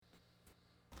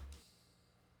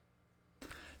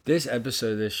This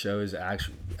episode of this show is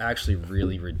actually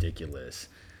really ridiculous.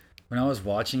 When I was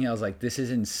watching it, I was like, this is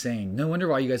insane. No wonder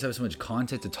why you guys have so much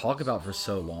content to talk about for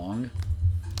so long.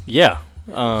 Yeah.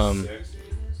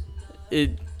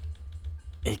 It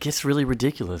gets really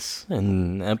ridiculous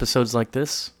in episodes like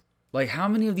this. Like, how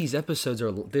many of these episodes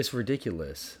are this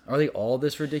ridiculous? Are they all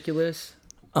this ridiculous?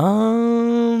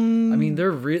 I mean,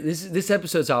 they're this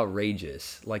episode's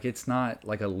outrageous. Like, it's not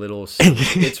like a little.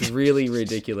 It's really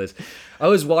ridiculous. I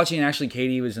was watching, and actually,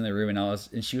 Katie was in the room,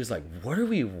 and she was like, "What are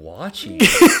we watching?"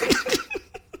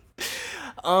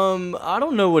 I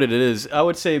don't know what it is. I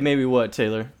would say maybe what,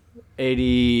 Taylor?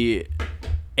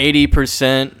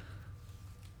 80%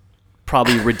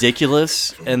 probably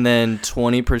ridiculous, and then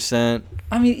 20%.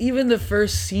 I mean, even the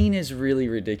first scene is really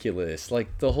ridiculous.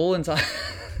 Like, the whole entire.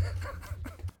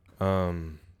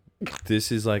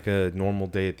 This is like a normal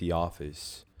day at the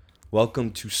office.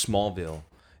 Welcome to Smallville.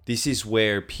 This is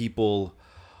where people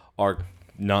are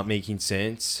not making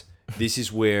sense. This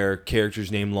is where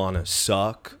characters named Lana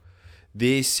suck.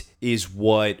 This is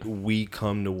what we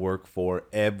come to work for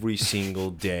every single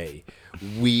day.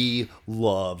 We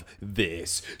love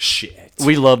this shit.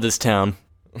 We love this town.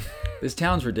 This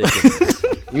town's ridiculous.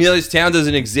 You know, this town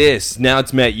doesn't exist. Now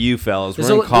it's met you, fellas.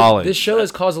 We're in college. This show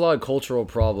has caused a lot of cultural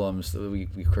problems that we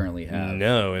currently have.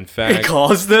 No, in fact. It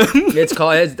caused them?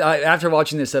 After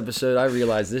watching this episode, I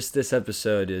realized this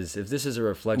episode is, if this is a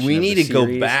reflection we of need the to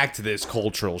series, go back to this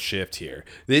cultural shift here.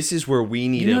 This is where we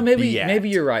need to maybe, be at. Maybe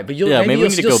you're right, but you'll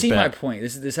see my point.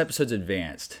 This episode's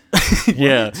advanced.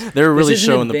 Yeah, they're really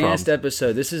showing the problem. This is an advanced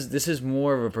episode. This is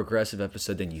more of a progressive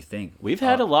episode than you think. We've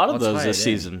had a lot of those this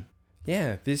season.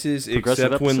 Yeah, this is progressive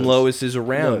except episodes. when Lois is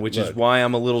around, Look, which is why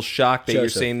I'm a little shocked that you're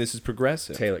Joseph, saying this is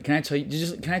progressive. Taylor, can I tell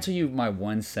you my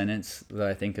one sentence that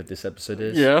I think of this episode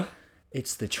is? Yeah.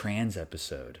 It's the trans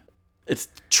episode. It's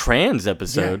trans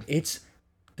episode. Yeah, it's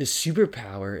the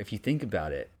superpower, if you think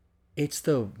about it. It's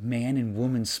the man and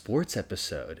woman sports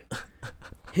episode.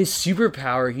 His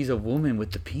superpower, he's a woman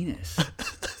with the penis.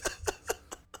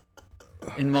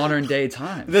 In modern day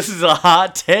time. This is a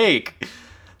hot take.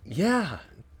 Yeah.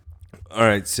 All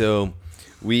right, so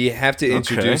we have to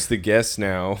introduce the guest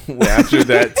now after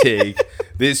that take.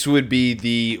 This would be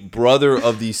the brother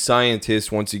of the scientist.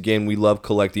 Once again, we love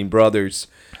collecting brothers.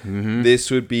 Mm-hmm.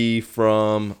 This would be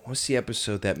from, what's the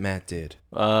episode that Matt did?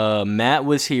 Matt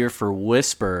was here for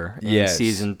Whisper in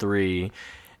season 3,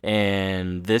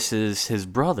 and this is his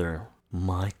brother,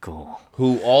 Michael,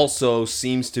 who also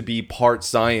seems to be part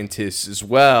scientist as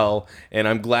well, and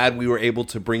I'm glad we were able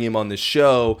to bring him on the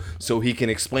show so he can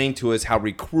explain to us how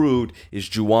Recruit is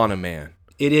Juana Man.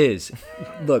 It is.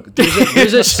 Look,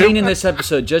 there's a scene in this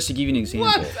episode, just to give you an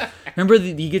example. Remember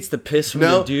he gets the piss from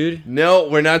the dude? No,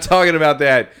 we're not talking about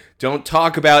that. Don't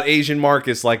talk about Asian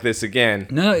Marcus like this again.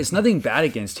 No, it's nothing bad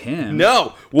against him.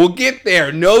 No, we'll get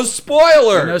there. No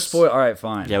spoilers. No spoil. All right,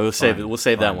 fine. Yeah, we'll save it. We'll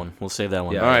save that one. We'll save that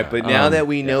one. Yeah, all right, but now that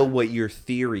we know what your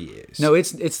theory is. No,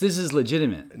 this is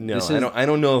legitimate. No, I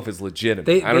don't know if it's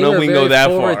legitimate. I don't they know if we can go that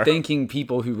far. Forward-thinking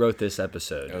people who wrote this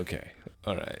episode. Okay.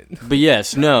 All right. But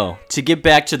yes, no. To get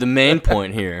back to the main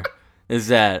point here is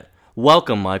that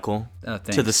welcome, Michael,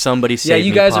 to the Somebody Save Me Yeah,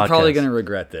 you guys podcast. are probably going to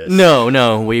regret this.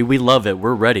 No, we love it.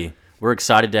 We're ready. We're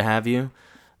excited to have you.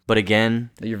 But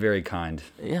again, you're very kind.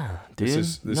 Yeah, dude.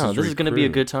 This is going to be a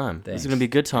good time. Thanks. This is going to be a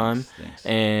good time. Thanks.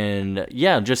 And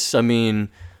yeah,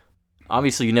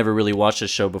 obviously you never really watched this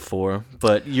show before,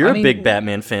 but you're a big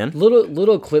Batman fan.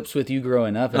 Little clips with you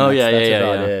growing up. And that's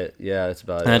about it. Yeah, that's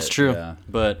about it. That's true. Yeah.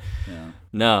 But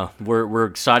no, we're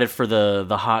excited for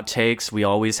the hot takes. We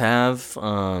always have.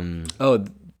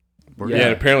 Yeah,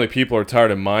 and apparently people are tired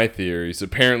of my theories.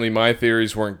 Apparently my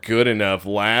theories weren't good enough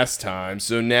last time,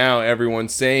 so now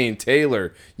everyone's saying,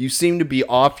 Taylor, you seem to be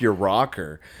off your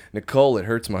rocker. Nicole, it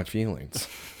hurts my feelings.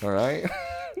 All right?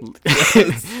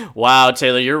 Wow,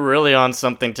 Taylor, you're really on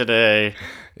something today.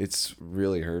 It's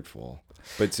really hurtful.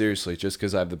 But seriously, just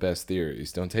because I have the best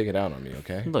theories, don't take it out on me,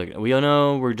 okay? Look, we all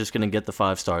know we're just going to get the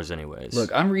 5 stars anyways.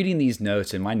 Look, I'm reading these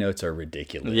notes, and my notes are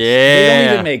ridiculous. Yeah. They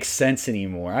don't even make sense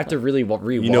anymore. I have to really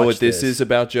rewatch You know what this is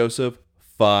about, Joseph?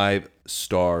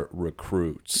 5-star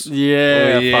recruits.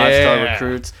 Yeah, 5-star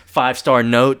recruits, 5-star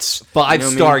notes.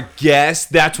 5-star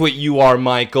guest. That's what you are,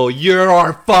 Michael. You're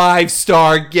our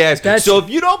 5-star guest. So if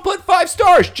you don't put 5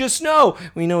 stars, just know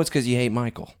we know it's because you hate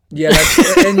Michael. Yeah,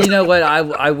 and you know what?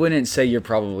 I wouldn't say you're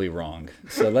probably wrong.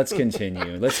 So let's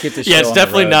continue. Let's get the show. Yeah, it's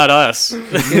definitely not us.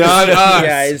 Not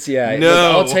us.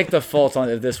 No, I'll take the fault on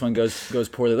if this one goes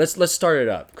poorly. Let's start it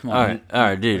up. Come on. All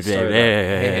right, dude. Hey,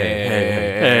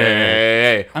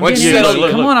 Hey, come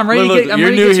on, I'm ready to get.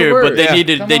 You're new here, but they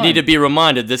Yeah. need to be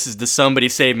reminded. This is the Somebody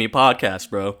Save Me podcast,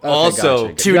 bro. Okay, Also,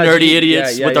 gotcha. Two nerdy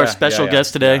idiots with our special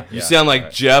guest today. You sound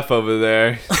like Jeff over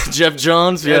there. Geoff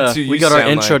Johns. That's Yeah, who we you got our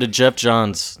sound intro like. to Geoff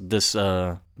Johns this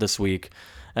week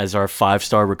as our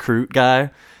 5-star recruit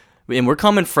guy. And we're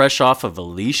coming fresh off of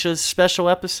Alicia's special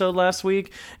episode last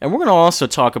week. And we're going to also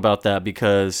talk about that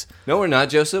because... No, we're not,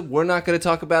 Joseph. We're not going to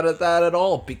talk about that at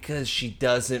all because she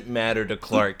doesn't matter to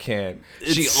Clark Kent.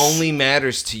 She only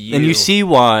matters to you. And you see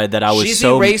why that I was She's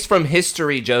so... erased from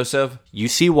history, Joseph. You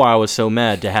see why I was so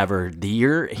mad to have her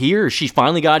here. She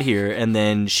finally got here, and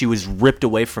then she was ripped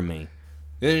away from me.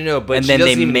 No, but And she then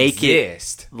doesn't they even make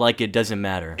exist. it like it doesn't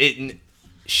matter.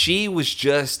 She was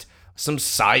just some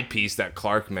side piece that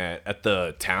Clark met at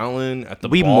the Talon, at the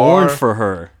We bar. mourned for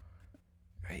her.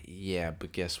 Yeah,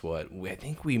 but guess what? I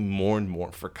think we mourned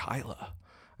more for Kyla.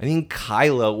 I think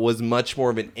Kyla was much more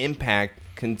of an impact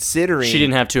considering... She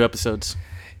didn't have 2 episodes.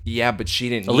 Yeah, but she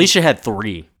didn't... Alicia had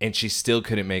 3. And she still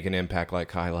couldn't make an impact like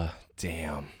Kyla.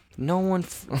 Damn.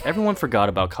 Everyone forgot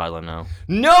about Kyla now.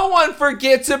 No one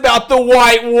forgets about the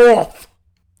White Wolf!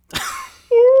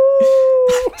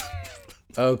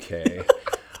 Okay.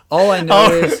 All I know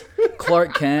is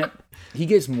Clark Kent, he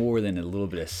gets more than a little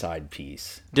bit of side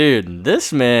piece. Dude,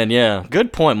 this man, yeah.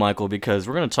 Good point, Michael, because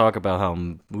we're going to talk about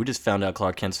how we just found out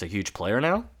Clark Kent's a huge player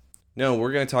now. No,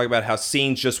 we're going to talk about how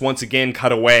scenes just once again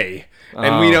cut away.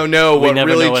 And we don't know what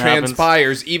really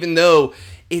transpires, even though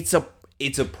it's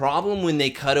a problem when they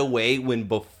cut away when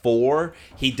before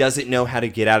he doesn't know how to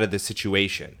get out of the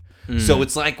situation. So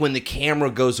it's like when the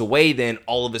camera goes away, then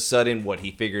all of a sudden,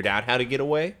 he figured out how to get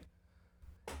away?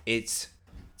 It's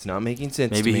not making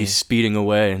sense to me. Maybe he's speeding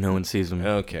away and no one sees him.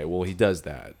 Okay, well, he does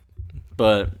that.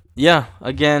 But, yeah,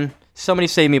 again, Somebody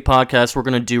Save Me podcast. We're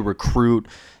going to do Recruit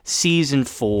Season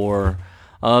 4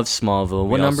 of Smallville.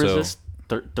 What number is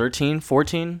this? 13?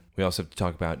 14? We also have to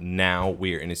talk about now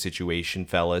we're in a situation,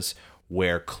 fellas,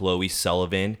 where Chloe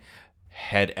Sullivan,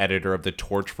 head editor of The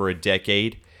Torch for a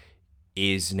decade,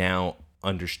 is now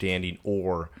understanding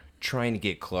or trying to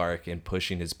get Clark and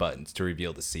pushing his buttons to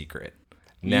reveal the secret.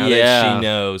 Now that she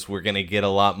knows, we're going to get a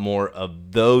lot more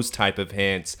of those type of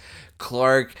hints.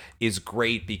 Clark is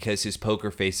great because his poker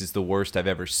face is the worst I've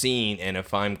ever seen. And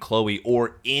if I'm Chloe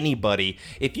or anybody,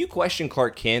 if you question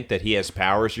Clark Kent that he has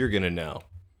powers, you're going to know.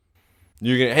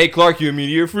 You're going to, hey, Clark, you a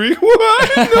meteor freak?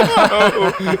 What?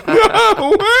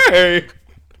 No way.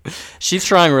 She's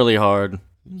trying really hard.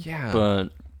 Yeah.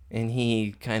 And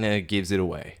he kind of gives it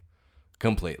away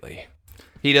completely.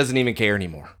 He doesn't even care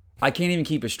anymore. I can't even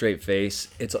keep a straight face.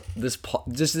 It's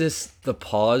the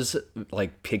pause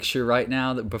like picture right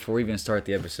now that before we even start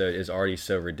the episode is already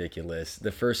so ridiculous.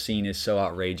 The first scene is so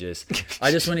outrageous. I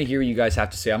just want to hear what you guys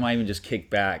have to say. I might even just kick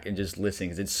back and just listen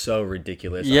because it's so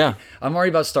ridiculous. Yeah, I'm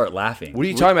already about to start laughing. What are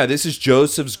you talking about? This is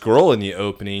Joseph's girl in the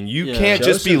opening. You can't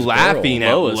just be Joseph's laughing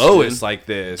girl. at Lois like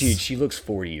this. Dude, she looks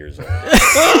 40 years old.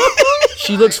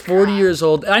 She looks 40 years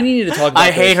old. I needed to talk about I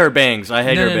hate her bangs.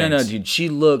 No, dude. She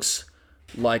looks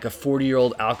like a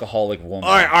 40-year-old alcoholic woman.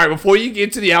 All right. Before you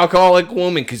get to the alcoholic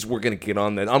woman, because we're going to get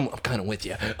on that. I'm kind of with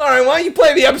you. All right, why don't you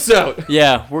play the episode?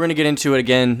 Yeah, we're going to get into it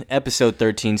again. Episode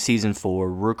 13, Season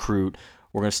 4, Recruit.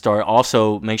 We're going to start.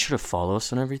 Also, make sure to follow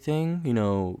us on everything. You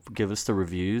know, give us the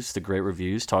reviews, the great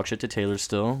reviews. Talk shit to Taylor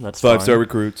still. That's fine. 5-star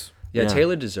recruits. Yeah,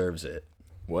 Taylor deserves it.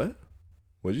 What?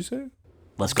 What'd you say?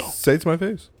 Let's go. Say it to my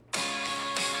face.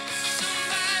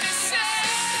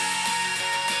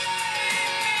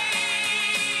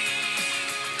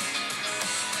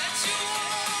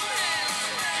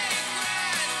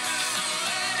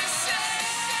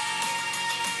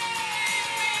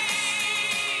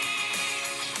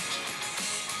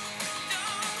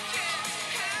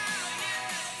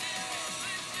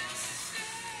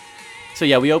 So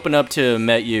yeah, we open up to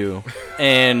Met You,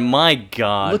 and my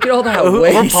God. Look at all that We're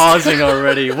waste. pausing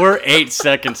already. We're 8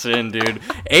 seconds in, dude.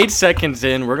 8 seconds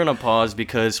in, we're going to pause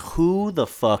because who the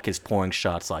fuck is pouring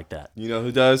shots like that? You know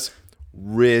who does?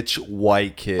 Rich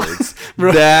white kids.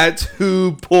 That's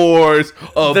who pours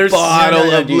a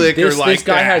bottle of liquor like that. This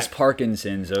guy has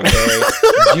Parkinson's,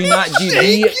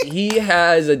 okay? He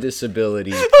has a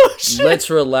disability. Let's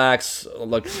relax.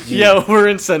 Look, we're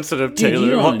insensitive, Taylor. Dude,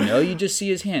 you don't know. You just see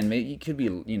his hand. Maybe it could be,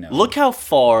 Look how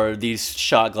far these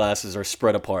shot glasses are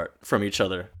spread apart from each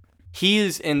other. He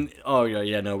is in. Oh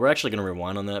no, we're actually gonna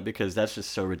rewind on that because that's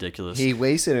just so ridiculous. He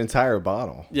wasted an entire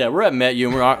bottle. Yeah, we're at Met You,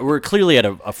 and we're clearly at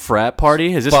a frat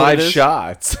party. Is this 5 what it is?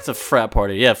 shots? It's a frat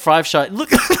party. Yeah, 5 shots. Look,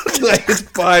 Like, it's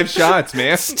 5 shots,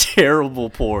 man. it's terrible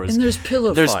pours. And there's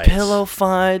pillow There's fights. pillow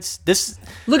fights. This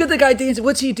Look at the guy dancing.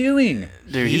 What's he doing?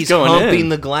 dude, He's going humping in.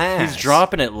 the glass. He's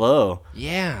dropping it low.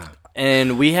 Yeah.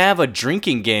 And we have a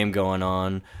drinking game going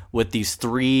on with these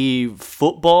 3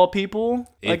 football people,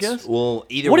 I guess. Well,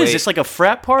 either What way, is this, like a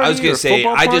frat party? I was going to say,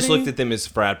 football I just party? looked at them as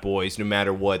frat boys, no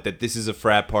matter what, that this is a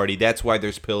frat party. That's why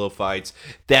there's pillow fights.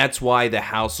 That's why the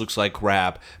house looks like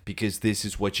crap, because this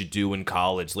is what you do in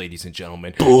college, ladies and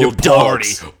gentlemen.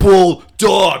 Bulldogs. You party.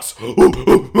 Bulldogs.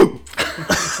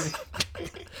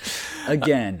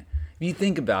 Again, if you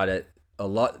think about it, a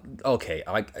lot. Okay,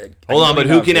 Hold on, but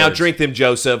who can outdrink them,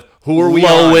 Joseph? Who are we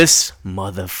on? Lois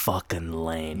motherfucking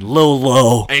Lane.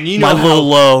 Lolo. And you know my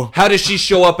Lolo. how does she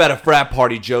show up at a frat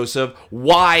party, Joseph?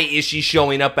 Why is she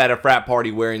showing up at a frat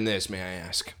party wearing this, may I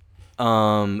ask?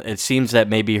 It seems that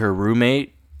maybe her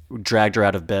roommate dragged her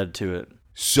out of bed to it.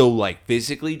 So, like,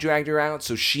 physically dragged her out?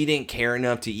 So she didn't care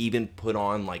enough to even put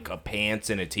on, like, a pants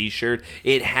and a t-shirt?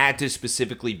 It had to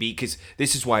specifically be, because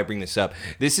this is why I bring this up.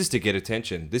 This is to get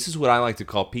attention. This is what I like to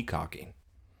call peacocking.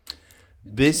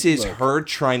 This is her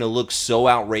trying to look so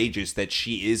outrageous that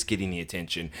she is getting the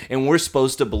attention. And we're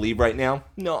supposed to believe right now,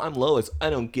 no, I'm Lois.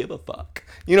 I don't give a fuck.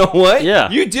 You know what?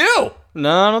 Yeah. You do. No,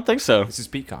 I don't think so. This is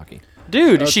peacocking.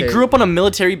 Dude, she Okay. grew up on a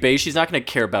military base. She's not going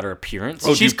to care about her appearance.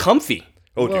 She's comfy.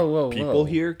 Oh, Whoa, do people whoa.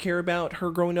 here care about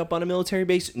her growing up on a military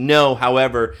base? No,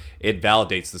 however, it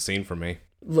validates the scene for me.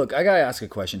 Look, I gotta ask a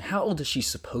question. How old is she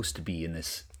supposed to be in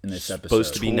this episode?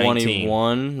 Supposed to be 19.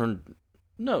 21 or...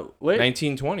 No, wait.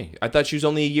 1920. I thought she was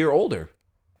only a year older.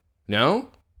 No?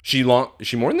 Is she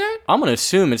more than that? I'm going to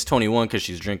assume it's 21 because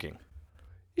she's drinking.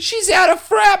 She's at a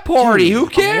frat party. Who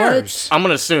cares? I'm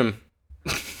going to assume.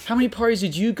 How many parties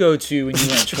did you go to when you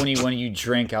went 21 and you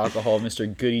drank alcohol,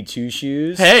 Mr. Goody Two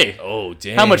Shoes? Hey, Oh,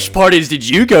 damn. how much parties did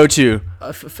you go to?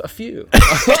 A few.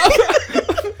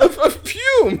 A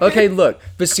few. Man. Okay, look,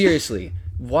 but seriously,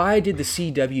 why did the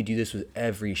CW do this with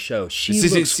every show? She This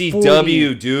isn't looks CW,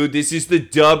 40. dude. This is the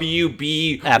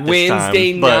WB At this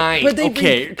Wednesday time, but- night. But they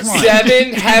Okay. come on.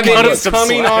 7 Cut Heaven us is some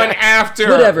coming slack. on after.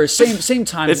 Whatever, same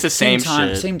time. It's the same time,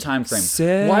 shit. Same time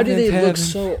frame. Why do they Seventh look heaven.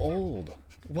 so old?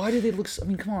 Why do they look? I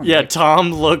mean, come on. Yeah,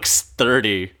 Tom looks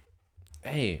 30.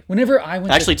 Hey. Whenever I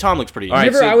went, Actually, Tom looks pretty young. All right,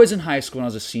 whenever so- I was in high school and I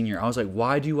was a senior, I was like,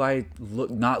 why do I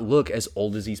not look as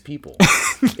old as these people?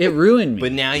 It ruined me.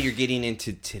 But now you're getting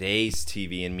into today's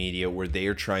TV and media where they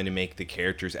are trying to make the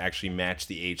characters actually match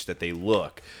the age that they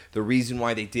look. The reason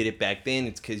why they did it back then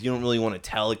is because you don't really want to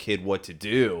tell a kid what to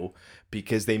do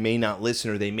because they may not listen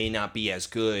or they may not be as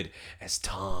good as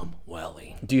Tom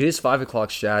Welling. Dude, his 5 o'clock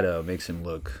shadow makes him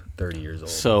look 30 years old.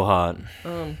 So hot.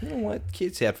 You know what?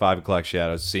 Kids had 5 o'clock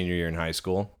shadows senior year in high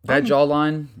school. That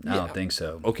jawline? I don't think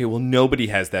so. Okay, well, nobody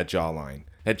has that jawline.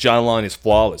 That jawline is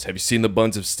flawless. Have you seen the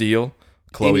Buns of Steel?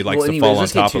 Chloe likes to fall on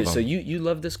let's get top to of it. them. So you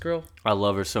love this girl? I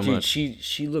love her so Dude, much.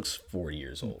 she looks 40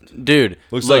 years old. Dude,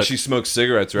 Looks look, like she smokes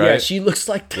cigarettes, right? Yeah, she looks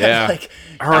like that. Yeah. Like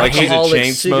Her Like she's a alcoholic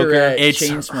chain smoker? cigarette it's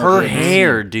chain smoker. her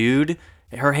hair, dude.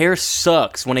 Her hair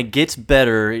sucks. When it gets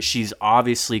better, she's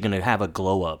obviously going to have a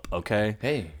glow up, okay?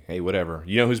 Hey, whatever.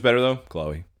 You know who's better, though?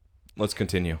 Chloe. Let's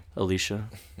continue. Alicia.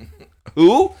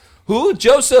 Who?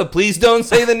 Joseph, please don't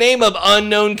say the name of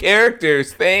unknown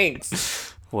characters.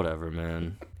 Thanks. Whatever,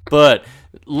 man. But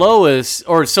Lois,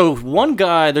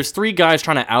 there's 3 guys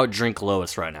trying to outdrink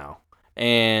Lois right now.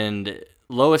 And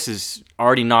Lois has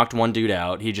already knocked one dude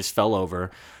out. He just fell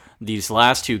over. These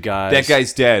last 2 guys. That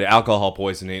guy's dead. Alcohol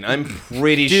poisoning. I'm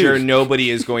pretty Dude. sure nobody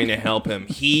is going to help him.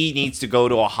 He needs to go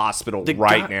to a hospital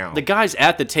now. The guys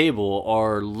at the table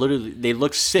are literally, they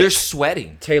look sick. They're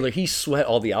sweating. Taylor, he sweat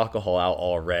all the alcohol out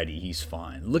already. He's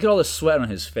fine. Look at all the sweat on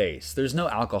his face. There's no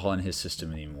alcohol in his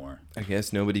system anymore. I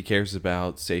guess nobody cares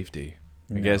about safety.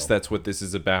 I guess that's what this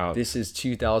is about. This is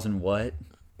 2000 what?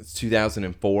 It's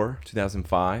 2004,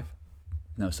 2005.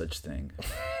 No such thing.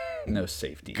 No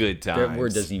safety. Good That times.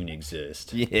 word doesn't even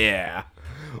exist. Yeah.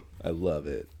 I love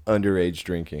it. Underage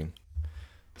drinking.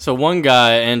 So one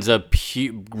guy ends up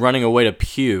running away to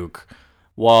puke,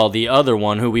 while the other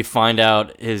one, who we find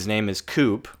out his name is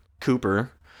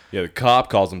Cooper. Yeah, the cop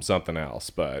calls him something else,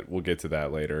 but we'll get to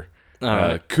that later. All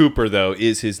right. Cooper, though,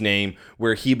 is his name,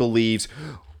 where he believes,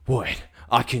 what?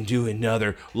 I can do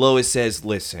another. Lois says,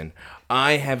 listen,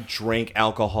 I have drank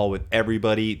alcohol with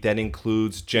everybody. That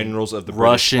includes generals of the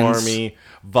Russians. British Army,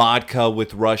 vodka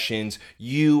with Russians.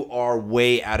 You are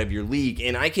way out of your league.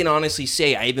 And I can honestly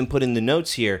say, I even put in the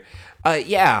notes here,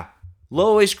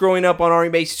 Lois growing up on Army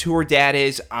base, who her dad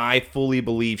is, I fully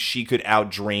believe she could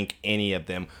outdrink any of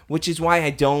them, which is why I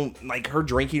don't, like, her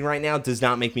drinking right now does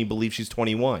not make me believe she's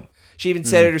 21. She even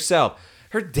said it herself.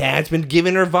 Her dad's been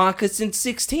giving her vodka since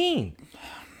 16.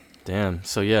 Damn.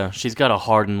 So yeah, she's got a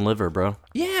hardened liver, bro.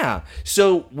 Yeah.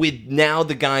 So with now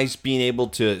the guys being able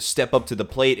to step up to the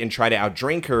plate and try to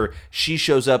outdrink her, she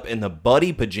shows up in the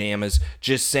buddy pajamas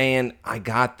just saying, I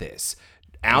got this.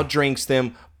 Outdrinks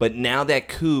them. But now that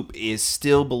Coop is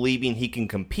still believing he can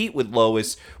compete with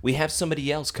Lois, we have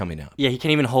somebody else coming up. Yeah, he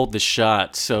can't even hold the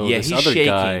shot. So Yeah, this he's other shaking.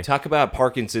 guy, Talk about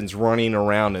Parkinson's running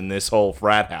around in this whole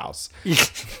frat house.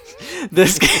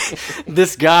 this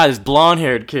guy, this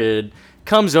blonde-haired kid,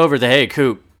 comes over to, hey,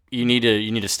 Coop, you need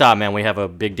to stop, man. We have a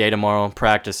big day tomorrow,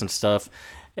 practice and stuff.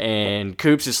 And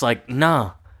Coop's just like,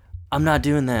 nah, I'm not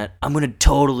doing that. I'm gonna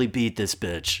totally beat this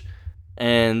bitch.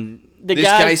 And This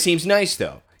guy seems nice,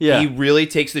 though. Yeah. He really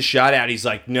takes the shot out. He's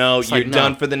like, no, you're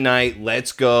done for the night.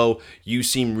 Let's go. You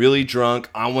seem really drunk.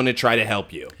 I want to try to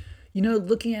help you. You know,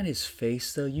 looking at his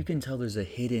face, though, you can tell there's a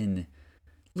hidden...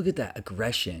 Look at that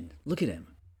aggression. Look at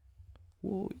him.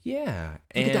 Well, yeah.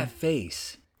 Look at that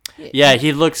face. Yeah,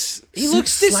 he looks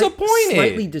disappointed.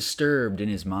 Slightly disturbed in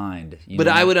his mind. But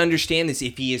I would understand this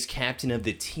if he is captain of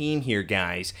the team here,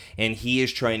 guys, and he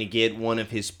is trying to get one of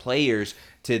his players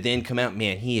to then come out.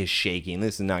 Man, he is shaking.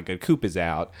 This is not good. Coop is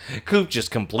out. Coop just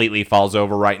completely falls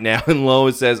over right now, and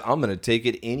Lois says, I'm going to take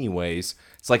it anyways.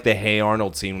 It's like the Hey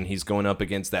Arnold scene when he's going up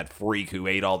against that freak who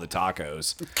ate all the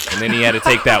tacos, and then he had to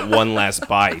take that one last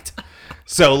bite.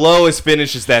 So Lois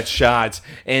finishes that shot,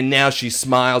 and now she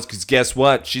smiles because guess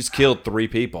what? She's killed 3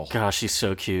 people. Gosh, she's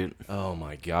so cute. Oh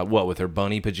my God! What, with her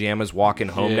bunny pajamas, walking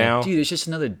home now? Dude, it's just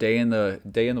another day in the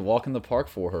walk in the park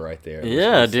for her right there.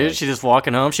 Yeah, dude, she's just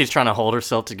walking home. She's trying to hold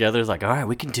herself together. It's like, all right,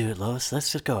 we can do it, Lois.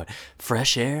 Let's just go.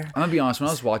 Fresh air. I'm gonna be honest. When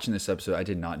I was watching this episode, I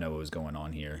did not know what was going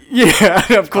on here.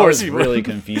 Yeah, of course. I was really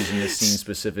confused in this scene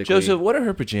specifically. Joseph, what are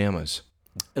her pajamas?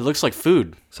 It looks like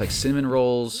food. It's like cinnamon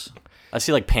rolls. I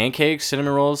see like pancakes,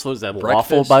 cinnamon rolls. What is that?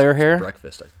 Breakfast. Waffle by her hair?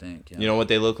 Breakfast, I think. Yeah. You know what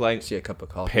they look like? I see a cup of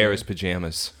coffee. Paris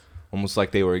pajamas. Almost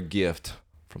like they were a gift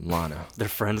from Lana. They're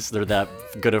friends. They're that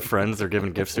good of friends. They're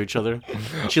giving gifts to each other.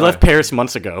 She left Paris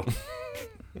months ago.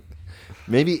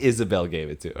 Maybe Isabel gave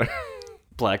it to her.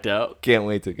 Blacked out. Can't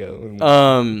wait to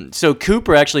go. So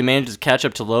Cooper actually manages to catch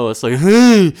up to Lois. Like,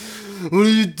 hey, what are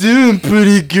you doing,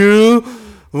 pretty girl?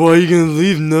 Why are you gonna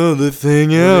leave now? Let's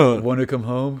hang out. Want to come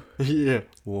home? Yeah.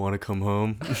 Want to come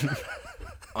home?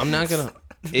 I'm not gonna.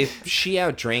 If she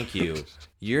outdrank you,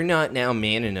 you're not now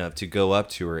man enough to go up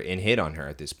to her and hit on her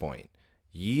at this point.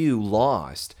 You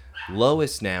lost.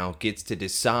 Lois now gets to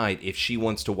decide if she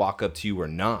wants to walk up to you or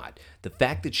not. The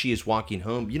fact that she is walking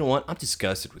home, you know what? I'm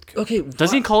disgusted with Coop. Okay.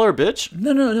 Does he call her a bitch?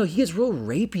 No. He gets real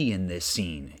rapey in this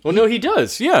scene. Well, no, he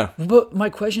does. Yeah. But my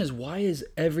question is, why is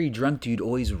every drunk dude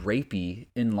always rapey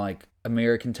in like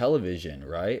American television,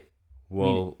 right?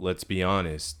 Well, let's be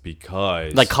honest,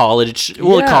 because Like college.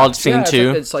 Well, college scene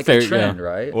too. It's like a trend,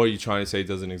 right? Or are you trying to say it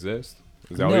doesn't exist?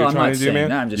 Is that No, what you're I'm trying not to do, saying man?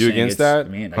 that. I'm just you saying against it's- that? I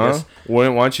mean, I huh? guess- Why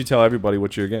don't you tell everybody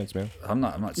what you're against, man? I'm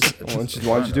not. Why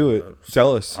don't you do it?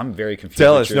 Tell us. I'm very confused.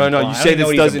 Tell what us. you're No, implying. you I say don't know this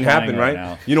what he's doesn't implying happen, right?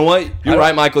 now. You know what? You're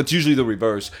right, Michael. It's usually the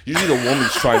reverse. Usually the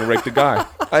woman's trying to rape the guy.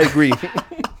 I agree.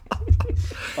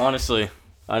 Honestly,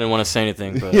 I didn't want to say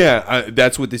anything, but Yeah,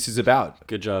 that's what this is about.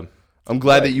 good job. I'm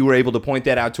glad that you were able to point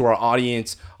that out to our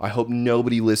audience. I hope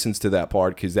nobody listens to that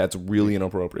part because that's really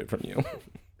inappropriate from you.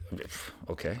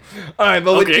 Okay. All right,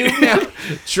 but with Coop now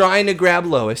trying to grab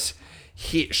Lois,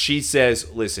 she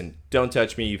says, listen, don't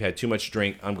touch me. You've had too much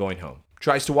drink. I'm going home.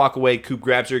 Tries to walk away. Coop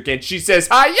grabs her again. She says,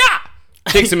 hi-ya!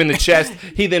 Kicks him in the chest.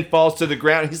 He then falls to the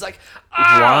ground. He's like,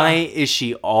 ah! Why is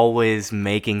she always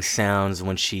making sounds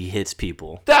when she hits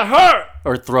people? That hurt!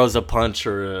 Or throws a punch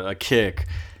or a kick?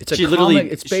 It's a she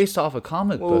comic. It's based off a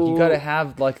comic book. You gotta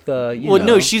have like the. You know.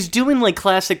 No, she's doing like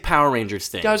classic Power Rangers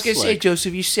things. I was going to say,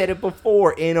 Joseph, you said it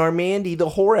before in our Mandy the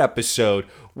Whore episode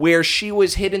where she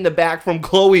was hit in the back from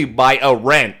Chloe by a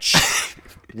wrench.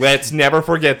 Let's never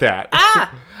forget that. that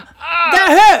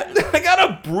hurt. I got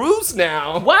a bruise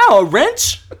now. Wow, a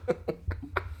wrench.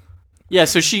 Yeah,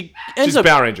 so she ends She's up.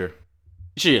 Power Ranger.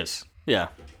 She is. Yeah,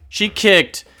 she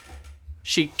kicks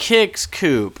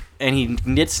Coop, and he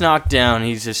gets knocked down.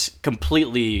 He's just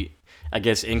completely, I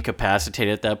guess,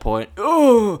 incapacitated at that point.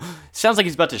 Oh, sounds like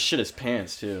he's about to shit his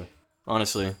pants too.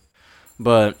 Honestly,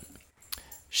 but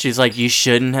she's like, "You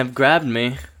shouldn't have grabbed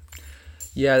me."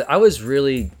 Yeah, I was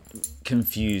really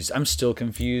confused. I'm still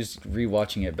confused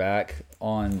rewatching it back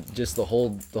on just the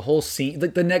whole scene.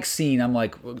 Like the next scene, I'm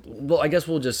like, well, I guess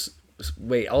we'll just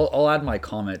wait. I'll add my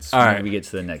comments when we get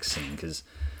to the next scene because.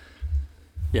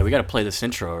 Yeah, we got to play this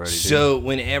intro already. Dude. So,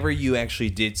 whenever you actually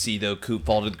did see, though, Coop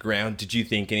fall to the ground, did you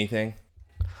think anything?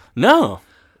 No.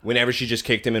 Whenever she just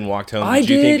kicked him and walked home, I did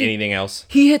you think did. anything else?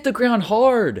 He hit the ground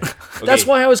hard. That's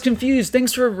why I was confused.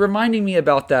 Thanks for reminding me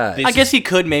about that. I guess he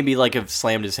could maybe like have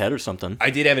slammed his head or something. I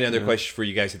did have another question for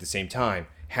you guys at the same time.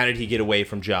 How did he get away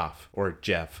from Geoff or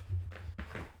Jeff?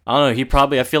 I don't know. He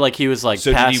probably. I feel like he was like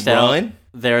So passed did he out run?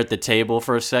 there at the table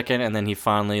for a second, and then he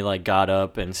finally like got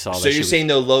up and saw. So that you're saying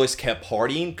though Lois kept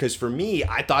partying? Because for me,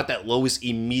 I thought that Lois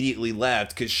immediately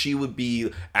left because she would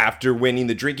be after winning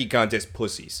the drinking contest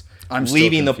pussies. I'm still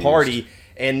leaving the confused. party,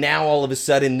 and now all of a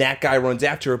sudden that guy runs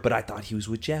after her. But I thought he was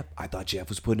with Jeff. I thought Jeff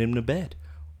was putting him to bed.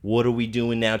 What are we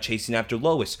doing now, chasing after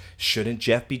Lois? Shouldn't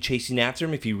Jeff be chasing after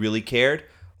him if he really cared?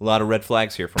 A lot of red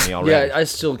flags here for me already. Yeah,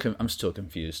 I'm still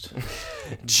confused.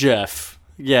 Jeff.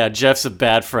 Yeah, Jeff's a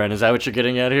bad friend. Is that what you're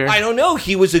getting at here? I don't know.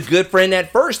 He was a good friend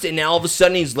at first, and now all of a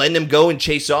sudden he's letting them go and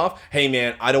chase off. Hey,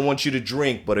 man, I don't want you to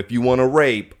drink, but if you want to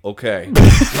rape, okay.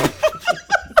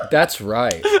 That's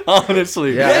right.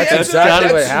 Honestly, Yeah, that's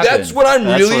exactly what happened. That's what I'm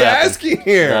That's really what happened. asking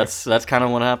here. That's kind of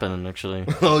what happened actually.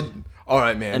 Oh, all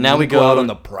right, man. And now we go go- out on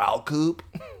the prowl coop.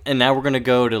 And now we're gonna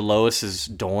go to Lois's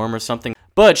dorm or something.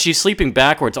 But she's sleeping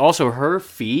backwards. Also, her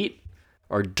feet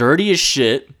are dirty as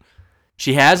shit.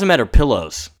 She has them at her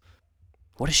pillows.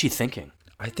 What is she thinking?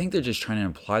 I think they're just trying to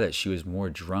imply that she was more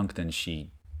drunk than she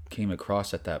came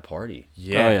across at that party.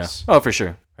 Yes. Oh, yeah. Oh, for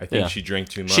sure. I think Yeah. she drank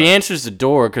too much. She answers the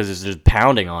door because there's just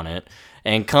pounding on it.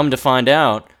 And come to find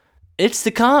out, it's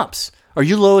the cops. Are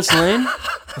you Lois Lane?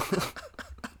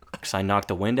 I knocked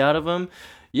the wind out of him.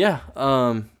 Yeah.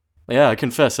 Yeah, I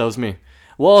confess, that was me.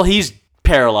 Well, he's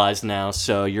paralyzed now,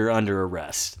 so you're under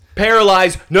arrest.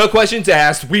 Paralyzed, no questions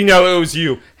asked. We know it was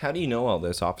you. How do you know all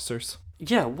this, officers?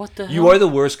 Yeah, what the hell? You are the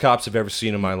worst cops I've ever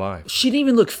seen in my life. She didn't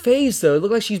even look phased, though. It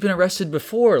looked like she's been arrested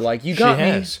before. Like, you got she me.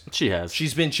 has. She has.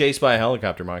 She's been chased by a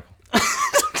helicopter, Michael.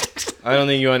 I don't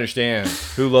think you understand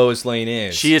who Lois Lane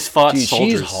is. She has fought Dude,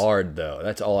 soldiers. she's hard, though.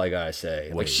 That's all I gotta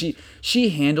say. Like, she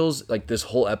handles, like, this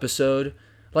whole episode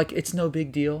like it's no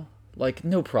big deal. Like,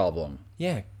 no problem.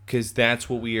 Yeah, because that's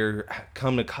what we are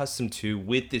come accustomed to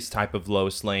with this type of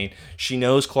Lois Lane. She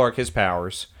knows Clark has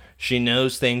powers. She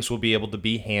knows things will be able to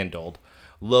be handled.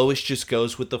 Lois just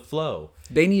goes with the flow.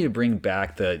 They need to bring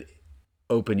back the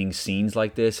opening scenes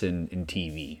like this in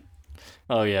TV.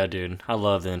 Oh, yeah, dude. I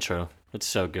love the intro. It's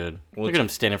so good. Look at him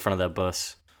standing in front of that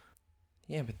bus.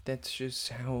 Yeah, but that's just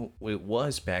how it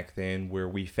was back then, where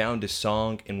we found a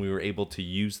song and we were able to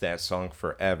use that song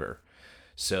forever.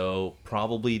 So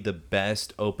probably the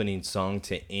best opening song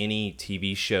to any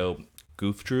TV show,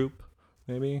 Goof Troop,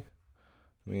 maybe?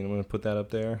 I mean, I'm going to put that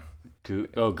up there.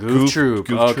 Goof Troop.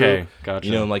 Okay, Troop. gotcha.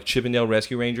 You know, like Chippendale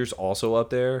Rescue Rangers also up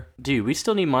there. Dude, we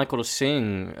still need Michael to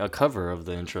sing a cover of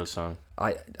the intro song.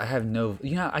 I have no...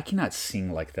 I cannot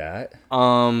sing like that.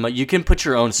 You can put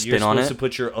your own spin You're on supposed it. to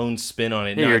put your own spin on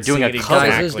it. Yeah, not you're doing sing a it cover. Guys,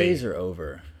 those exactly. days are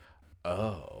over.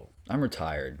 Oh. I'm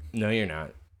retired. No, you're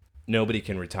not. Nobody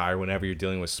can retire whenever you're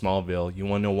dealing with Smallville. You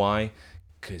want to know why?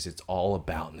 Because it's all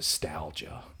about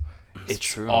nostalgia. It's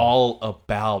true. all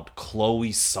about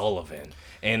Chloe Sullivan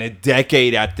and a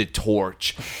decade at the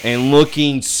torch and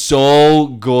looking so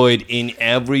good in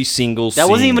every single scene. That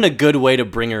wasn't even a good way to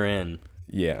bring her in.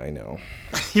 Yeah, I know.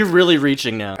 You're really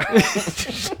reaching now.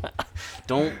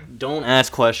 Don't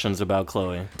ask questions about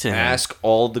Chloe to him. Ask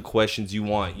all the questions you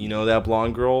want. You know that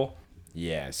blonde girl?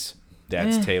 Yes.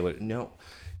 That's Taylor. No.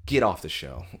 Get off the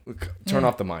show. Turn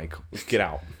off the mic. Get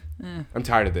out. I'm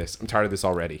tired of this. I'm tired of this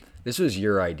already. This was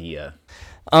your idea.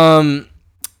 I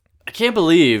can't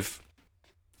believe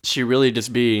she really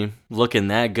just be looking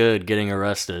that good getting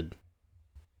arrested.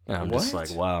 And I'm just What?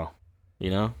 like, wow. You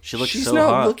know? She looks She's so not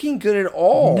hot. looking good at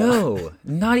all. No,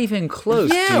 not even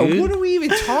close, Yeah, dude. what are we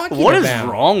even talking What is about?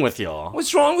 wrong with y'all?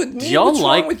 What's wrong with me? y'all What's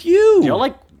like- wrong with you? Do y'all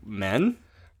like men?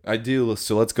 I do.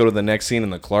 So let's go to the next scene in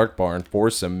the Clark barn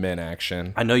for some men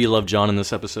action. I know you love John in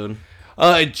this episode.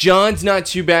 John's not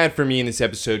too bad for me in this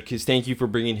episode because thank you for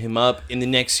bringing him up. In the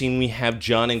next scene, we have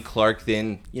John and Clark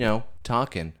then,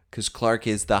 talking because Clark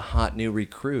is the hot new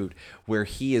recruit where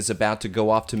he is about to go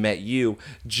off to Met You.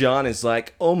 John is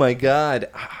like, oh my God,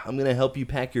 I'm going to help you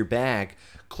pack your bag.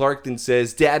 Clark then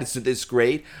says, Dad, isn't this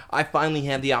great? I finally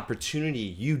had the opportunity.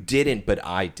 You didn't, but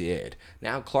I did.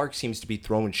 Now Clark seems to be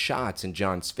throwing shots in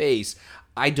John's face.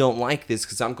 I don't like this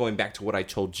because I'm going back to what I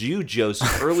told you,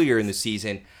 Joseph, earlier in the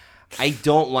season. I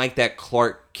don't like that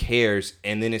Clark cares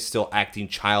and then is still acting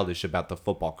childish about the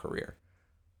football career.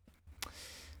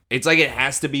 It's like it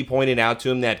has to be pointed out to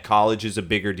him that college is a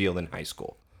bigger deal than high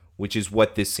school, which is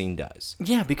what this scene does.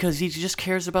 Yeah, because he just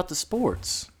cares about the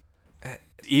sports.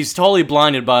 He's totally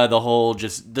blinded by the whole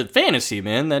the fantasy,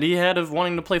 man, that he had of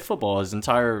wanting to play football his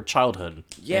entire childhood.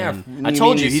 Yeah, and I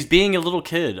told you, he's being a little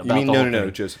kid about the whole thing. No,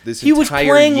 Joseph. He was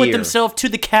playing with himself to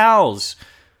the cows.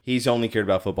 He's only cared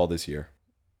about football this year.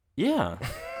 Yeah.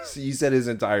 So you said his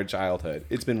entire childhood.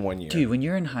 It's been 1 year. Dude, when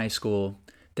you're in high school,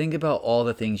 think about all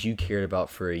the things you cared about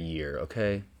for a year,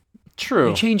 okay? True.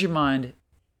 You change your mind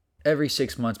every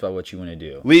 6 months about what you want to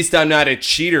do. At least I'm not a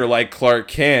cheater like Clark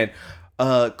Kent.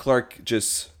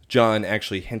 John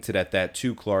actually hinted at that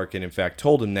to Clark and in fact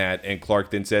told him that, and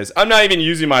Clark then says, I'm not even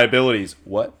using my abilities.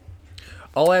 What?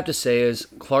 All I have to say is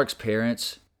Clark's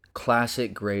parents,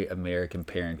 classic great American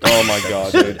parenting. Oh my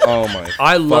god, dude. Oh my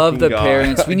I love the God.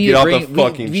 parents. We need Get to off bring the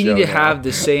fucking we show need to now. have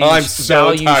the same I'm so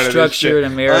value tired of this structure shit.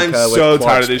 in America I'm with so Clark's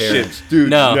tired of this parents. shit. Dude,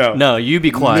 No, you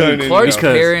be quiet. No, Clark's no.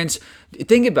 parents,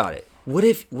 think about it. What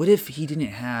if he didn't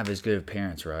have as good of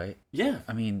parents, right? Yeah.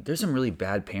 I mean, there's some really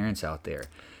bad parents out there.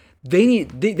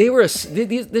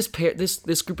 This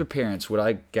group of parents. What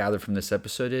I gather from this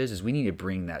episode is we need to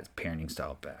bring that parenting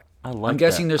style back. I'm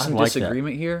guessing there's some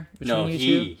disagreement here between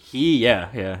you two.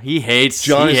 He hates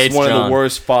John he is hates one John. of the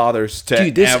worst fathers to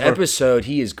Dude, this ever. episode,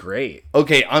 he is great.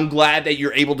 Okay, I'm glad that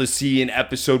you're able to see an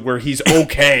episode where he's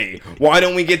okay. Why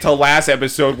don't we get to last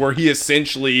episode where he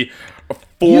essentially You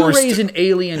forced... raise an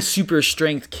alien super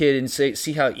strength kid and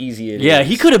see how easy it is. Yeah,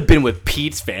 he could have been with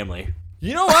Pete's family.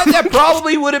 You know what? That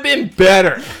probably would have been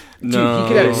better. Dude, he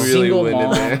could have a Really single wouldn't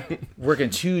mom, have been. working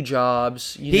 2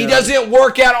 jobs. He doesn't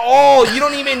work at all. You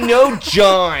don't even know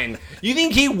John. You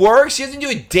think he works? He doesn't do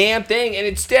a damn thing. And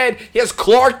instead, he has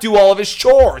Clark do all of his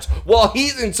chores while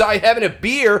he's inside having a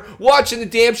beer watching the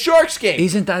damn Sharks game.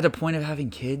 Isn't that the point of having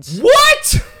kids?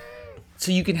 What?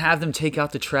 So you can have them take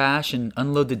out the trash and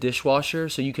unload the dishwasher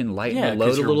so you can lighten Yeah, the load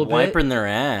because a you're little bit. wiping their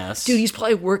ass. Dude, he's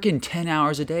probably working 10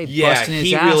 hours a day, Yeah, busting his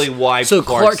he ass. really wiped so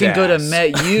Clark Clark's can go to ass.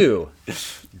 Met You.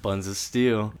 Buns of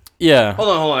steel. Yeah. Hold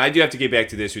on. I do have to get back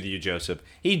to this with you, Joseph.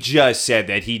 He just said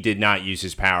that he did not use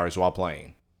his powers while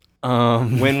playing.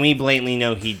 When we blatantly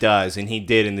know he does, and he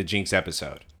did in the Jinx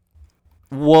episode.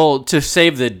 Well, to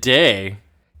save the day.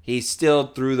 He still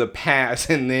threw the pass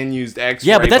and then used X-ray.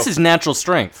 Yeah, but that's his natural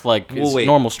strength, like his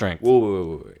normal strength.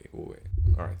 Wait.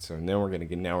 All right, so now we're gonna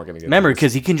get. Remember,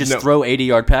 because he can just throw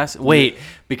 80-yard passes. Wait,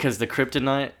 because the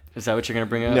kryptonite. Is that what you're gonna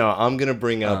bring up? No, I'm gonna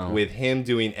bring up with him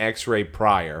doing X-ray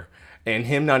prior, and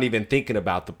him not even thinking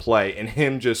about the play, and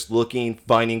him just looking,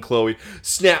 finding Chloe,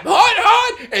 snap,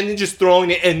 hot, and then just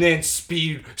throwing it, and then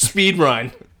speed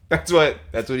run. That's what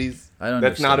he's. I don't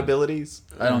That's not understand. abilities.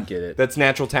 I don't get it. That's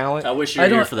natural talent. I wish you were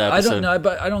here for that I episode. don't know,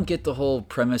 but I don't get the whole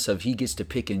premise of he gets to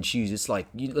pick and choose. It's like,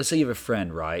 let's say you have a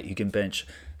friend, right, who can bench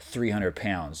 300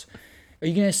 pounds. Are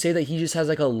you going to say that he just has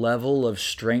like a level of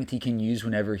strength he can use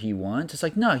whenever he wants? It's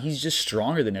like, no, he's just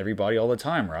stronger than everybody all the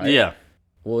time, right? Yeah.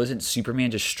 Well, isn't Superman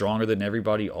just stronger than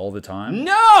everybody all the time?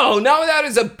 No, not without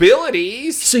his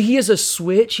abilities. So he has a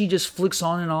switch he just flicks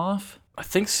on and off? I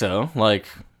think so. Like,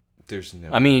 There's no.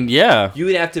 I mean, yeah. You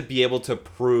would have to be able to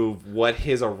prove what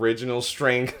his original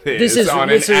strength is, This is- on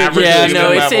this an is- average Yeah, human no,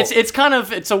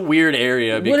 level. it's a weird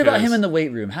area. Because What about him in the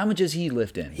weight room? How much does he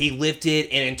lift in? He lifted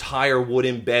an entire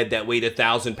wooden bed that weighed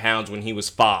 1,000 pounds when he was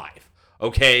 5.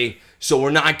 Okay? So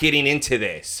we're not getting into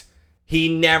this. He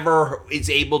never is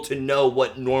able to know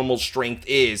what normal strength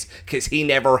is because he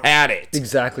never had it.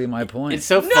 Exactly my point. It's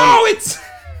so funny. No, it's...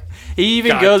 He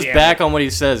even God goes damn back it. on what he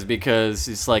says because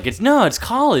it's like it's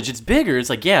college, it's bigger. It's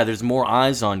like, yeah, there's more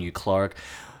eyes on you, Clark.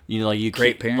 You know, like you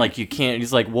Great can't, parent. like you can't.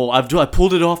 He's like, well, I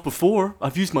pulled it off before.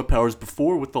 I've used my powers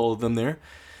before with all of them there.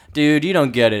 Dude, you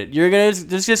don't get it.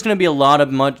 There's just gonna be a lot of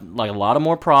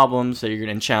more problems that you're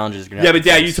gonna and challenges. You're gonna Yeah, have but to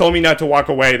Dad, face. you told me not to walk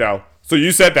away, though. So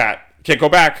you said that. Can't go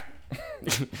back.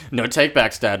 No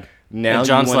takebacks, Dad. Now And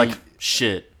John's you wanna- like,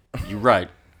 shit, you're right.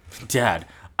 Dad,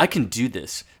 I can do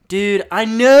this. Dude, I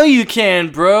know you can,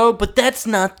 bro, but that's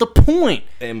not the point.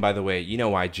 And by the way, you know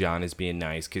why John is being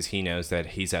nice? Because he knows that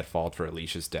he's at fault for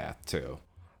Alicia's death, too.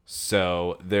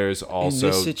 So there's also...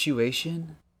 in this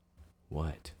situation,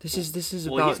 What? this is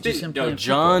Well, about just him playing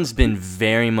John's been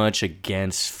very much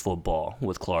against football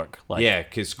with Clark. Like, Yeah,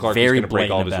 because Clark very is going to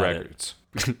break all of his blatant records.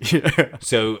 yeah.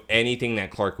 So anything that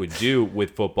Clark would do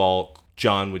with football,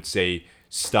 John would say,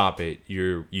 "Stop it!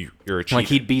 You're a cheater." Like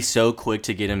he'd be so quick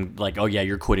to get him. Like, oh yeah,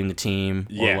 you're quitting the team.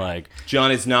 Yeah. Or like,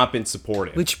 John has not been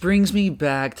supportive. Which brings me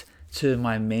back to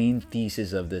my main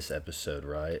thesis of this episode,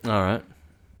 right? all right.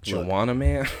 Joanna,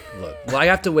 man. Look, well, I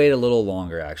have to wait a little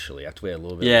longer, actually. I have to wait a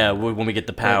little bit. Yeah, longer. when we get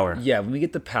the power. Yeah, when we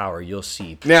get the power, you'll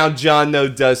see. Now, John, though,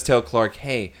 does tell Clark,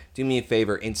 "Hey, do me a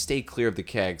favor and stay clear of the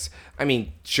kegs." I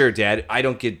mean, sure, Dad, I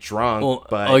don't get drunk, Well,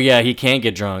 but... oh yeah, he can't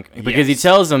get drunk because he Yes.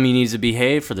 tells him he needs to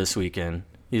behave for this weekend.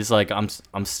 He's like, I'm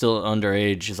still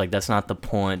underage. He's like, that's not the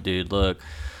point, dude. Look,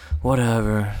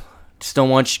 whatever. Just don't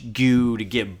want you to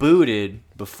get booted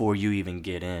before you even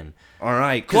get in. All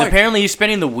right, Because apparently he's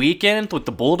spending the weekend with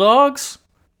the Bulldogs.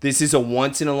 This is a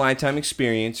once-in-a-lifetime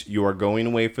experience. You are going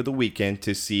away for the weekend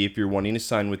to see if you're wanting to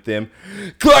sign with them.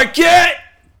 Clark Kent!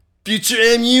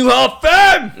 Future MU Hall of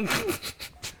Fame!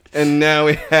 And now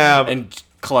we have... And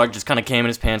Clark just kind of came in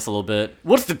his pants a little bit.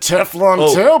 What's the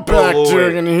Teflon tailback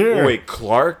doing in here? Wait,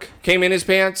 Clark came in his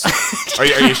pants? Are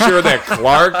you sure that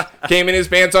Clark came in his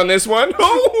pants on this one?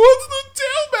 Oh, what's the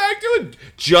tailback doing?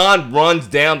 John runs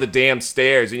down the damn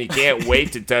stairs, and you can't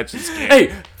wait to touch his skin.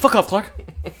 Hey, fuck off, Clark.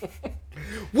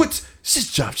 This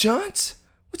is Geoff Johns?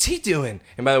 What's he doing?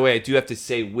 And by the way, I do have to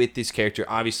say with this character,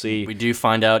 obviously... We do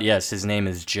find out, yes, his name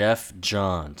is Geoff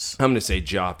Johns. I'm going to say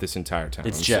Geoff this entire time.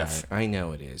 It's Geoff. Sorry. I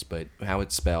know it is, but how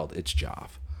it's spelled, it's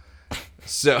Geoff.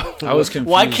 So... I was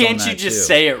confused. Why can't you just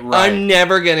say it right? I'm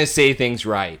never going to say things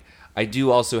right. I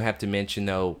do also have to mention,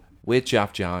 though, with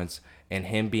Geoff Johns and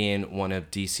him being one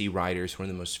of DC writers, one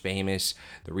of the most famous,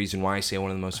 the reason why I say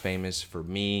one of the most famous, for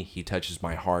me, he touches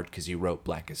my heart because he wrote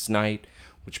Blackest Night,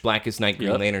 which Blackest Night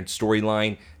Green Lantern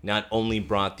storyline not only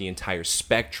brought the entire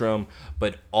spectrum,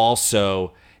 but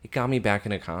also it got me back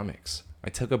into comics.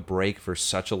 I took a break for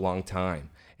such a long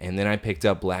time, and then I picked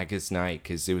up Blackest Night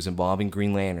because it was involving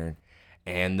Green Lantern,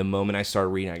 and the moment I started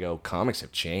reading, I go, comics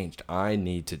have changed. I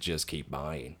need to just keep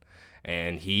buying.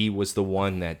 And he was the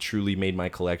one that truly made my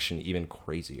collection even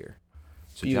crazier.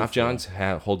 So Geoff Johns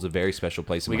holds a very special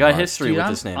place in my heart. We got history with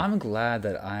this name. I'm glad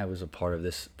that I was a part of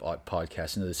this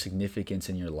podcast and the significance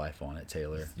in your life on it,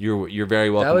 Taylor. You're very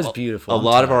welcome. That was beautiful. A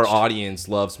lot of our audience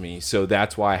loves me, so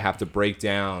that's why I have to break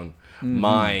down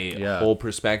my whole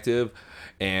perspective.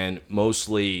 And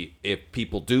mostly, if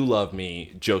people do love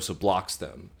me, Joseph blocks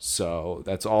them. So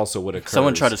that's also what occurs.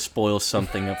 Someone tried to spoil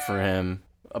something up for him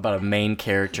about a main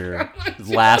character,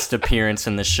 last appearance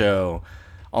in the show.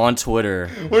 On Twitter.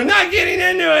 We're not getting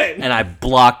into it! And I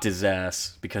blocked his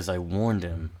ass because I warned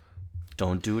him.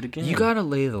 Don't do it again. You gotta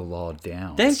lay the law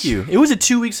down. Thank you. It was a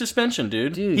 2-week suspension,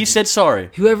 dude. He said sorry.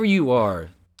 Whoever you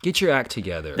are, get your act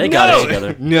together. They got it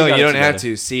together. No, you don't have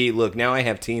to. See, look, now I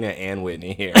have Tina and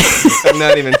Whitney here. I'm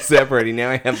not even separating. Now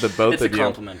I have the both It's of a you.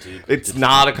 compliment, dude. It's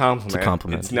not a compliment. It's a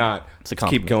compliment. It's not. It's a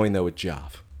compliment. Keep going, though, with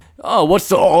Geoff. Oh, what's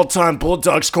the all-time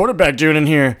Bulldogs quarterback doing in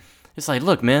here? It's like,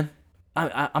 look, man.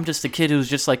 I'm just a kid who's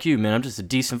just like you, man. I'm just a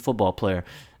decent football player.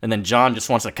 And then John just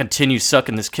wants to continue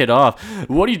sucking this kid off.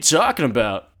 What are you talking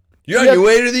about? You're on your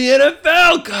way to the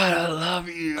NFL. God, I love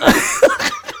you.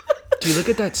 Dude, look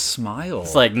at that smile.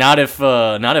 It's like, not if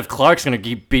Clark's going to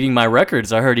keep beating my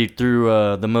records. I heard he threw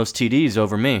the most TDs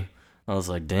over me. I was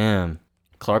like, damn.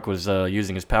 Clark was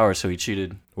using his power, so he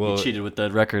cheated. He cheated with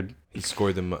that record. He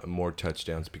scored them more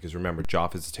touchdowns because, remember,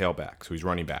 Geoff is the tailback, so he's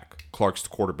running back. Clark's the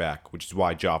quarterback, which is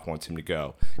why Geoff wants him to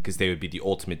go, because they would be the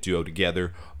ultimate duo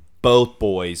together. Both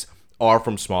boys are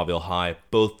from Smallville High,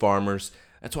 both farmers.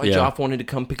 That's why Geoff wanted to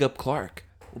come pick up Clark.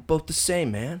 We're both the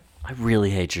same, man. I really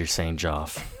hate you're saying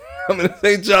Geoff. I'm going to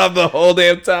say Geoff the whole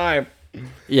damn time.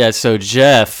 Yeah, so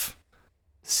Jeff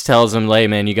tells him, hey,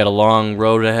 man, you got a long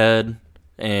road ahead,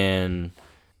 and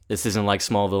this isn't like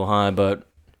Smallville High, but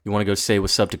you want to go say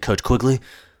what's up to Coach Quigley?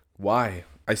 Why?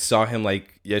 I saw him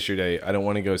like yesterday. I don't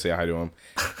want to go say hi to him.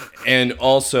 And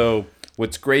also,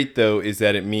 what's great though is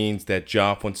that it means that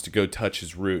Geoff wants to go touch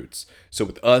his roots. So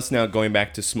with us now going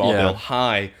back to Smallville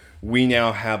High, we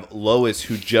now have Lois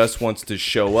who just wants to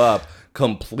show up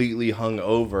completely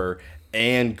hungover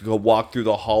and go walk through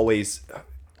the hallways.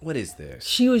 What is this?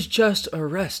 She was just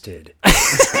arrested.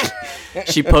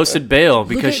 She posted bail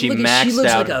because she maxed out. She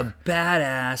looks like a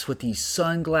badass with these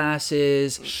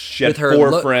sunglasses. She had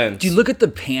 4 friends. Dude, look at the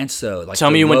pants though. Like Tell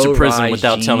me you went to prison low-rise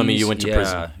without telling me jeans. you went to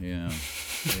prison.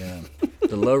 Yeah.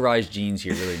 The low-rise jeans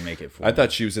here really make it for me. I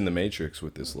thought she was in the Matrix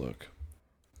with this look.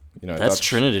 You know, That's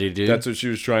Trinity, dude. That's what she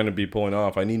was trying to be pulling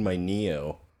off. I need my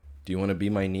Neo. Do you want to be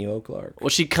my Neo, Clark? Well,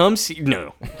 she comes here.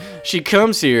 No. She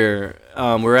comes here.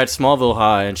 We're at Smallville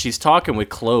High, and she's talking with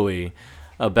Chloe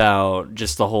about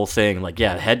just the whole thing. Like,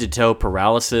 yeah, head to toe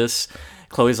paralysis.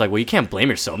 Chloe's like, well, you can't blame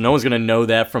yourself. No one's going to know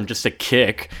that from just a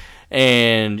kick.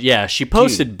 And, yeah, she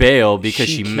posted bail because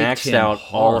she maxed out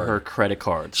all her credit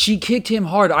cards. She kicked him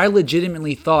hard. I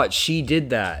legitimately thought she did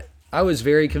that. I was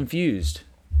very confused.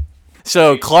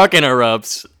 So Clark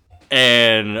interrupts,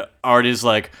 and Artie's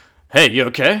like, hey, you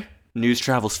okay? News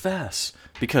travels fast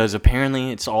because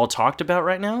apparently it's all talked about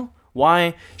right now.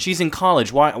 Why? She's in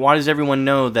college. Why does everyone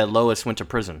know that Lois went to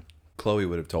prison? Chloe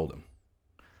would have told him.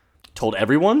 Told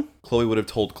everyone? Chloe would have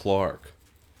told Clark.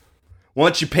 Why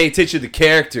don't you pay attention to the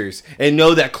characters and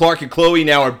know that Clark and Chloe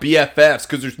now are BFFs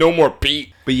because there's no more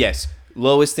Pete. But yes,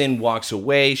 Lois then walks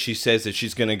away. She says that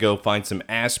she's going to go find some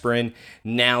aspirin.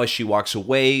 Now as she walks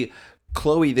away,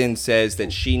 Chloe then says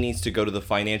that she needs to go to the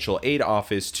financial aid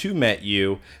office to Met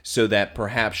You so that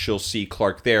perhaps she'll see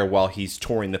Clark there while he's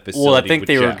touring the facility. Well, I think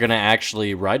they were Geoff. going to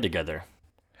actually ride together.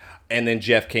 And then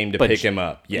Geoff came to pick him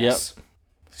up. Yes. Yep.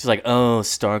 She's like, oh,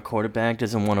 star quarterback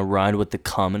doesn't want to ride with the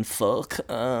common folk.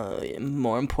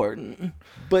 More important.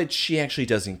 But she actually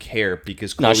doesn't care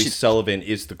because Chloe Sullivan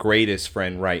is the greatest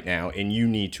friend right now, and you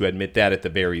need to admit that at the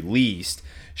very least.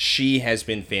 She has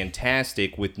been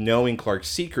fantastic with knowing Clark's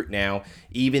secret now.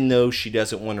 Even though she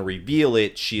doesn't want to reveal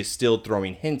it, she is still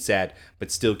throwing hints at,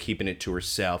 but still keeping it to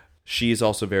herself. She is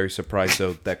also very surprised,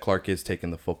 though, that Clark is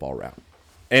taking the football route.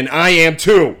 And I am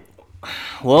too!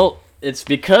 Well, it's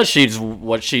because she's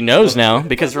what she knows now.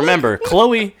 Because remember,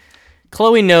 Chloe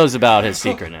knows about his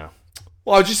secret now.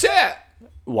 Why'd you say that?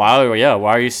 Why? Yeah.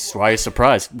 Why are you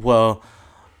surprised? Well,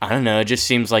 I don't know. It just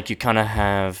seems like you kind of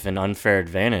have an unfair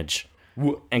advantage.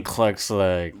 And Clark's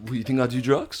like, What, you think I do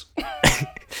drugs?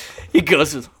 he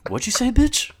goes, "What'd you say,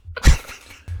 bitch?"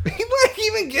 He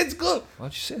even gets close.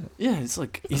 Why'd you say that? Yeah. He's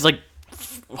like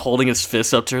holding his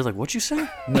fist up to her, like, "What'd you say?"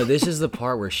 No, this is the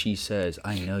part where she says,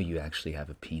 "I know you actually have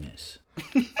a penis."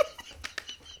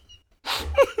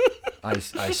 I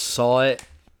saw it.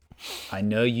 I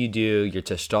know you do. Your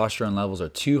testosterone levels are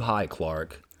too high,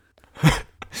 Clark.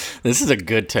 This is a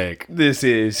good take. This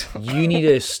is. You need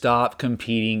to stop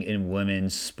competing in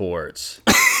women's sports.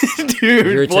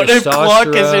 Dude, what if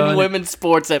Clark is in women's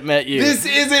sports that met you? This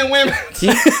isn't women.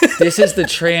 This is the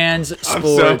trans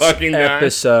sports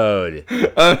episode.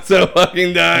 I'm so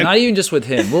fucking done. Not even just with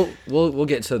him. We'll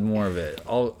get to more of it.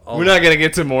 We're not gonna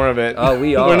get to more of it. Oh,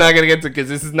 we are. We're not gonna get to because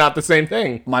this is not the same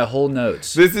thing. My whole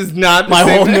notes. This is not the My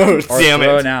same whole thing. notes. Are Damn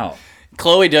thrown it. out.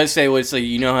 Chloe does say, "Well, so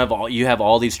you have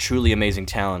all these truly amazing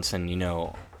talents, and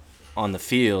on the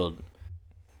field."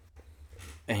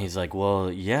 And he's like,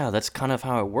 "Well, yeah, that's kind of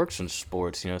how it works in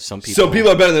sports. Some people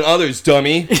are better than others,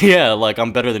 dummy." yeah, like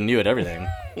I'm better than you at everything."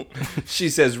 She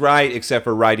says, "Right, except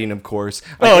for writing, of course."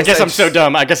 I guess I'm so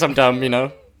dumb. I guess I'm dumb.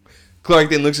 Clark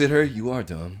then looks at her. You are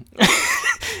dumb.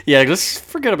 Yeah, let's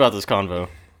forget about this convo.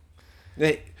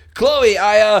 Hey, Chloe,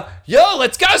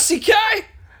 let's go, CK.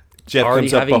 Geoff Already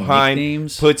comes up having behind,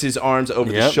 nicknames? puts his arms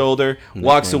over the shoulder,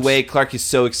 walks away. Clark is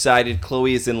so excited.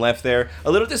 Chloe is then left there,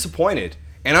 a little disappointed.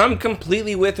 And I'm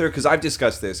completely with her because I've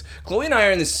discussed this. Chloe and I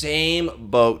are in the same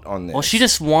boat on this. Well, she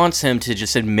just wants him to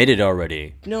just admit it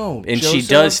already. No, and Joseph, she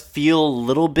does feel a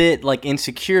little bit like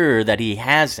insecure that he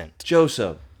hasn't.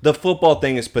 Joseph, the football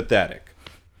thing is pathetic.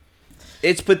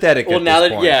 It's pathetic. Well, at now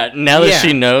this that point. now that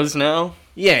she knows now.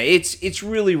 Yeah, it's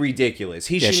really ridiculous.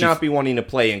 He should not be wanting to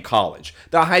play in college.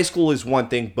 The high school is one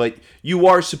thing, but you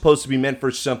are supposed to be meant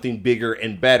for something bigger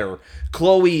and better.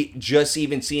 Chloe, just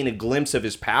even seeing a glimpse of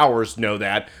his powers, know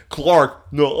that. Clark,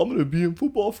 no, I'm going to be in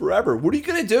football forever. What are you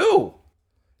going to do?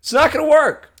 It's not going to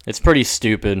work. It's pretty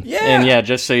stupid. Yeah. And yeah,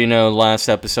 just so you know, last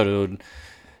episode,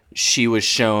 she was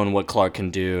shown what Clark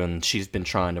can do, and she's been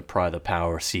trying to pry the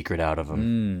power secret out of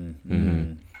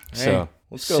him. So...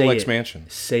 Let's go to Lex Mansion.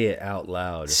 Say it out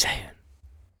loud. Say it.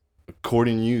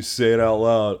 According to you, say it out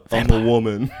loud. I'm a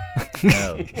woman.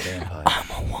 No, vampire. I'm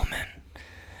a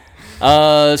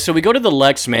woman. So we go to the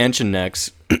Lex Mansion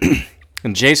next,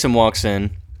 and Jason walks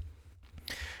in,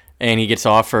 and he gets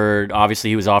offered.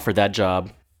 Obviously, he was offered that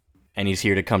job, and he's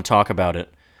here to come talk about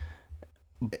it.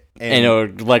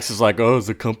 And Lex is like, "Oh, is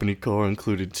the company car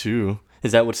included too?"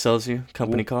 Is that what sells you?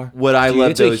 Company car? What I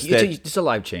love, though, is that it's a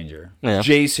life changer. Yeah.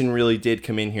 Jason really did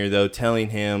come in here, though, telling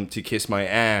him to kiss my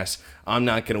ass. I'm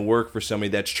not going to work for somebody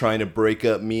that's trying to break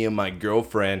up me and my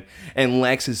girlfriend. And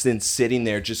Lex is then sitting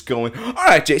there just going, all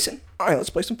right, Jason. All right,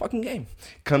 let's play some fucking game.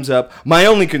 Comes up. My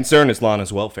only concern is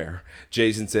Lana's welfare.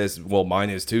 Jason says, well, mine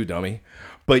is too, dummy.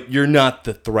 But you're not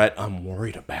the threat I'm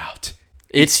worried about.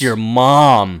 It's your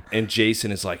mom. And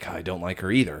Jason is like, I don't like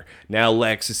her either. Now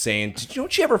Lex is saying,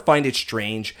 don't you ever find it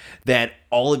strange that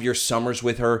all of your summers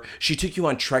with her, she took you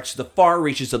on treks to the far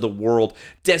reaches of the world,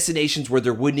 destinations where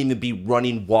there wouldn't even be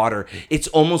running water. It's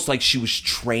almost like she was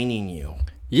training you.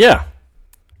 Yeah.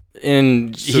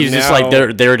 And So he's just now-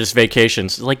 like, they're just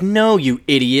vacations. Like, no, you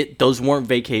idiot. Those weren't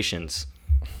vacations.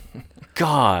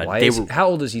 God. How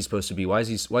old is he supposed to be? Why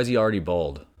is he already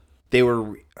bald? They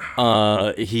were...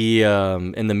 He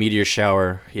in the meteor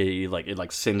shower, he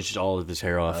singed all of his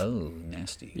hair off. Oh,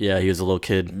 nasty. Yeah, he was a little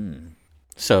kid.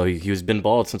 So he was been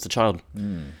bald since a child.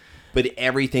 But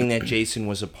everything that Jason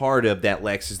was a part of that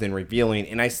Lex is then revealing,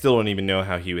 and I still don't even know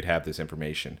how he would have this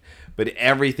information, but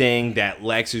everything that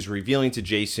Lex is revealing to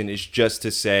Jason is just to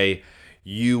say,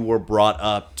 You were brought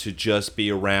up to just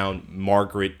be around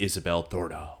Margaret Isabel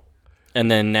Thordo. And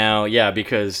then now,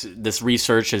 because this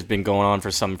research has been going on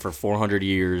for 400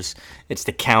 years. It's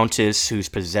the Countess who's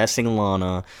possessing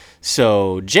Lana.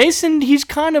 So Jason, he's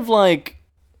kind of like,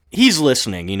 he's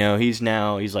listening, he's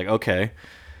like, okay.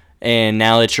 And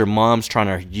now that your mom's trying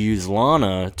to use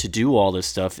Lana to do all this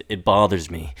stuff, it bothers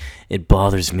me. It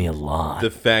bothers me a lot. The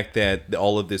fact that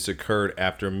all of this occurred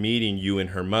after meeting you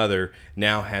and her mother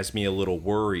now has me a little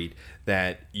worried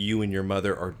that you and your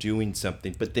mother are doing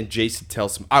something. But then Jason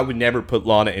tells him, I would never put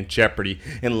Lana in jeopardy.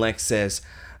 And Lex says,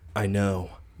 I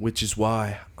know, which is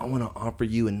why I want to offer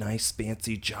you a nice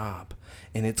fancy job.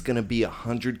 And it's going to be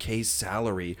 $100K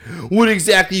salary. What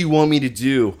exactly you want me to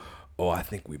do? Oh, I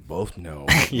think we both know.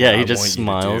 Yeah, he just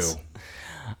smiles.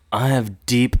 I have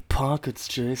deep pockets,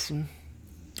 Jason.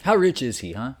 How rich is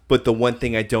he, huh? But the one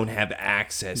thing I don't have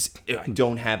access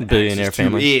Billionaire to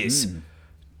family. is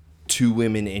two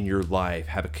women in your life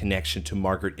have a connection to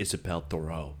Margaret Isabel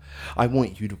Thoreau. I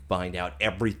want you to find out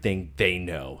everything they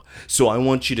know. So I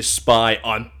want you to spy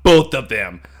on both of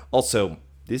them. Also,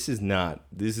 this is not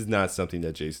something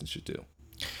that Jason should do.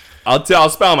 I'll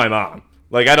spy on my mom.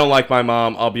 Like, I don't like my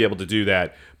mom. I'll be able to do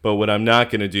that. But what I'm not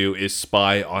going to do is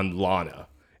spy on Lana.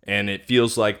 And it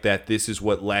feels like that this is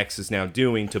what Lex is now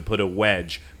doing to put a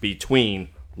wedge between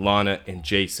Lana and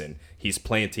Jason. He's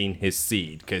planting his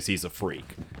seed because he's a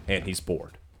freak and he's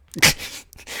bored.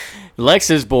 Lex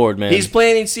is bored, man. He's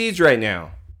planting seeds right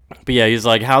now. But yeah, he's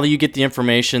like, how do you get the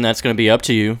information? That's going to be up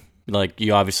to you. Like,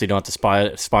 you obviously don't have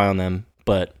to spy on them,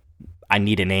 but I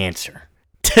need an answer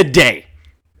today.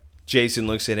 Jason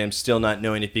looks at him, still not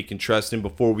knowing if he can trust him.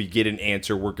 Before we get an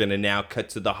answer, we're going to now cut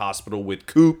to the hospital with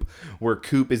Coop, where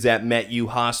Coop is at MetU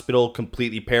Hospital,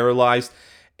 completely paralyzed,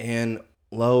 and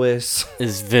Lois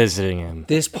is visiting him.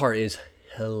 This part is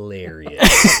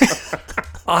hilarious.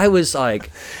 I was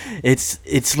like,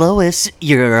 it's Lois,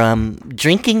 your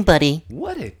drinking buddy.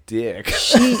 What a dick.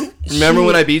 Remember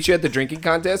when I beat you at the drinking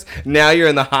contest? Now you're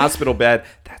in the hospital bed.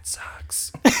 That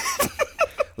sucks.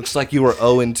 Looks like you were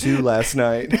 0-2 last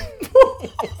night.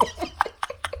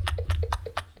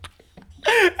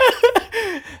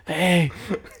 Hey,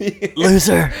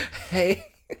 loser. Hey.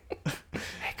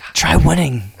 Try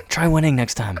winning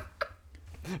next time.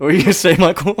 What were you going to say,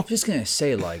 Michael? I'm just going to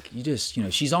say, like,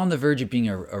 she's on the verge of being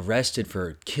arrested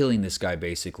for killing this guy,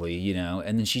 basically,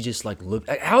 and then she just, like, looked.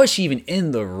 How is she even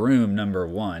in the room, number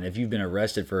one, if you've been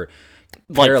arrested for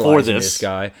paralyzing this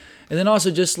guy? And then also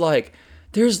just, like,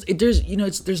 there's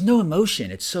no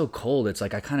emotion. It's so cold. It's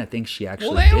like, I kind of think she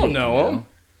actually they don't know him.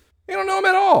 They don't know him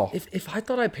at all. If I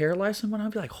thought I paralyzed someone,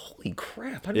 I'd be like, holy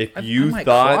crap. I might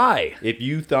cry. If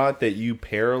you thought that you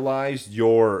paralyzed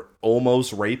your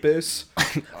almost rapist,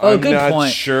 I'm not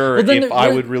point. sure if I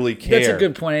would really care. That's a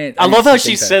good point. I love how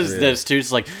she says this, too.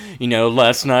 It's like,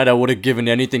 last night I would have given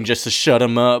anything just to shut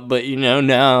him up, but,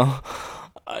 now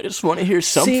I just want to hear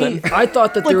something. See, I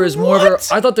thought that there was more of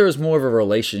a. I thought there was more of a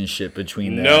relationship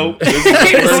between them. No, this is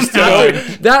the first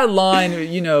time. That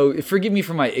line, forgive me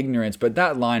for my ignorance, but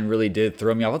that line really did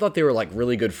throw me off. I thought they were like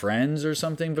really good friends or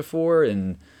something before,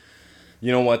 and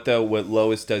you know what though? What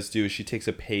Lois does do is she takes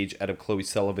a page out of Chloe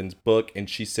Sullivan's book and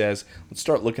she says, "Let's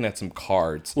start looking at some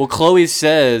cards." Well, Chloe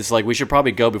says like we should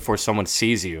probably go before someone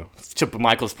sees you. To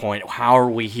Michael's point, how are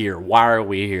we here? Why are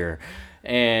we here?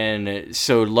 And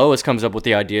so Lois comes up with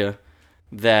the idea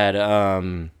that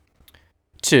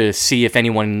to see if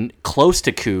anyone close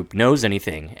to Coop knows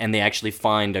anything, and they actually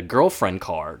find a girlfriend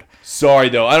card. Sorry,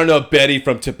 though. I don't know if Betty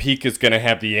from Topeka's going to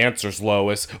have the answers,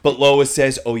 Lois. But Lois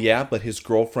says, oh, yeah, but his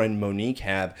girlfriend Monique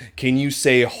have. Can you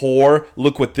say whore?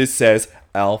 Look what this says.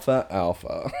 Alpha,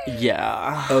 alpha.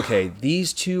 Yeah. Okay,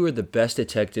 these two are the best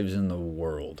detectives in the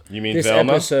world. You mean this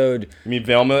Velma? Episode, you mean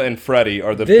Velma and Freddie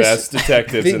are the best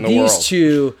detectives in the world. These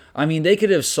two, I mean, they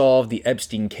could have solved the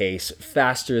Epstein case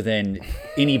faster than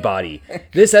anybody.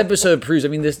 This episode proves, I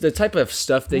mean, the type of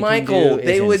stuff they can do is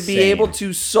they would insane. be able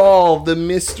to solve the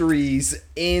mysteries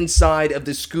inside of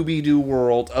the Scooby-Doo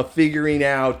world of figuring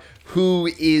out who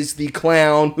is the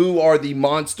clown, who are the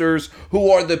monsters, who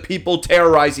are the people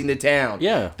terrorizing the town.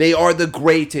 Yeah. They are the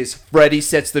greatest. Freddy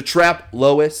sets the trap.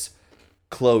 Lois.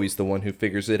 Chloe's the one who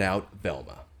figures it out.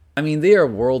 Velma. I mean, they are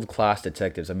world-class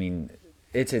detectives. I mean,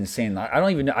 it's insane. I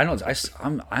don't even know.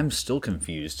 I'm still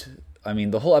confused. I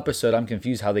mean, the whole episode, I'm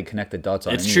confused how they connect the dots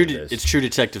on any of this. It's True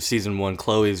Detective Season 1.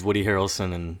 Chloe's Woody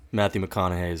Harrelson and Matthew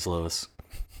McConaughey's Lois.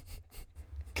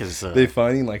 They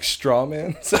finding like straw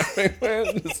men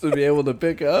everywhere just to be able to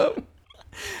pick up.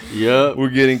 Yep. We're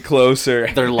getting closer.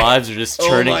 Their lives are just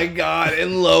turning. Oh my god,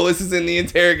 and Lois is in the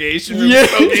interrogation room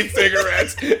smoking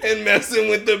cigarettes and messing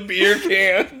with the beer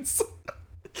cans.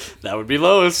 That would be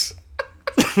Lois.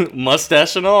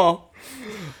 Mustache and all.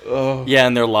 Oh. Yeah,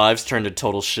 and their lives turned to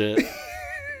total shit.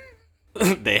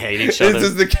 They hate each other. This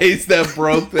is the case that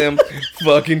broke them.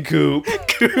 Fucking Coop.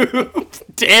 Coop.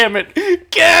 Damn it.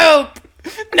 Coop!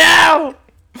 No!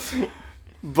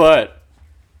 But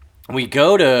we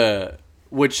go to,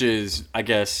 which is, I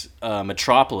guess,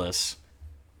 Metropolis.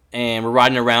 And we're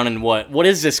riding around in what? What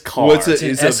is this car? It's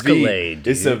an Escalade.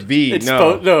 It's a V. It's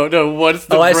No. no. What's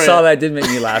the I brand? saw that. It did make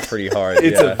me laugh pretty hard.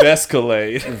 It's a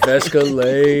Vescalade.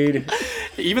 Vescalade.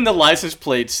 Even the license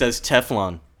plate says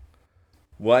Teflon.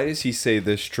 Why does he say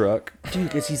this truck? Dude,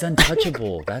 because he's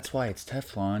untouchable. That's why it's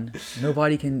Teflon.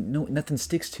 Nothing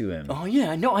sticks to him. Oh,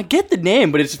 yeah. No, I get the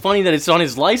name, but it's funny that it's on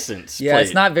his license Yeah, plate.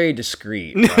 it's not very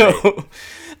discreet. No. Right?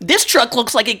 This truck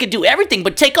looks like it could do everything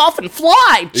but take off and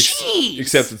fly. Jeez.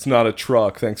 Except it's not a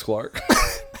truck. Thanks, Clark.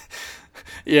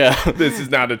 Yeah. This is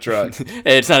not a truck.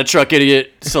 Hey, it's not a truck,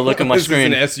 idiot. So look at my This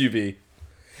screen. is an SUV.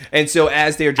 And so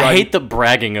as they're I driving... hate the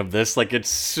bragging of this. Like, it's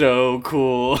so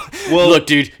cool. Well- Look,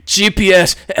 dude.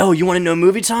 GPS. Oh, you want to know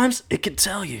movie times? It can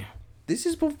tell you. This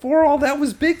is before all that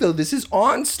was big, though. This is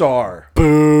OnStar.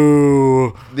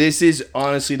 Boo. This is,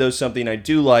 honestly, though, something I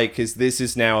do like, because this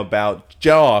is now about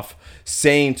Geoff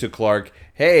saying to Clark,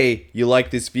 hey, you like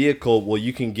this vehicle? Well,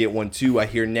 you can get one, too. I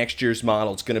hear next year's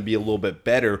model is going to be a little bit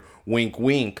better. Wink,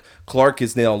 wink. Clark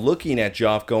is now looking at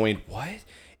Geoff going, what?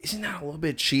 Isn't that a little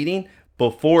bit cheating?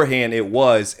 Beforehand, it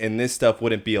was, and this stuff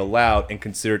wouldn't be allowed and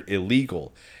considered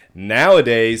illegal.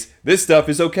 Nowadays, this stuff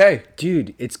is okay.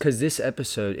 Dude, it's because this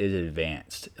episode is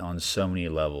advanced on so many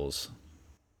levels.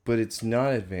 But it's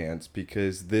not advanced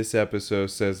because this episode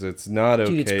says it's not okay,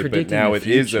 Dude, it's but predicting now the it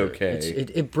is future. okay.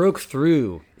 It broke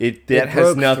through. That has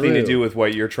broke nothing to through. do with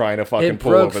what you're trying to fucking It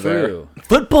pull broke over through.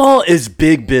 Football is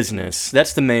big business.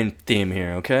 That's the main theme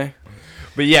here, okay? there.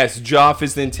 But yes, Geoff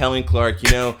is then telling Clark,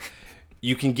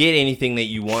 you can get anything that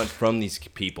you want from these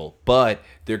people, but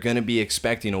they're going to be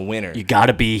expecting a winner. You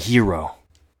gotta be a hero.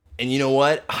 And you know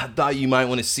what? I thought you might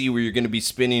want to see where you're going to be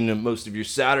spending most of your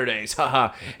Saturdays.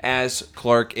 Haha. As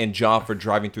Clark and Geoff are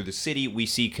driving through the city, we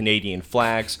see Canadian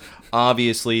flags.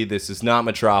 Obviously, this is not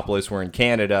Metropolis. We're in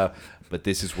Canada, but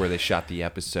this is where they shot the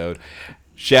episode.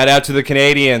 Shout out to the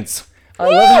Canadians. I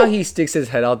love how he sticks his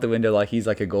head out the window like he's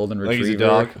like a golden Like retriever. he's a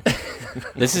dog.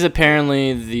 This is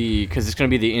apparently because it's going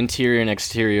to be the interior and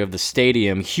exterior of the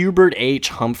stadium, Hubert H.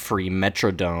 Humphrey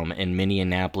Metrodome in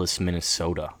Minneapolis,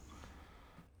 Minnesota.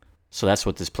 So that's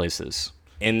what this place is.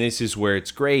 And this is where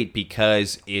it's great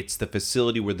because it's the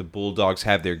facility where the Bulldogs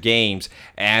have their games.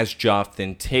 As Geoff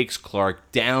then takes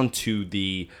Clark down to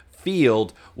the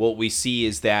field, what we see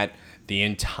is that the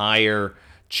entire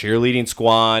cheerleading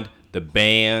squad, the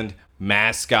band,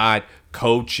 mascot,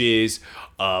 coaches,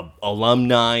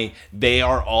 alumni, they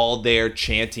are all there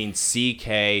chanting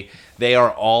CK. They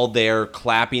are all there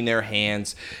clapping their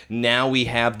hands. Now we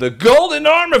have the Golden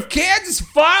Arm of Kansas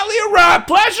finally arrived.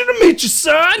 Pleasure to meet you,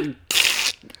 son.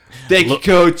 Thank you,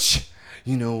 Coach.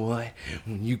 You know what?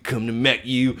 When you come to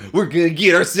MECU, we're going to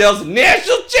get ourselves a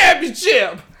national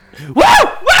championship. Woo!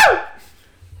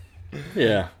 Woo!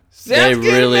 Yeah. Sounds They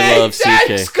good, really mate. love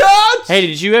Thanks, CK. Coach. Hey,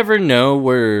 did you ever know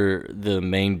where the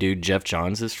main dude Geoff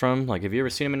Johns is from? Like, have you ever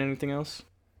seen him in anything else?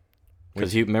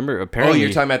 Because you remember, Oh, apparently...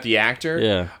 you're talking about the actor?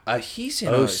 Yeah. He's in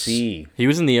OC. He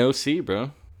was in the OC,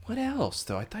 bro. What else,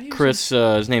 though? I thought he was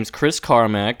His name's Chris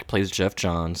Carmack, plays Geoff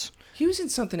Johns. He was in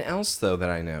something else, though, that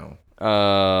I know.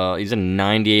 He's in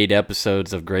 98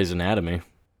 episodes of Grey's Anatomy.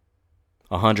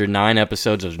 109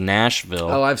 episodes of Nashville.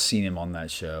 Oh, I've seen him on that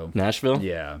show. Nashville?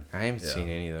 Yeah. I haven't seen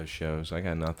any of those shows. I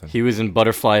got nothing. He was in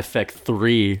Butterfly Effect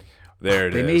 3. There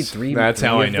it is. They made three. That's three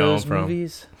how I of know him those from.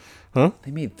 movies? Huh?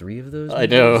 They made 3 of those. I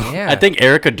know. Yeah. I think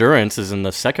Erica Durance is in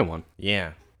the second one,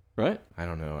 Yeah. right? I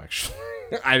don't know, actually.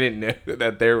 I didn't know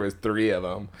that there was 3 of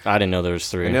them. I didn't know there was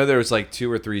 3. I know there was like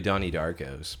 2 or 3 Donnie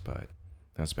Darkos, but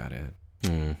that's about it. I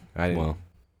didn't. well.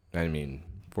 I mean,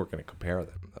 if we're gonna compare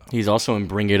them, though, He's also in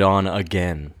Bring It On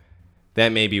Again. that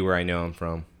may be where I know him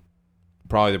from.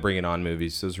 Probably the Bring It On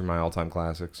movies. Those are my all-time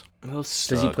classics.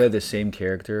 Does he play the same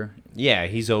character? Yeah,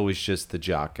 he's always just the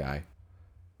jock guy.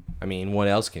 I mean, what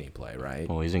else can he play, right?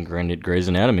 Well, he's in Grey's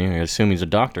Anatomy. I assume he's a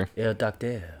doctor. Yeah,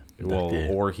 Doctor. Well,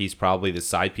 or he's probably the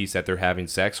side piece that they're having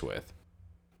sex with.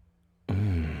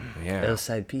 Yeah. El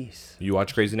side piece. You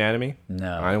watch Grey's Anatomy?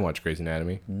 No. I didn't watch Grey's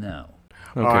Anatomy. No.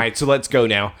 All right, so let's go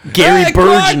now. Gary Hey,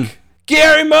 Burgeon. Clark!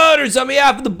 Gary Motors on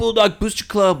behalf of the Bulldog Booster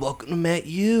Club. Welcome to Met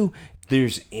You. If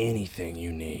there's anything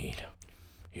you need,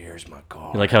 here's my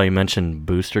card. You like how he mentioned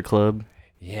Booster Club?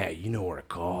 Yeah, you know where to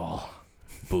call.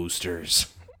 Boosters.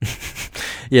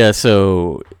 Yeah,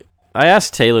 so I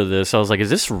asked Taylor this. I was like, "Is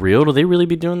this real? Do they really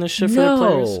be doing this shit for the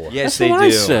players?" Yes, That's they what do. I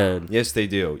said. Yes, they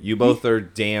do. You both are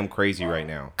damn crazy right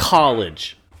now.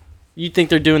 College. You think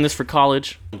they're doing this for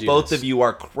college? Both of you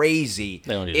are crazy.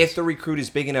 They don't do If this. the recruit is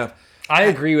big enough. I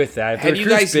agree with that. If Have the you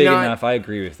recruit's guys big not- enough, I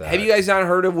agree with that. Have you guys not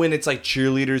heard of when it's like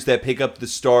cheerleaders that pick up the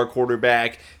star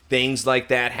quarterback? Things like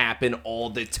that happen all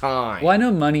the time. Well, I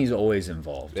know money's always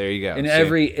involved. There you go. In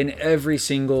See? every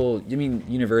single,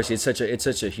 university, it's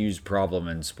such a huge problem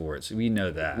in sports. We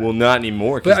know that. Well, not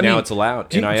anymore because now it's allowed.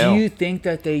 Do NIL. you think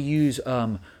that they use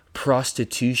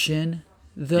prostitution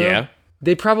though? Yeah.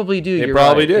 They probably do. They You're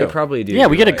probably right. do. They probably do. Yeah,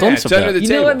 we You're get a right. glimpse it's of under that. the You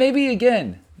know table. what? Maybe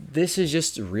again, this is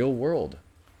just real world.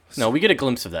 No, we get a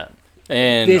glimpse of that.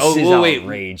 And This is wait,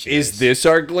 outrageous. is this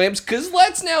our glimpse? Because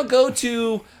let's now go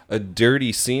to a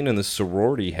dirty scene in the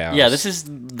sorority house. yeah, this is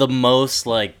the most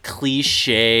like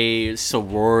cliche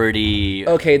sorority.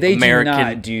 Okay, they American. do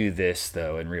not do this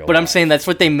though in real. But I'm life. saying that's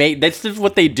what they make. That's just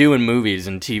what they do in movies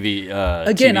and TV.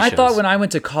 Again, TV I thought shows. when I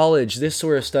went to college, this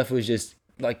sort of stuff was just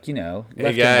like left Hey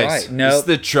and guys, right. No, this is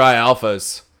the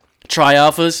Tri-Alphas.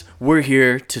 Tri-Alphas, we're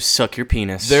here to suck your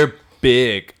penis. They're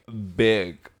big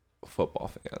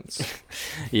football fans.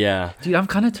 Yeah, dude, I'm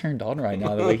kind of turned on right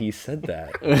now the way he said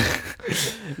that.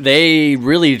 they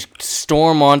really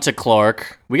storm onto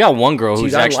Clark. We got one girl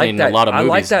who's Dude, I actually like in that. a lot of I movies.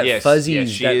 like that Yes, fuzzy, yes,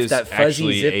 she that, is that fuzzy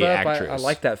actually zip a up. I actress.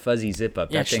 like that fuzzy zip up.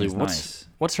 That Actually, thing's nice.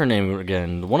 what's her name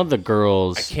again? One of the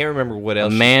girls. I can't remember what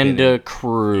else. she's been Amanda in.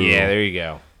 Crew. Yeah, there you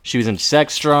go. She was in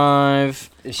Sex Drive,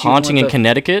 Is she Haunting one in with the-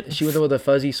 Connecticut. Is she with a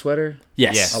fuzzy sweater?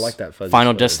 Yes. Yes. I like that fuzzy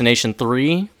Final sweater. Destination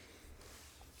 3.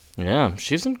 Yeah,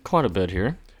 she's in quite a bit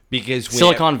here. Because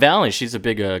Silicon Valley, she's a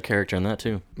big character in that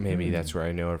too. maybe that's where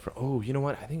I know her from. Oh, you know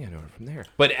what? I think I know her from there.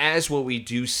 But as what we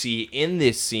do see in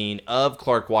this scene of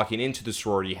Clark walking into the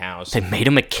sorority house, They made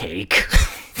him a cake.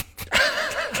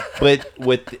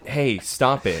 but hey,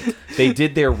 stop it. They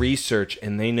did their research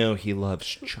and they know he loves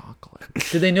chocolate.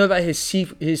 Did they know about his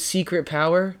secret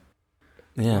power?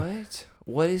 Yeah. What?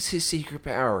 What is his secret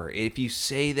power? If you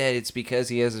say that it's because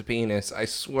he has a penis, I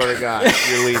swear to God,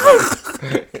 you're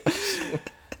leaving.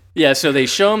 Yeah, so they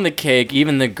show him the cake.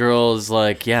 Even the girl's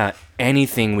like, yeah,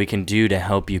 anything we can do to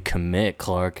help you commit,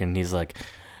 Clark. And he's like,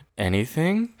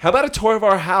 anything? How about a tour of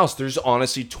our house? There's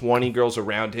honestly 20 girls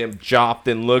around him. Joff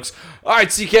then looks, all right,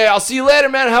 CK, I'll see you later,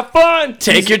 man. Have fun.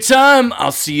 Take your time.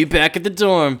 I'll see you back at the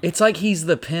dorm. It's like he's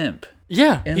the pimp.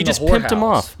 Yeah, In he the just pimped him whorehouse.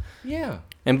 off. Yeah.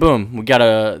 And boom, we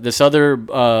got this other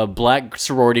black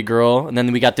sorority girl, and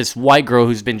then we got this white girl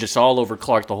who's been just all over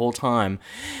Clark the whole time.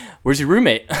 Where's your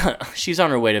roommate? She's on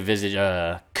her way to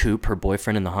visit Coop, her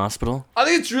boyfriend, in the hospital. I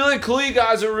think it's really cool you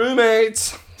guys are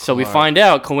roommates. So we find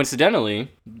out,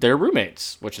 coincidentally, they're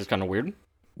roommates, which is kind of weird.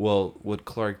 Well, what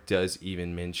Clark does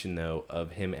even mention, though,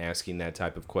 of him asking that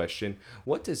type of question,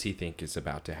 what does he think is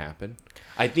about to happen?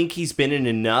 I think he's been in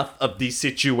enough of these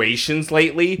situations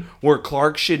lately where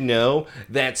Clark should know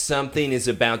that something is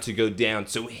about to go down.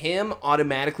 So him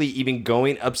automatically even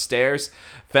going upstairs,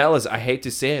 fellas, I hate to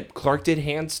say it, Clark did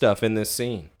hand stuff in this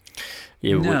scene.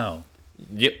 Yeah, No.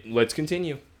 Yep, let's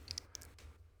continue.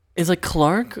 It's like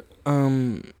Clark,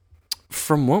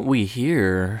 from what we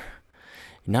hear,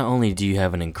 not only do you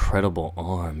have an incredible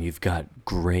arm, you've got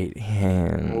great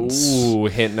hands. Ooh,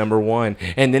 hint number one.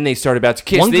 And then they start about to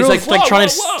kiss. One and he's girl's like, whoa, trying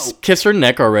whoa, to whoa. kiss her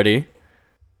neck already.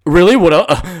 Really? What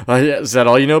else? Is that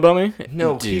all you know about me?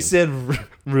 No, he Dude. said,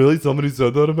 really? Somebody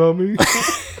said that about me?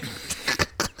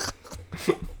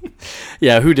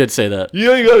 Yeah, who did say that?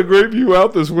 You ain't got a great view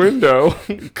out this window.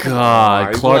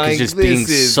 God, Clark is just being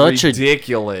such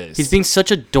ridiculous. He's being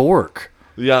such a dork.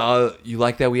 Yeah, you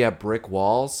like that we have brick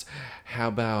walls? How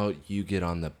about you get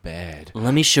on the bed?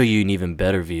 Let me show you an even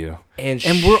better view. And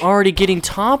we're already getting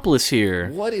topless here.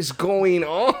 what is going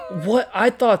on? What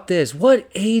I thought what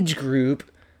age group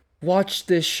watched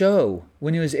this show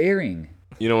when it was airing?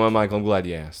 You know what, Michael? I'm glad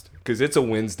you asked. Because it's a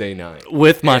Wednesday night.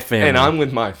 With my family. And I'm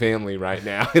with my family right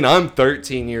now. And I'm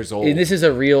 13 years old. And this is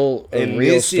a real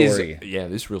this story.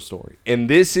 This is real story. And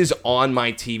this is on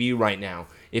my TV right now.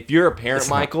 If you're a parent,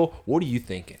 Michael, what are you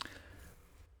thinking?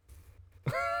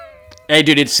 Hey,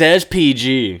 dude, it says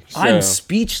PG. So. I'm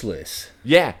speechless.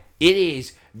 Yeah, it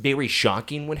is very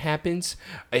shocking what happens.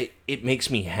 It makes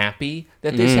me happy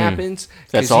that this happens.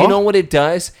 That's Because all? you know what it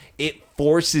does? It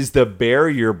forces the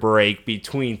barrier break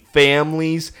between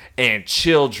families and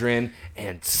children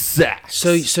and sex.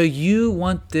 So you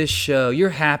want this show? You're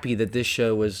happy that this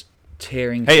show was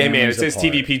tearing. hey man, it families says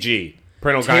apart. TVPG.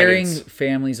 Parental Tearing guidance.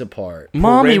 families apart.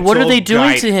 Mommy, what are Parental they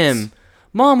doing to guidance. him?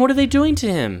 Mom, what are they doing to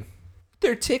him?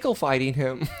 They're tickle fighting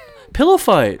him. Pillow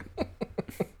fight.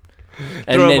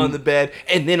 Throw him on the bed.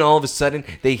 And then all of a sudden,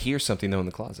 they hear something, though, in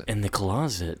the closet. in the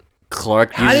closet.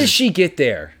 Clark. How did she get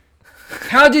there?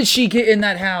 How did she get in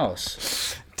that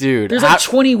house? Dude, There's like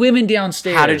 20 women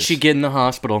downstairs. How did she get in the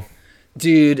hospital?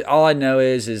 Dude, all I know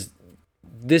is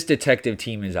this detective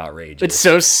team is outrageous. It's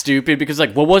so stupid because,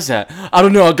 like, what was that? I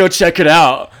don't know. I'll go check it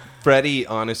out. Freddy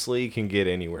honestly can get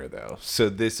anywhere though, so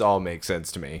this all makes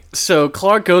sense to me. So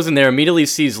Clark goes in there, immediately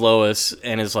sees Lois,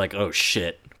 and is like, "Oh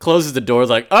shit!" Closes the door,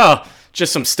 like, "Oh,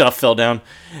 just some stuff fell down."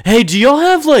 Hey, do y'all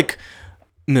have like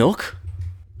milk?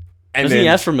 And Doesn't he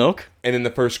ask for milk? And then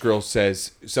the first girl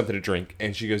says something to drink,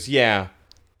 and she goes, "Yeah,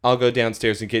 I'll go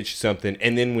downstairs and get you something."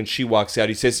 And then when she walks out,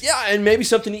 he says, "Yeah, and maybe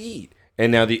something to eat."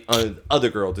 And now the other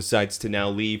girl decides to now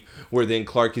leave, where then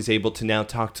Clark is able to now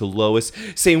talk to Lois,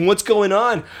 saying, "What's going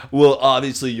on?" "Well,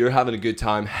 obviously, you're having a good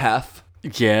time, Hef."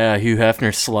 Yeah, Hugh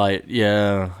Hefner slight.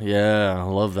 Yeah, I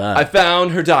love that. "I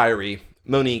found her diary,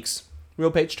 Monique's,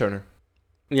 real page turner.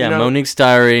 Yeah, you know, Monique's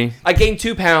diary. I gained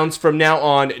 2 pounds from now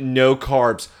on, no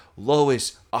carbs.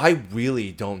 Lois, I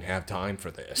really don't have time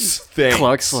for this." Thanks.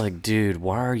 Clark's like, "Dude,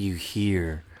 why are you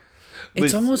here?"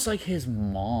 It's almost like his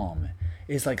mom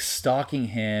is like stalking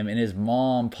him, and his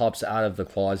mom pops out of the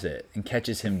closet and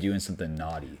catches him doing something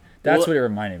naughty. That's what it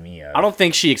reminded me of. I don't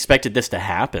think she expected this to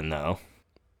happen, though.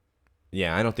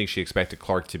 Yeah, I don't think she expected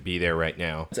Clark to be there right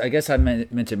now. I guess I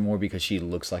meant it more because she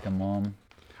looks like a mom.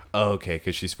 Oh, okay,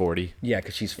 because she's 40. Yeah,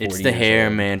 because she's 40. It's the hair,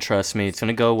 man. Trust me. It's going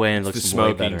to go away and The look way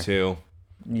smoking, better. too.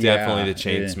 Yeah, Definitely the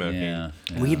chain smoking. Yeah.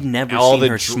 We've never All seen the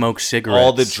her smoke cigarettes.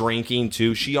 All the drinking,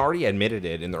 too. She already admitted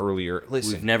it in the earlier... We've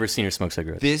Listen, never seen her smoke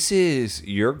cigarettes. this is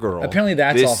your girl. Apparently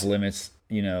that's This- off limits,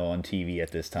 on TV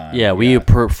at this time. Yeah, we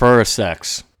prefer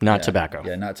sex, not tobacco.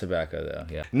 Yeah, not tobacco,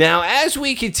 though. Yeah. Now, as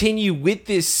we continue with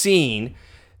this scene,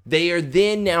 they are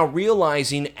then now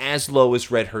realizing, as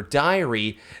Lois read her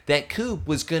diary, that Coop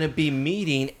was going to be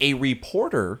meeting a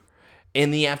reporter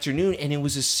in the afternoon, and it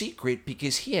was a secret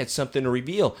because he had something to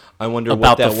reveal. I wonder About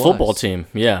what that the was. football team,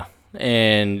 yeah.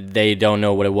 And they don't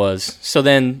know what it was. So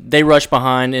then they rush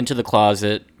behind into the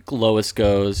closet. Lois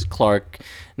goes. Clark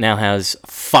now has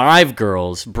 5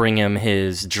 girls bring him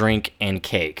his drink and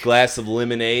cake. Glass of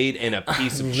lemonade and a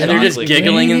piece of chocolate. And they're just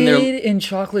giggling and they're... Lemonade and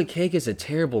chocolate cake is a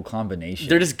terrible combination.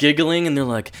 They're just giggling and they're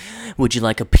like, "Would you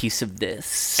like a piece of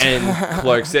this?" And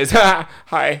Clark says, "Ha,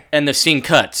 hi." And the scene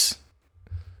cuts.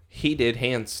 He did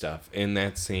hand stuff in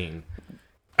that scene.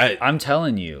 I'm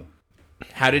telling you,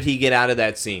 How did he get out of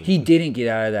that scene? he didn't get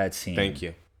out of that scene. Thank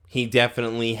you. He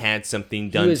definitely had something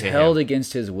done He was to held him.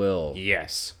 against his will.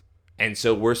 Yes. And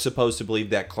so we're supposed to believe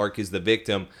that Clark is the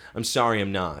victim. I'm sorry,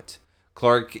 I'm not.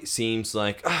 Clark seems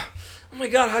like, oh my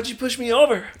God, how'd you push me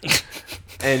over?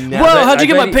 And now Whoa, that- how'd you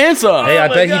get bet my he- pants off? Hey, I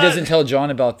my bet God. he doesn't tell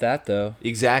John about that, though.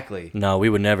 Exactly. No, we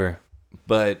would never.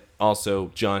 But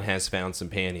also, John has found some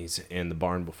panties in the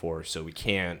barn before, so we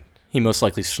can't. He most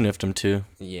likely sniffed him too.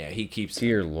 Yeah, he keeps.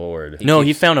 Dear Lord. No,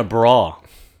 he found a bra.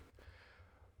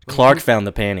 Clark found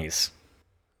the panties.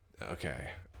 Okay.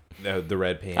 The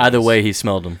red panties. Either way, he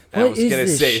smelled them. I What was is gonna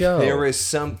this say show? there was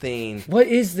something. What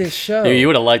is this show? Dude, you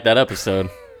would have liked that episode.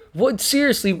 What?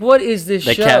 Seriously, what is this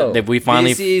They show? we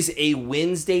finally. This is a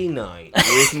Wednesday night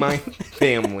with my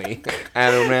family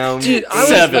at around Dude, I was-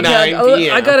 7, okay, 9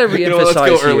 p.m. I gotta Let's go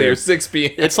reemphasize earlier, here. 6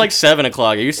 p.m. It's like 7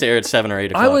 o'clock. It used to air at 7 or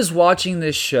 8 o'clock. I was watching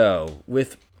this show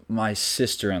with my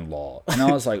sister-in-law, and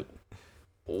I was like,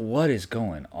 what is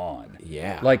going on?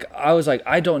 Yeah. Like, I was like,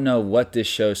 I don't know what this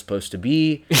show's supposed to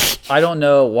be. I don't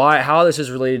know how this is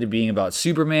related to being about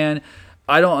Superman.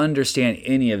 I don't understand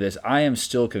any of this. I am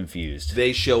still confused.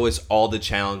 They show us all the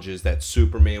challenges that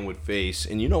Superman would face,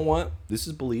 and you know what? This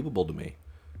is believable to me.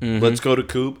 Mm-hmm. Let's go to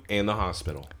Coop and the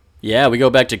hospital. Yeah, we go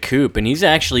back to Coop, and he's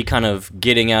actually kind of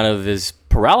getting out of his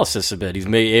paralysis a bit. He's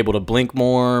able to blink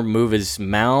more, move his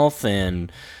mouth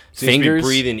and Seems fingers. to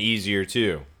be breathing easier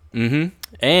too.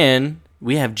 And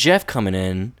we have Geoff coming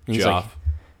in. And he's like, Geoff.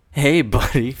 "Hey,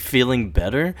 buddy, feeling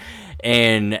better?"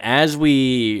 And as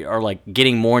we are like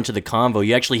getting more into the convo,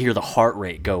 you actually hear the heart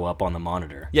rate go up on the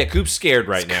monitor. Yeah, Coop's scared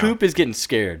right now. Coop is getting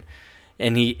scared.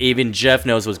 And even Geoff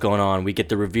knows what's going on. We get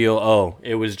the reveal, oh,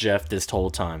 it was Geoff this whole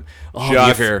time. Oh,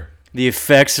 Shocker. The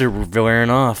effects are wearing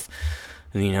off.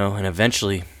 And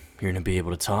eventually you're going to be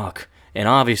able to talk. And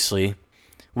obviously,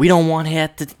 we don't want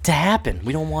that to happen.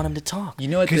 We don't want him to talk. You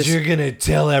know what Because this... you're going to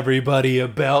tell everybody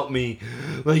about me.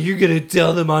 Like, you're going to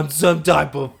tell them I'm some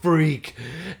type of freak.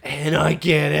 And I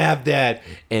can't have that.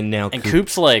 And now And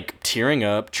Coop's like tearing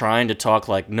up, trying to talk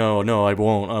like, no, I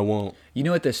won't. You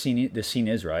know what the scene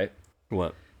is, right?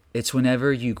 What? It's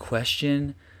whenever you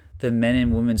question the men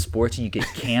and women sports and you get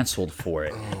canceled for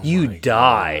it. You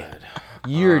die.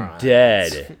 You're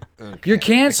dead. Okay. You're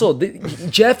canceled.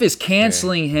 Geoff is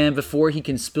canceling him before he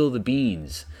can spill the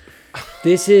beans.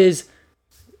 This is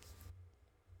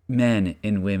men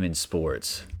in women's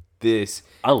sports.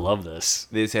 I love this.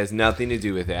 This has nothing to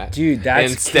do with that. Dude,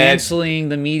 that's canceling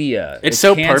the media. It's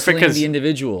so perfect canceling because the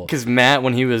individual. Because Matt,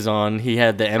 when he was on, he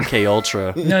had the MK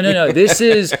Ultra. No. This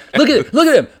is look at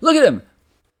him.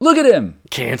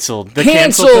 Canceled. The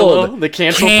cancel pillow. The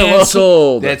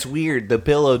pillow. That's weird. The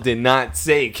pillow did not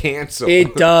say cancel.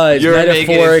 It does, You're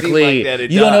metaphorically. Like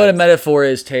that. You don't know what a metaphor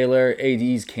is, Taylor.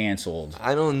 AD's canceled.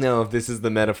 I don't know if this is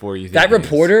the metaphor you think. That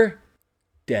reporter,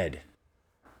 dead.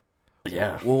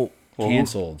 Yeah. Well,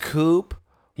 canceled. Coop.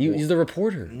 He's the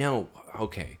reporter. No.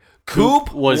 Okay.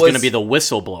 Coop was going to be the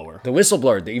whistleblower. The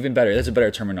whistleblower, even better. That's a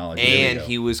better terminology. And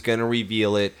he was going to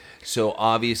reveal it. So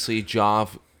obviously,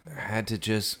 Geoff had to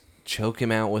just choke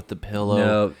him out with the pillow.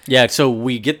 No. Yeah, so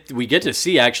we get to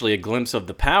see actually a glimpse of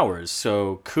the powers.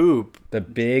 So Coop, the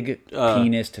big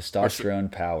penis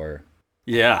testosterone power.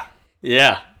 Yeah.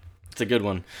 It's a good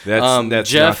one. That's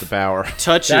Geoff not the power.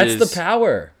 Touches. That's the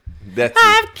power. I've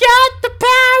got the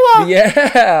power.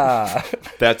 Yeah.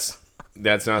 That's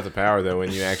not the power, though.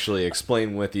 When you actually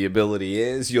explain what the ability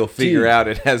is, you'll figure out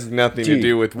it has nothing to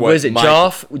do with what is it?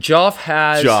 Geoff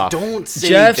has. Geoff. Don't say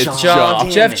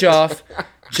Geoff.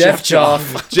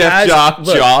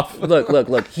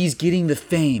 Look. He's getting the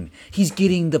fame. He's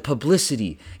getting the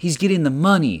publicity. He's getting the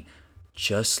money.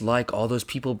 Just like all those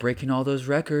people breaking all those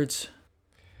records.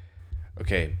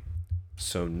 Okay,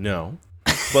 so no.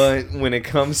 But when it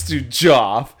comes to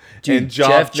Geoff, and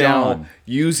Geoff now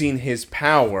using his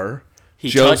power,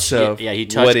 Joseph, he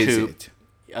touched what Coop. is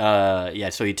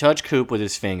it? So he touched Coop with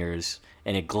his fingers,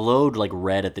 and it glowed like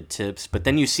red at the tips. But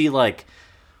then you see I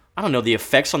don't know, the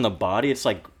effects on the body. It's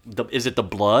like, is it the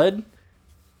blood?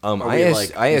 I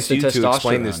asked you to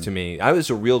explain this to me. That was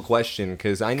a real question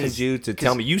because I need you to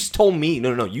tell me. You told me,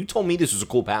 no, you told me this was a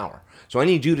cool power. So I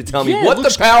need you to tell me what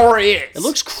the power is. It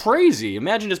looks crazy.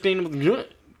 Imagine just being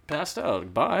passed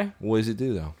out. Bye. What does it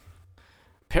do, though?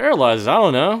 Paralyzed. I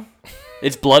don't know.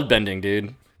 It's blood bending,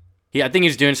 dude. I think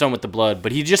he's doing something with the blood,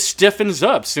 but he just stiffens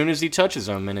up as soon as he touches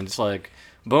him, and it's like,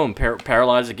 boom,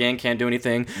 paralyzed again, can't do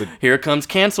anything. But here comes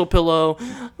cancel pillow.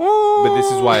 But this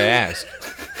is why I asked.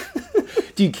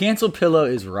 Dude, cancel pillow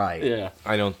is right. Yeah.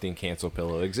 I don't think cancel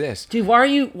pillow exists. Dude,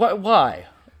 why?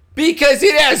 Because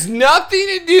it has nothing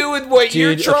to do with what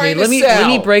you're trying to sell. Let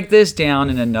me break this down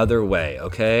in another way,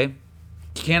 okay?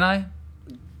 Can I?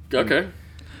 Okay.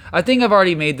 I think I've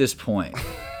already made this point.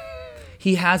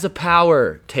 He has a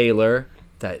power, Taylor,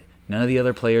 that none of the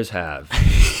other players have.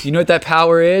 You know what that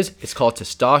power is? It's called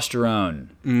testosterone.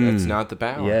 That's not the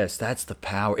power. Yes, that's the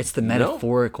power. It's the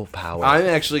metaphorical power. I'm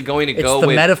actually going to go with...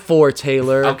 It's the metaphor,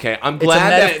 Taylor. Okay, I'm glad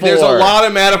that there's a lot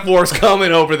of metaphors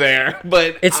coming over there,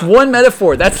 but... It's one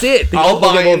metaphor. That's it. I'll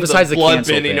buy in besides the the blood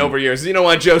bending over yours. You know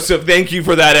what, Joseph? Thank you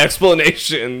for that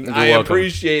explanation. You're I welcome.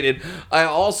 appreciate it. I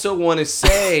also want to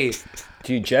say...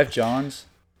 Dude, Geoff Johns...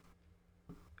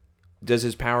 Does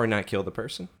his power not kill the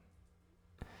person?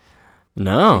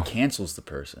 No. It cancels the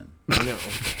person. No.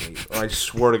 I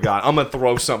swear to God, I'm going to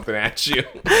throw something at you.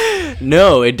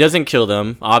 No, it doesn't kill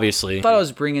them, obviously. I thought I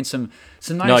was bringing some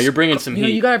nice... No, you're bringing some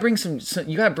heat. You got to bring something to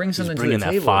the table. Bringing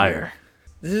that fire. Here.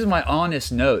 This is my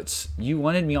honest notes. You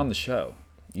wanted me on the show.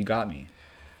 You got me.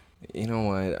 You know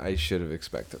what? I should have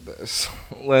expected this.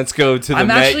 Let's go to the...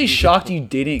 I'm actually shocked you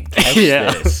didn't catch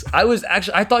this.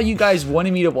 I thought you guys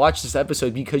wanted me to watch this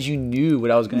episode because you knew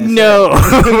what I was going to say. No.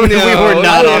 We were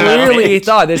not on that I really page.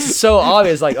 thought this is so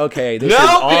obvious. Like, okay, this is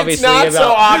obviously it's not about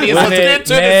so obvious. Let's get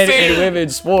to men the scene. and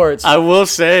women's sports. I will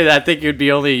say that I think it would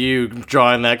be only you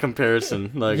drawing that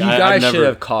comparison. Like, you guys should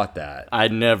have caught that. I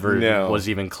never was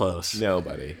even close.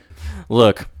 Nobody.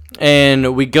 Look,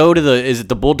 and we go to is it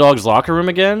the Bulldogs locker room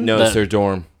again? No, it's their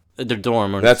dorm. Their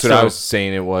dorm. That's what I was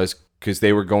saying it was, because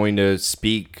they were going to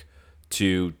speak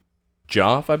to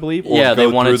Geoff, I believe, or they go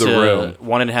wanted through the room.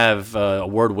 wanted to have a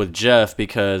word with Geoff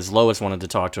because Lois wanted to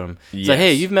talk to him. He's like,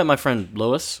 hey, you've met my friend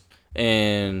Lois,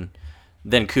 and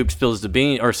then Coop spills the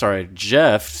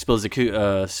Geoff spills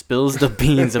the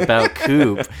beans about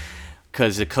Coop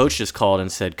because the coach just called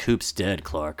and said Coop's dead,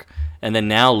 Clark. And then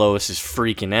now Lois is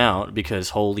freaking out because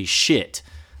holy shit.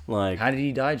 Like, how did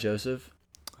he die, Joseph?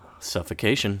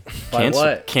 Suffocation. By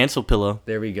what? Cancel pillow.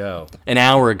 There we go. An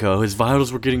hour ago, his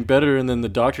vitals were getting better, and then the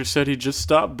doctor said he just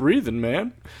stopped breathing,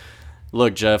 man.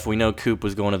 Look, Geoff, we know Coop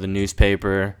was going to the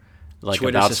newspaper, like,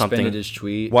 Twitter about suspended something. His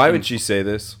tweet. Why would she say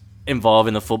this?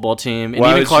 Involving the football team. And Why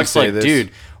even would Clark's she say like, this?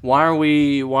 dude, why are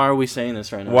we saying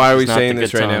this right now? Why are we It's not saying the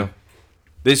this good right time. now?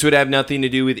 This would have nothing to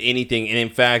do with anything, and in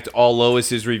fact, all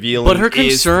Lois is revealing But her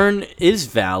concern is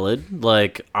valid.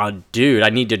 Like, dude, I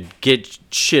need to get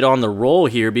shit on the roll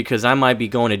here because I might be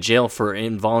going to jail for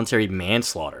involuntary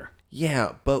manslaughter.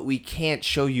 Yeah, but we can't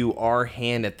show you our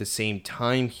hand at the same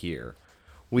time here.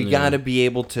 We got to be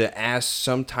able to ask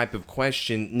some type of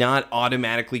question, not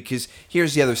automatically, because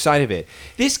here's the other side of it.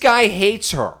 This guy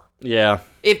hates her. Yeah.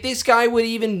 If this guy would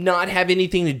even not have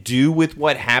anything to do with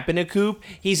what happened to Coop,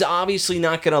 he's obviously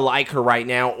not going to like her right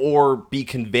now or be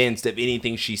convinced of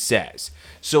anything she says.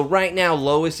 So right now,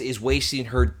 Lois is wasting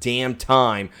her damn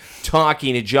time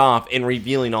talking to Geoff and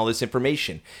revealing all this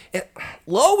information.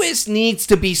 Lois needs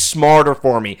to be smarter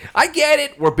for me. I get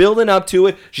it. We're building up to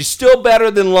it. She's still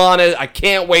better than Lana. I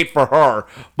can't wait for her.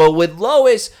 But with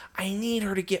Lois, I need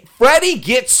her to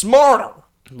get smarter.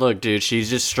 Look, dude, she's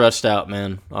just stressed out,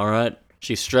 man. All right?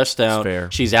 She's stressed out.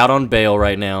 Fair. She's out on bail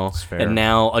right now. Fair. And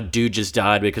now a dude just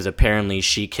died because apparently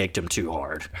she kicked him too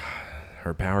hard.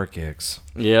 Her power kicks.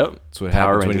 Yep. That's what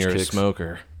Power happens when Rangers you're kicks. a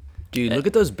smoker. Dude, look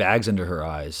at those bags under her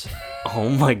eyes. Oh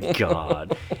my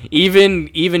god.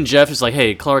 Even Geoff is like,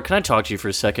 hey, Clark, can I talk to you for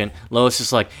a second? Lois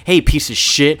is like, hey, piece of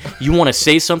shit, you want to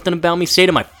say something about me? Say it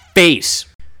to my face.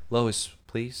 Lois,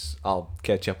 please. I'll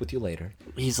catch up with you later.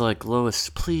 He's like, Lois,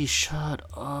 please shut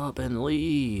up and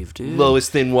leave, dude. Lois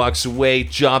then walks away.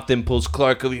 Geoff then pulls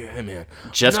Clark over here. Hey, man.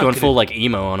 Jeff's going full like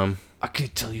emo on him. I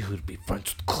can't tell you who to be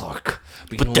friends with Clark.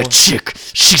 But you But know that what? chick,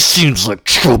 she seems like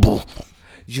trouble.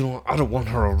 You know, I don't want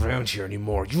her around here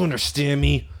anymore. You understand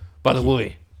me? By the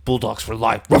way, Bulldogs for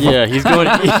life. Yeah, he's going.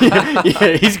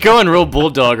 Yeah, he's going real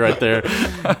bulldog right there.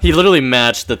 He literally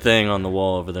matched the thing on the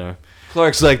wall over there.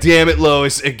 Clark's like, damn it,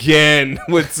 Lois, again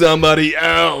with somebody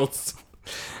else.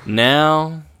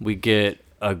 Now we get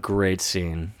a great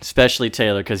scene, especially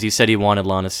Taylor, because he said he wanted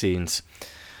Lana scenes.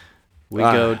 We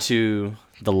go to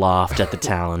the loft at the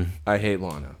Talon. I hate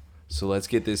Lana. So let's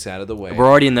get this out of the way. We're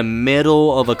already in the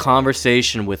middle of a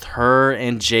conversation with her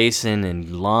and Jason,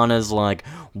 and Lana's like,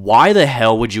 why the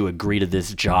hell would you agree to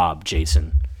this job,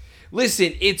 Jason?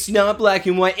 Listen, it's not black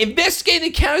and white. Investigate the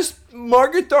Countess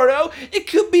Margaret Thardo. It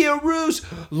could be a ruse.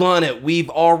 Lana, we've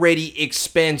already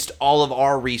expensed all of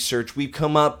our research. We've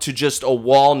come up to just a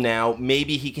wall now.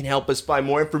 Maybe he can help us find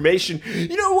more information.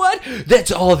 You know what?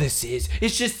 That's all this is.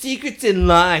 It's just secrets and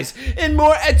lies. And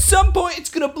more, at some point, it's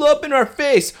going to blow up in our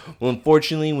face. Well,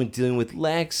 unfortunately, when dealing with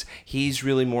Lex, he's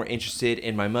really more interested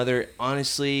in my mother.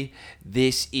 Honestly,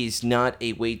 this is not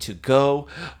a way to go,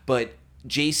 but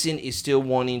Jason is still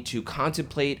wanting to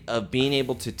contemplate of being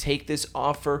able to take this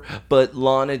offer, but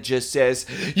Lana just says,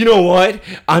 you know what?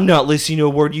 I'm not listening to a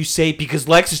word you say because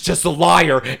Lex is just a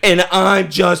liar, and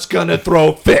I'm just gonna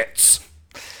throw fits.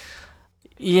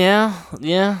 Yeah,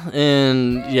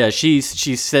 and yeah, she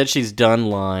said she's done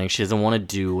lying. She doesn't want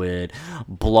to do it.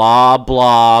 Blah,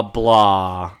 blah,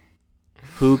 blah.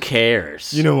 Who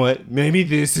cares? You know what? Maybe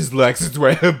this is Lex's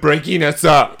way of breaking us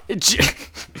up.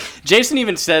 Jason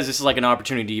even says this is like an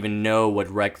opportunity to even know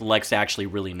what Lex actually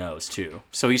really knows, too.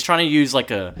 So he's trying to use like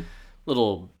a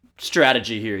little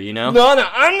strategy here, you know? No,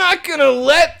 I'm not gonna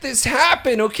let this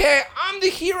happen, okay? I'm the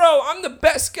hero. I'm the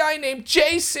best guy named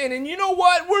Jason, and you know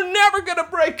what? We're never gonna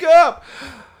break up.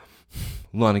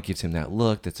 Lana gives him that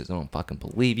look that says, I don't fucking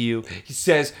believe you. He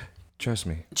says, trust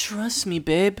me. Trust me,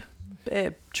 babe.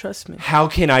 Babe, trust me. How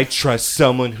can I trust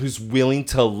someone who's willing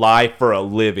to lie for a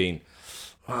living?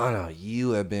 Lana,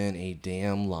 you have been a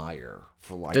damn liar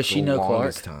for like Does she the know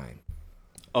longest Clark? time.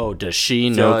 Oh, does she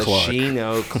know Clark? Does she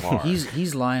know Clark?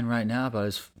 He's lying right now about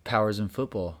his powers in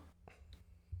football.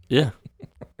 Yeah.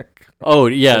 Oh,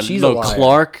 yeah. So she's no, a liar.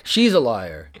 Clark. She's a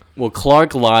liar. Well,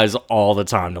 Clark lies all the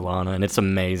time to Lana, and it's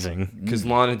amazing. Because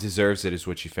Lana deserves it, is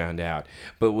what you found out.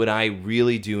 But what I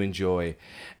really do enjoy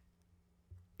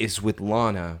is with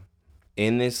Lana,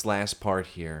 in this last part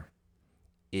here,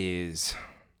 is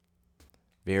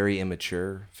very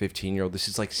immature, 15-year-old. This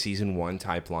is like season 1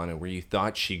 type Lana, where you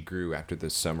thought she grew after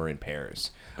the summer in Paris.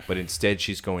 But instead,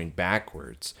 she's going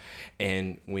backwards.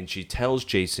 And when she tells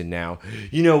Jason now,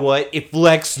 you know what? If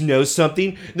Lex knows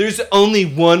something, there's only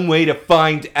one way to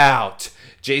find out.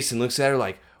 Jason looks at her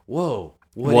like, whoa,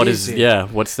 what is it? Yeah,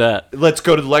 what's that? Let's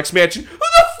go to the Lex mansion. Who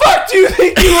the fuck do you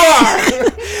think you are?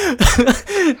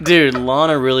 Dude,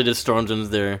 Lana really just storms into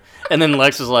there. And then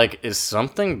Lex is like, is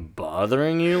something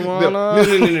bothering you, Lana?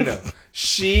 No.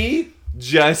 She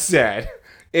just said,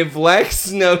 if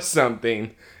Lex knows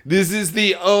something, this is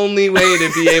the only way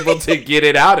to be able to get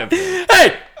it out of him.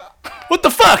 Hey! What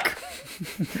the fuck?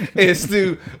 Is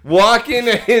to walk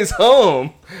into his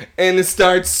home and to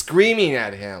start screaming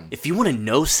at him. If you want to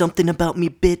know something about me,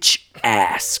 bitch,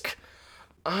 ask.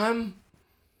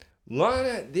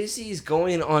 Lana, this is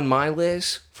going on my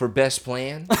list for best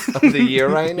plan of the year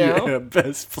right now. Yeah,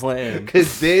 best plan.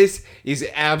 Because this is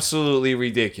absolutely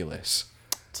ridiculous.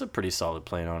 That's a pretty solid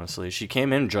plan, honestly. She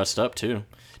came in dressed up, too.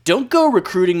 Don't go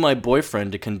recruiting my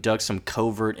boyfriend to conduct some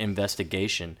covert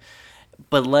investigation.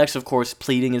 But Lex, of course,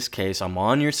 pleading his case. I'm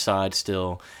on your side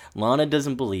still. Lana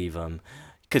doesn't believe him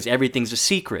because everything's a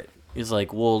secret. He's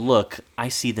like, well, look, I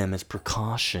see them as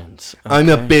precautions. Okay? I'm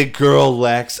a big girl,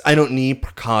 Lex. I don't need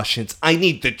precautions. I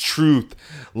need the truth.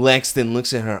 Lex then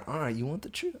looks at her. All right, you want the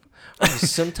truth? All right,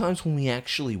 sometimes when we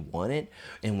actually want it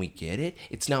and we get it,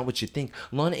 it's not what you think.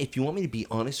 Lana, if you want me to be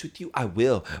honest with you, I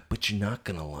will. But you're not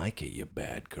going to like it, you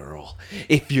bad girl.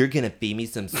 If you're going to feed me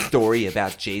some story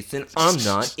about Jason, I'm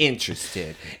not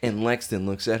interested. And Lex then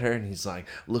looks at her and he's like,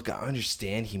 look, I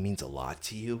understand he means a lot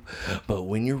to you. But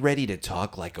when you're ready to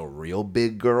talk like a real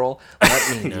big girl,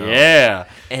 let me know. Yeah.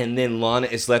 And then Lana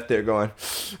is left there going...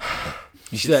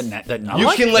 You see that You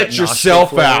can let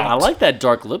yourself out. I like that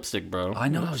dark lipstick, bro. I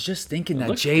know. I was just thinking that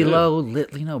looks J-Lo,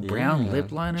 brown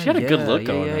lip liner. She had a good look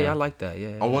on her. Yeah, I like that.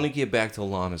 Yeah. I want to get back to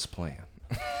Lana's plan.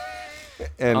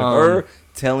 And her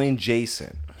telling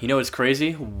Jason. You know what's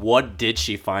crazy? What did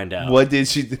she find out? What did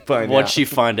she find out? What'd she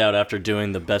find out after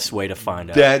doing the best way to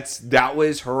find out? That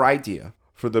was her idea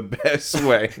for the best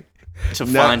way. To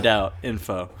find out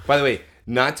info. By the way,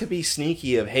 not to be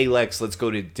sneaky of, hey, Lex, let's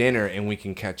go to dinner and we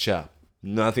can catch up.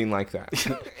 Nothing like that.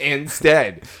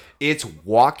 Instead, it's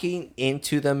walking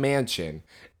into the mansion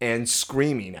and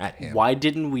screaming at him. Why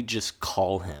didn't we just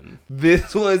call him?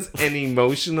 This was an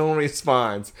emotional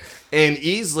response and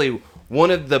easily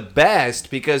one of the best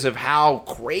because of how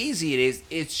crazy it is.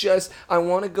 It's just, I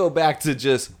want to go back to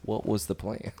just, what was the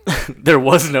plan? There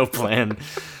was no plan.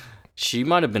 She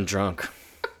might have been drunk.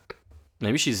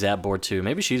 Maybe she's that bored too.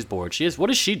 Maybe she's bored. She is. What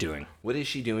is she doing? What is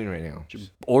she doing right now?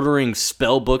 Ordering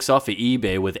spell books off of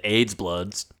eBay with AIDS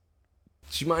bloods.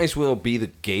 She might as well be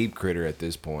the Gabe critter at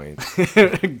this point.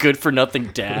 Good for nothing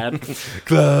dad.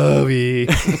 Chloe.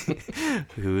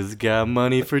 Who's got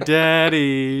money for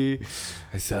daddy?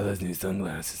 I saw those new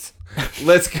sunglasses.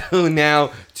 Let's go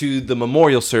now to the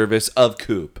memorial service of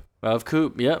Coop. Of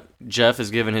Coop, yep. Geoff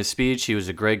has given his speech. He was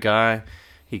a great guy.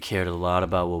 He cared a lot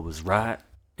about what was right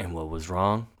and what was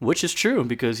wrong, which is true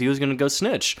because he was going to go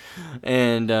snitch.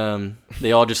 And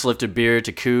they all just lifted beer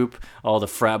to Coop, all the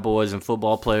frat boys and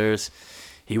football players.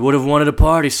 He would have wanted a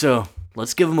party, so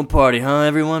let's give him a party, huh,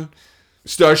 everyone?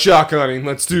 Start shotgunning.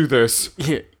 Let's do this.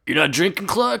 Yeah, you're not drinking,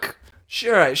 Clark?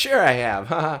 Sure I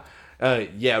have.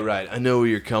 Yeah, right. I know where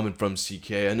you're coming from,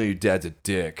 CK. I know your dad's a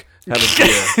dick. Have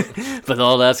a beer. But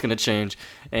all that's going to change.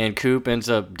 And Coop ends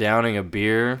up downing a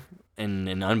beer in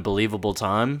an unbelievable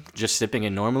time, just sipping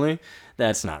it normally.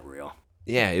 That's not real.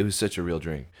 Yeah, it was such a real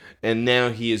drink. And now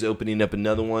he is opening up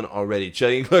another one already.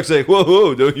 Chugging. Clark's like,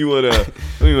 whoa, don't you want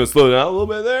to slow down a little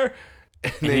bit there?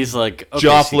 And he's like, okay,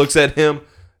 Geoff looks at him.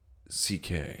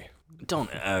 CK.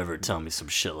 Don't ever tell me some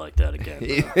shit like that again.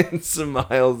 He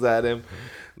smiles at him.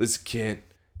 Listen, kid,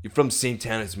 you're from the same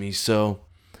town as me, so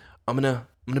I'm gonna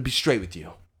be straight with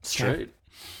you. Straight?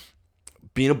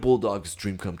 Being a Bulldog is a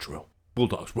dream come true.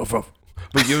 Bulldogs, ruff, ruff.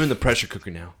 But you're in the pressure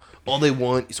cooker now. All they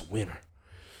want is a winner.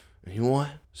 And you know what?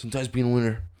 Sometimes being a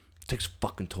winner takes a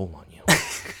fucking toll on you.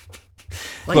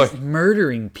 Like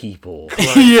murdering people.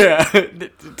 Yeah,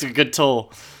 it's a good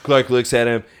toll. Clark looks at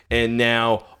him, and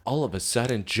now all of a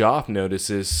sudden, Geoff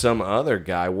notices some other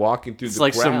guy walking through the crowd.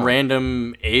 It's like some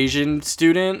random Asian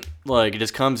student. Like, he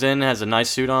just comes in, has a nice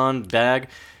suit on, bag.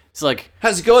 It's like,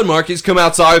 how's it going, Marcus? Come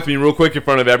outside with me real quick in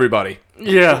front of everybody.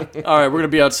 Yeah. All right, we're going to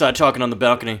be outside talking on the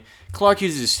balcony. Clark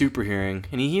uses his super hearing,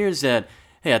 and he hears that,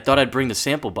 hey, I thought I'd bring the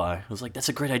sample by. I was like, that's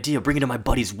a great idea. Bring it to my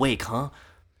buddy's wake, huh?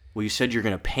 Well, you said you're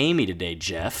going to pay me today,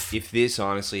 Geoff. If this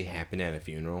honestly happened at a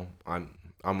funeral, I'm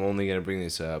only going to bring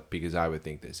this up because I would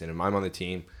think this. And if I'm on the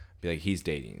team, I'd be like, he's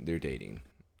dating. They're dating.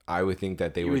 I would think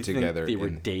that they were together. They were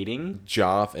dating?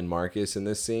 Geoff and Marcus in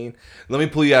this scene. Let me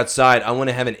pull you outside. I want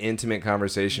to have an intimate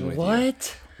conversation with you.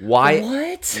 What?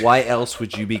 Why else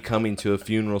would you be coming to a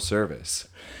funeral service?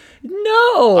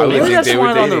 No. I would think that's they were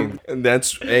one on dating. And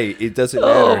that's, hey, it doesn't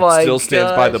Oh matter. my It still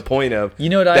stands by the gosh. point of, You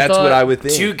know what I that's thought? what I would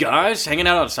think. Two guys hanging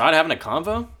out outside having a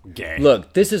convo? Gay.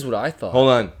 Look, this is what I thought. Hold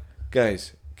on.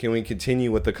 Guys, can we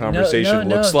continue what the conversation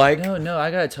looks like? No, I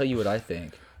gotta tell you what I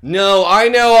think. No, I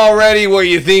know already what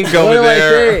you think over What do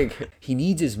there. I think? He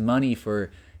needs his money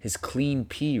for his clean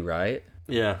pee, right?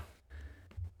 Yeah.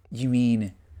 You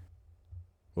mean...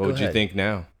 What Go would you ahead. think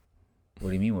now? What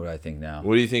do you mean what I think now?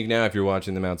 What do you think now if you're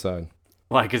watching them outside?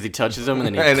 Why? Because he touches him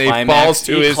and then he, And he falls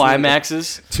to his-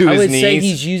 climaxes? To I his would knees. say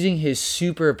he's using his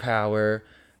superpower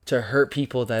to hurt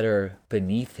people that are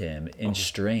beneath him in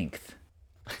strength.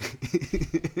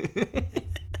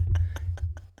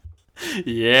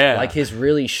 Yeah. Like his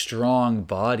really strong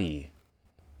body.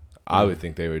 I would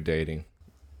think they were dating.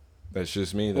 That's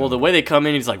just me, though. Well, the way they come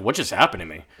in, he's like, what just happened to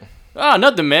me? Ah,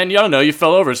 nothing, man. You don't know. You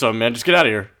fell over or something, man. Just get out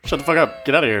of here. Shut the fuck up.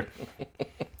 Get out of here.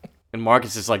 And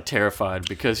Marcus is like terrified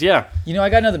because, yeah. You know, I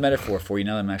got another metaphor for you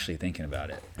now that I'm actually thinking about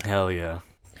it. Hell yeah.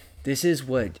 This is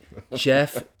what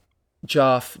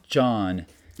Geoff Johns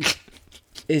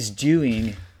is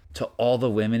doing to all the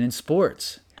women in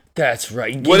sports. That's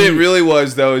right. What it really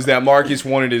was, though, is that Marcus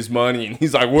wanted his money, and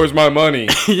he's like, "Where's my money?"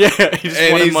 Yeah, he just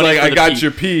and wanted he's money like, for "I the got pee.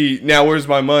 your pee. Now where's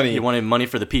my money?" He wanted money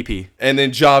for the pee. And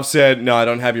then Geoff said, "No, I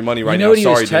don't have your money right You know now. what he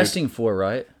Sorry, was testing for,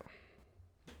 right?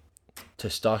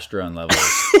 Testosterone levels.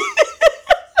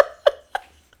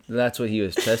 That's what he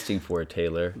was testing for,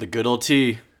 Taylor. The good old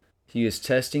T. He was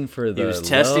testing for the He was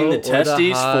testing low the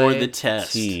testes or for the the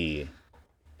test. T.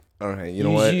 All right, you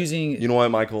know He's what? using- You know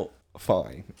what, Michael?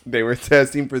 Fine. They were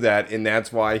testing for that, and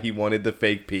that's why he wanted the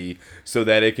fake pee, so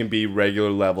that it can be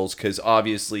regular levels, because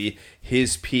obviously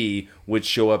his pee would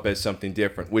show up as something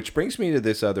different. Which brings me to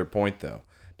this other point, though.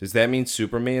 Does that mean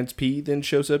Superman's pee then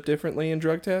shows up differently in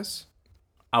drug tests?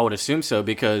 I would assume so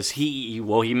because he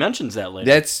mentions that later.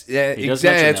 That's He does exactly. mention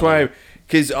That's that why. later.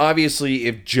 Because obviously,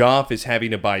 if Geoff is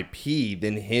having to buy pee,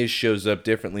 then his shows up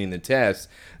differently in the test.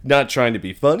 Not trying to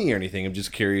be funny or anything. I'm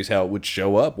just curious how it would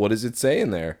show up. What does it say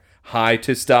in there? High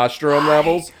testosterone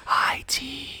levels. High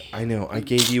T. I know. I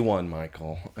gave you one,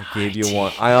 Michael. I gave you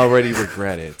one. I already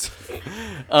regret it.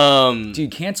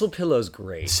 Dude, cancel pillow's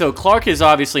great. So Clark is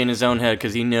obviously in his own head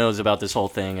because he knows about this whole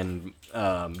thing,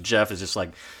 and Geoff is just like,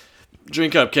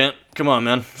 drink up, Kent. Come on,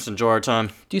 man. Let's enjoy our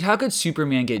time. Dude, how could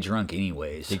Superman get drunk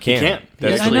anyways? He can't. can't.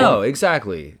 That's Yeah, I the know, point.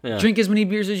 exactly. Yeah. Drink as many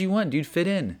beers as you want, dude. Fit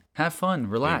in. Have fun.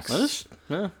 Relax.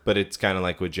 Yeah. But it's kind of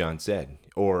like what John said.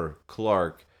 Or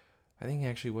Clark. I think it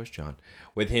actually was John.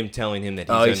 With him telling him that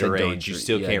Oh, he he's said underage, don't you drink-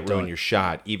 still yeah, can't ruin don't- your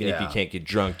shot. Even if you Yeah. can't get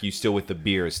drunk, you still with the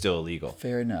beer is still illegal.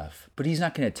 Fair enough. But he's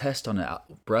not going to test on a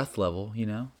breath level, you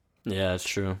know? Yeah, that's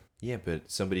true. Yeah,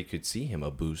 but somebody could see him. A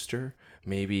booster.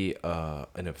 Maybe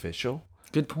an official.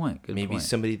 Good point. Good Maybe point.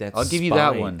 somebody that's I'll give you that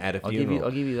spying one. at a I'll funeral.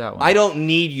 give you that one. I don't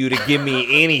need you to give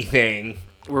me anything.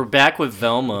 We're back with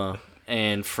Velma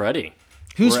and Freddy.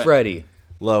 Who's We're at- Freddy?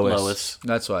 Lois.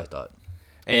 That's what I thought.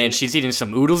 And she's eating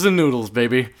some oodles and noodles,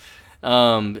 baby.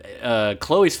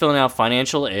 Chloe's filling out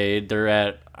financial aid. They're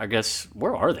at, I guess,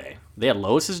 where are they? They at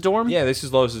Lois's dorm? Yeah, this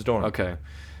is Lois's dorm. Okay.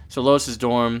 So Lois's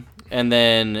dorm. And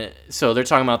then, so they're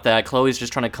talking about that. Chloe's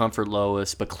just trying to comfort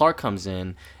Lois. But Clark comes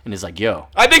in and is like, yo.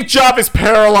 I think Geoff is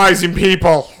paralyzing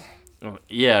people.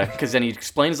 Yeah, because then he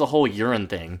explains the whole urine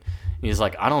thing. He's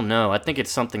like, I don't know. I think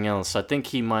it's something else. I think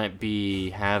he might be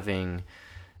having...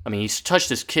 I mean, he's touched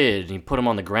this kid and he put him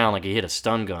on the ground like he hit a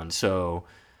stun gun. So...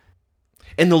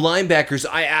 And the linebackers,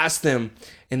 I asked them,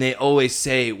 and they always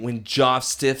say when Geoff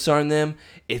stiffs on them,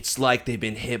 it's like they've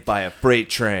been hit by a freight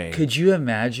train. Could you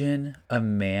imagine a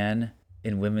man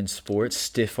in women's sports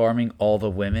stiff-arming all the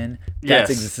women? That's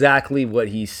Yes. exactly what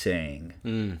he's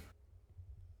saying.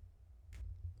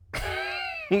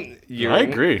 You're I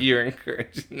agree. You're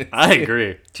encouraging this. I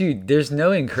agree. Dude, there's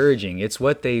no encouraging. It's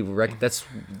what they...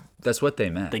 That's what they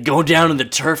meant. They go down in the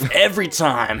turf every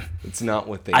time. It's not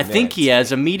what they I think meant. he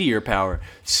has a meteor power.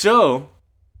 So,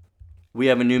 we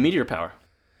have a new meteor power.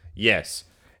 Yes.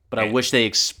 But I wish they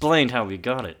explained how we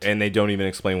got it. And they don't even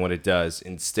explain what it does.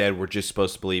 Instead, we're just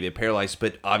supposed to believe it paralyzed.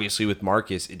 But obviously with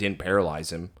Marcus, it didn't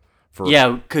paralyze him. Yeah,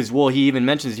 because, well, he even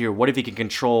mentions here, what if he can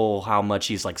control how much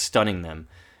he's, like, stunning them?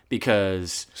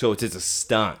 Because... So it's just a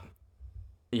stun.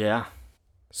 Yeah.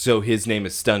 So his name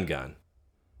is Stun Gun.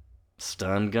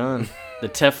 Stun gun. The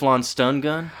Teflon Stun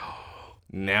Gun?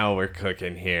 Now we're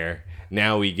cooking here.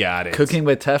 Now we got it. Cooking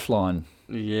with Teflon.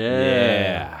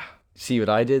 Yeah. See what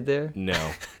I did there?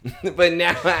 No. But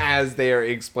now as they are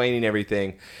explaining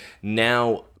everything,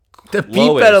 now The pee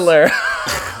Lois- peddler.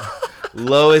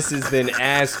 Lois is then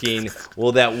asking,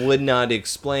 well, that would not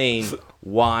explain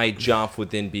why Geoff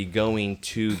would then be going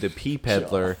to the pea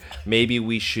peddler. Maybe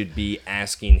we should be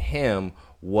asking him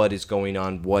what is going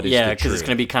on, what is Yeah, the because truth. it's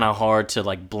going to be kind of hard to,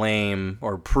 like, blame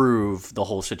or prove the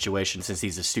whole situation since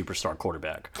he's a superstar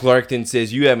quarterback. Clark then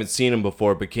says, you haven't seen him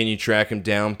before, but can you track him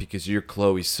down? Because you're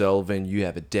Chloe Sullivan. You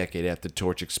have a decade at the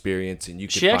torch experience, and you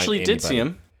can She find actually did see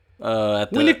anybody." him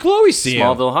at the When did Chloe see him?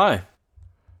 Smallville High.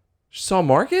 She saw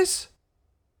Marcus?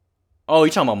 Oh,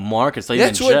 you're talking about Marcus. Like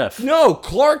That's even what. Jeff. No,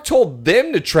 Clark told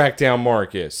them to track down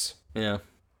Marcus Yeah.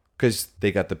 because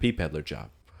they got the pea peddler job,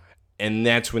 and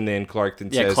that's when then Clark then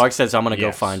Yeah, says, Clark says, I'm going to go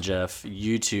Yes. find Jeff.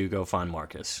 You two go find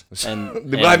Marcus.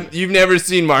 And, You've never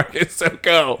seen Marcus, so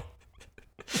go.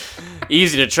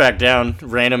 Easy to track down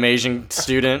random Asian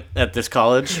student at this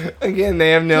college. Again,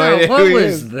 they have no Yeah, idea what who he was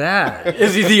is. that?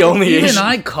 Is he the only Even Asian?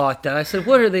 I caught that. I said,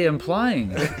 what are they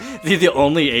implying? Is he the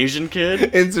only Asian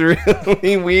kid? It's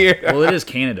really weird. Well, it is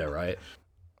Canada, right?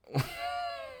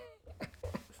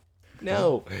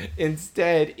 No.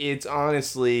 Instead, it's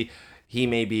honestly, he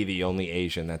may be the only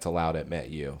Asian that's allowed at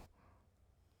MetU.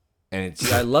 And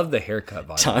it's I love the haircut.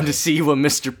 By the Time way. to see what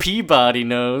Mr. Peabody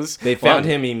knows. they found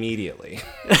him immediately.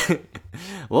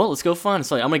 Well, let's go find.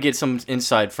 So I'm gonna get some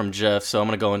insight from Geoff. So I'm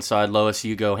gonna go inside. Lois,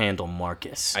 you go handle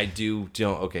Marcus. I don't.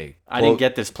 Okay. I didn't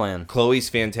get this plan. Chloe's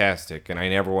fantastic, and I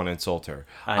never want to insult her.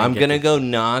 I didn't I'm get going to this. go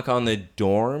knock on the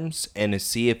dorms and to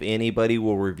see if anybody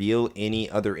will reveal any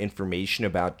other information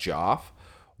about Geoff.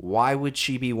 Why would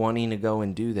she be wanting to go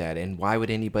and do that? And why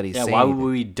would anybody Yeah, say why would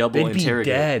anything? we double They'd be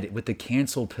interrogate? dead with the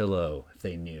cancel pillow if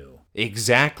they knew.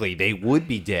 Exactly. They would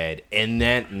be dead. And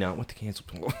that, not with the cancel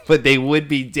pillow, but they would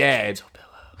be dead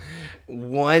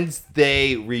once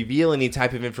they reveal any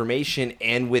type of information.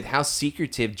 And with how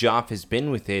secretive Geoff has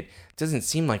been with it, it doesn't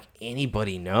seem like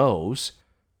anybody knows.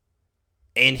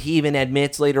 And he even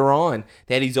admits later on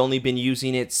that he's only been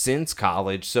using it since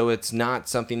college, so it's not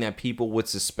something that people would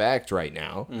suspect right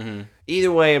now. Mm-hmm.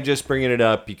 Either way, I'm just bringing it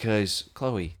up because,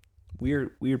 Chloe,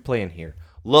 weird plan here.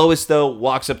 Lois, though,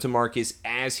 walks up to Marcus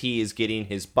as he is getting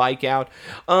his bike out.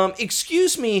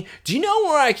 Excuse me, do you know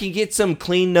where I can get some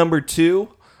clean number 2?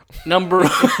 Number.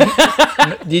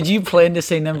 Did you plan to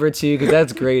say number 2? Because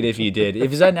that's great if you did.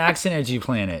 If it's an accident, or did you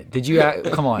plan it? Did you?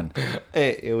 Come on.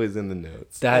 It was in the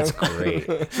notes. That's great.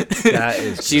 That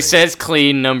is. She great. says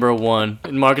clean number 1,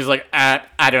 and Marcus is like, I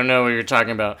don't know what you're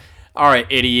talking about. All right,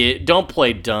 idiot, don't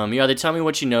play dumb. You either tell me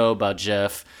what you know about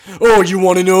Geoff. Oh, you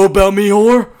want to know about me,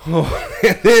 whore?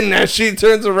 And then as she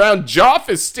turns around, Geoff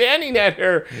is standing at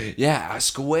her. Yeah,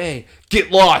 ask away. Get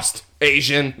lost,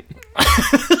 Asian.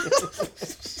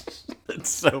 It's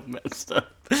so messed up.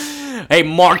 Hey,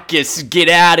 Marcus, get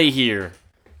out of here.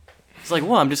 It's like,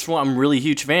 what? I'm a really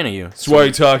huge fan of you. That's why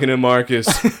you're talking to Marcus.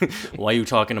 Why are you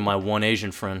talking to my one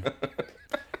Asian friend?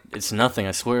 It's nothing,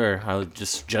 I swear. I was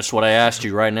just what I asked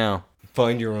you right now.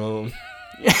 Find your own.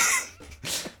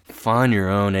 Find your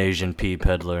own Asian pea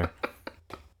peddler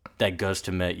that goes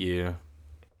to MetU.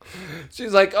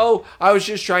 She's like, oh, I was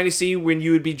just trying to see when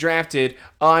you would be drafted.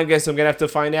 Oh, I guess I'm going to have to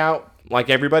find out like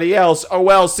everybody else. Oh,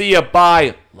 well, see ya.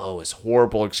 Bye. Lois,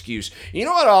 horrible excuse. You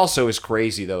know what also is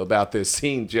crazy, though, about this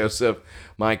scene, Joseph,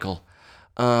 Michael?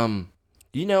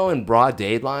 You know, in broad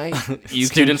daylight,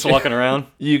 Students walking around.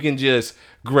 you can just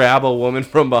grab a woman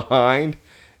from behind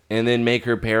and then make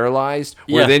her paralyzed.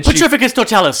 Yeah, Then Petrificus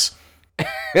totalis.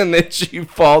 and then she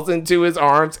falls into his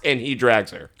arms and he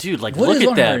drags her. Dude, like, What look is at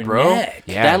on that, her bro. neck?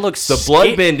 Yeah, That looks the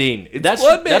blood bending. It's That's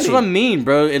blood bending. that's what I mean,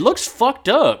 bro. It looks fucked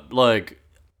up. Like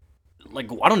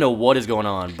I don't know what is going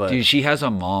on, but Dude, she has a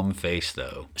mom face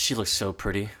though. she looks so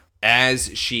pretty.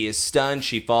 As she is stunned,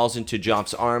 she falls into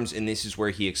Geoff's arms, and this is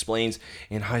where he explains,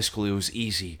 in high school it was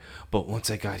easy, but once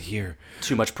I got here,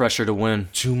 Too much pressure to win.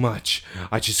 too much.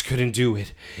 I just couldn't do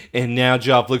it. And now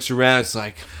Geoff looks around, it's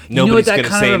like, You know what nobody's that going to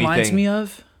kind say of reminds anything. me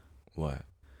of? What?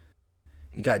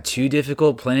 You got too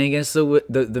difficult playing against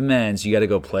the men's. You got to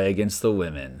go play against the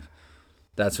women.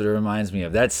 That's what it reminds me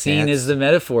of. That scene is the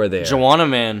metaphor there. Joanna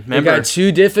Man, You remember? got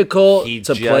too difficult He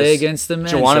to just- play against the men.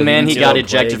 Joanna so Man, needs he to got go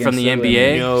ejected play from the against NBA,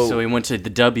 women. No. so he went to the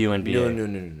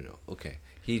WNBA. No. Okay.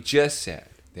 He just said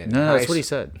that. No, that's what he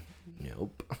said.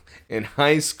 Nope. In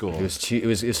high school. It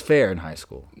was fair in high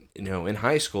school. In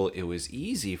high school, it was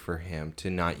easy for him to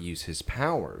not use his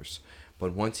powers.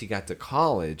 But once he got to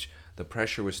college, the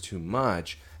pressure was too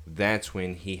much. That's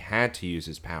when he had to use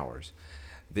his powers.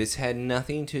 This had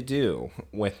nothing to do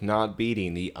with not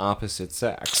beating the opposite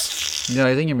sex. No,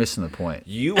 I think you're missing the point.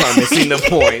 You are missing the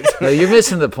point. No, you're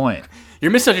missing the point.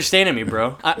 You're misunderstanding me,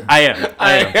 bro. I am.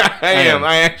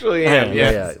 I actually am.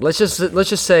 Yeah, Yes. yeah. Let's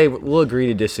just say we'll agree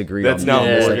to disagree. That's on not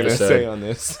this what we're going to episode. say on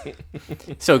this.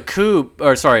 So Coop,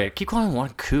 or sorry, I keep calling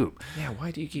one Coop. Yeah,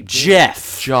 why do you keep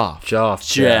Geoff. Geoff.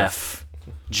 Geoff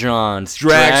Johns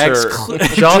Drags her.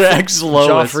 drags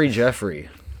Lois. Jeffrey.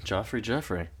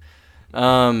 Jeffrey.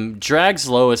 Drags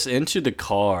Lois into the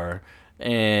car,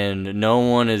 and no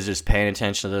one is just paying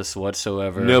attention to this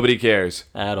whatsoever. Nobody cares.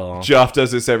 At all. Geoff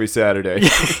does this every Saturday.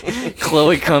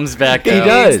 Chloe comes back He out.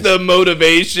 does. It's the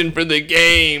motivation for the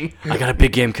game. I got a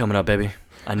big game coming up, baby.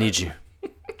 I need you.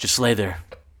 Just lay there.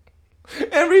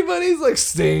 Everybody's like,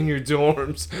 stay in your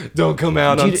dorms. Don't come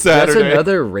out on Dude, Saturday. that's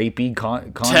another rapey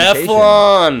connotation.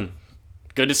 Teflon!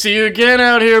 Good to see you again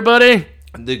out here, buddy.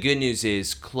 The good news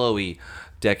is Chloe,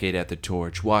 decade at the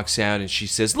torch, walks out and she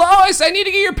says, Lois, I need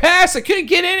to get your pass. I couldn't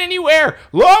get in anywhere.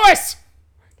 Lois!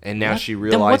 And now she Then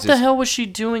realizes what the hell was she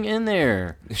doing in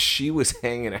there? she was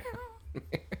hanging out.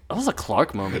 That was a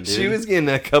Clark moment, dude. She was getting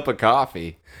a cup of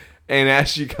coffee. And as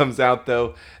she comes out,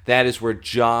 though, that is where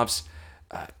Geoff's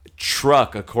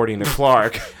truck, according to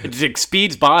Clark, It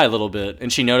speeds by a little bit,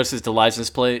 and she notices the license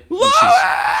plate. Lois!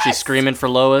 She's screaming for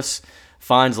Lois.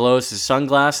 Finds Lois's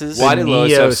sunglasses. Why did Lois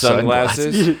Neo have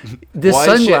sunglasses? The Why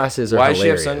does she- sunglasses are Why hilarious. does she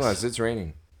have sunglasses? It's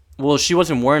raining. Well, she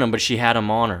wasn't wearing them, but she had them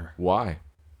on her. Why?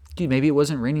 Dude, maybe it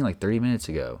wasn't raining like 30 minutes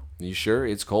ago. You sure?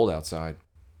 It's cold outside.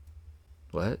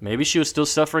 What? Maybe she was still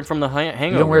suffering from the hangover.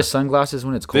 You don't wear sunglasses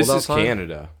when it's cold This outside? is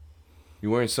Canada. You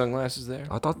wearing sunglasses there?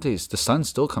 I thought the sun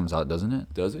still comes out, doesn't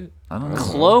it? Does it? I don't know.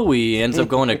 Chloe ends up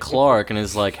going to Clark and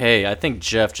is like, hey, I think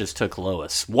Geoff just took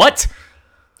Lois. What?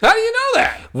 How do you know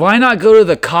that? Why not go to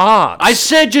the cops? I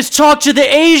said just talk to the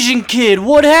Asian kid.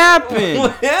 What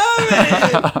happened?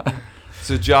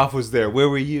 So Geoff was there. Where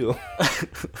were you?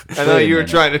 I know you were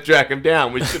trying to track him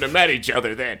down. We should have met each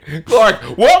other then.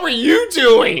 Clark, what were you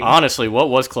doing? Honestly, what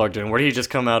was Clark doing? Where did he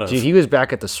just come out of? Dude, he was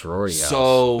back at the sorority house.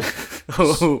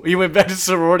 So He went back to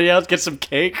sorority house, get some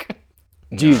cake.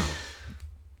 Dude,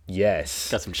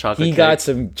 yes. Got some chocolate He cake. got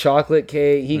some chocolate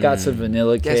cake. He got some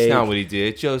vanilla that's cake. not what he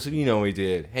did. Joseph, you know what he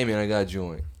did. Hey, man, I got a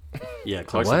joint. Yeah,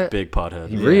 Clark's a What? big pothead.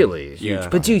 Really? Yeah.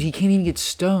 But dude, he can't even get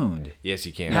stoned. Yes,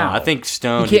 he can. No, I think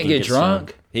Stone. He can't can get drunk.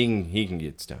 stoned. He can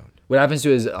get stoned. What happens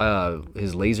to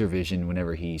his laser vision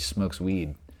whenever he smokes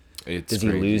weed? It's Does he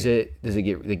crazy. lose it? Does it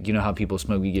get like, you know how people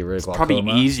smoke weed get rid of glaucoma?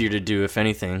 Probably easier to do, if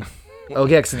anything. Oh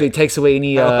yeah, because it takes away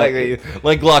any.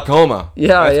 Like glaucoma. Yeah,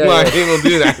 That's yeah, why yeah. people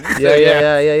do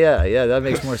that. Yeah. That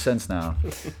makes more sense now.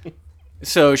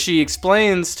 So she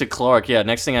explains to Clark, yeah,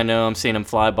 next thing I know, I'm seeing him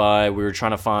fly by. We were trying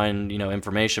to find,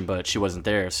 information, but she wasn't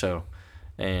there. So,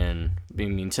 and I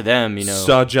mean, to them,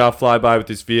 Saw Geoff fly by with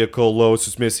his vehicle. Lois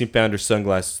was missing. Found her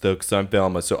sunglasses, though, because I'm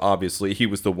Velma. So obviously he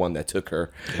was the one that took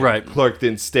her. Right. Clark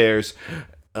then stares.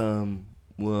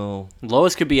 Well,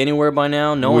 Lois could be anywhere by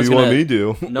now. No what one's do you gonna, want me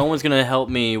to do? No one's gonna help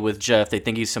me with Geoff. They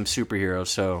think he's some superhero.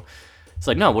 So it's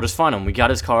like, no, we'll just find him. We got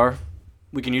his car.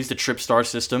 We can use the TripStar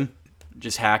system.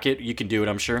 Just hack it. You can do it,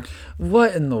 I'm sure.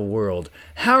 What in the world?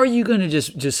 How are you going to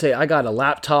just say, I got a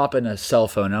laptop and a cell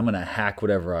phone, and I'm going to hack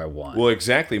whatever I want? Well,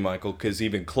 exactly, Michael, because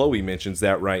even Chloe mentions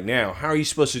that right now. How are you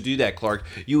supposed to do that, Clark?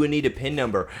 You would need a PIN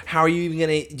number. How are you even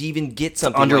going to get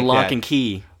something Under like lock that? and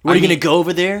key. What, are you going to go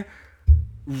over there?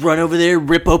 Run over there,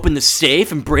 rip open the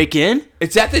safe, and break in?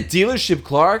 It's at the dealership,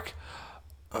 Clark.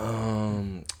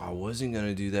 I wasn't going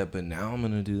to do that, but now I'm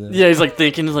going to do that. Yeah, he's like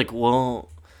thinking, he's like, well...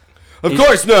 Of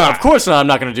course not. Of course not, I'm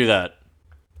not going to do that.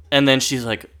 And then she's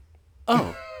like,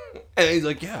 oh. And he's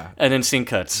like, yeah. And then scene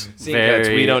cuts. Scene cuts.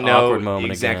 We don't awkward know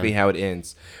moment exactly again. how it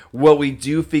ends. What we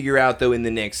do figure out, though, in the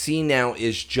next scene now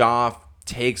is Geoff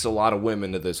takes a lot of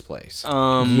women to this place.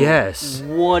 Yes.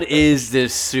 What is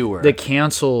this sewer? The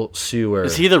cancel sewer.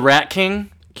 Is he the Rat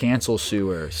King? Cancel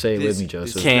sewer. Say it with me,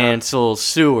 Joseph. Cancel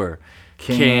sewer.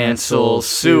 Cancel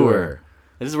sewer.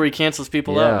 This is where he cancels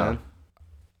people out, Yeah. man.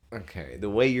 Okay, the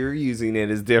way you're using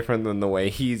it is different than the way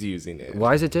he's using it.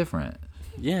 Why is it different?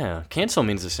 Yeah, cancel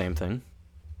means the same thing.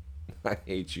 I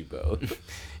hate you both.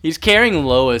 He's carrying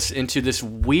Lois into this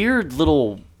weird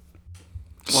little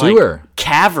Sewer.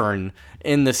 cavern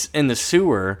in the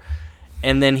sewer,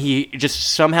 and then he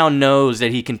just somehow knows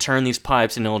that he can turn these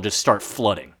pipes and it'll just start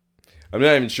flooding. I'm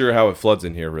not even sure how it floods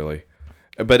in here, really.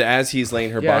 But as he's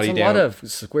laying her Yeah, body it's a down, lot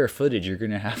of square footage you're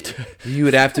going to have to... you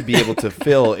would have to be able to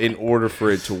fill in order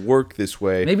for it to work this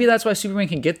way. Maybe that's why Superman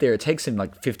can get there. It takes him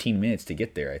like 15 minutes to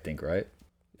get there, I think, right?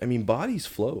 I mean, bodies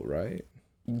float, right?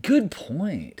 Good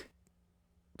point.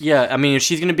 Yeah, I mean,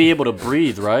 she's gonna be able to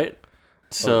breathe, right?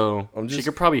 So she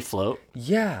could probably float.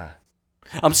 Yeah.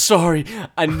 I'm sorry,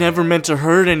 I never meant to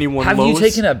hurt anyone. Have Lois. you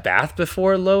taken a bath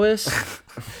before, Lois?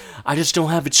 I just don't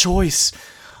have a choice.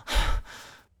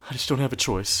 I just don't have a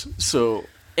choice. So,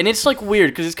 and it's like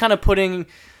weird because it's kind of putting.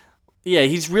 Yeah,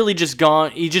 he's really just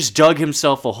gone. He just dug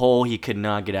himself a hole he could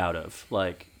not get out of.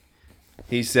 Like.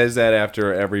 He says that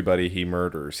after everybody he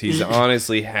murders. He's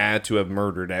honestly had to have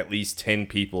murdered at least 10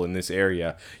 people in this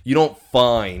area. You don't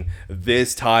find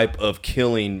this type of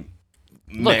killing.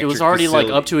 Look, it was already like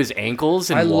up to his ankles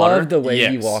in I water. love the way he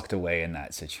Yes. walked away in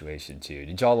that situation, too.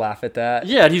 Did y'all laugh at that?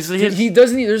 Yeah, he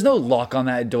doesn't. There's no lock on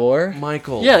that door.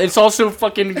 Michael. Yeah, it's also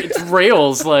fucking. It's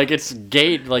rails. Like it's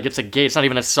gate. Like it's a gate. It's not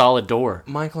even a solid door.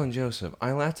 Michael and Joseph,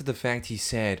 I laughed at the fact he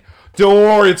said, "Don't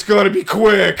worry, it's gonna be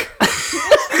quick."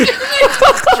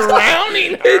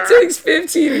 Drowning her. It takes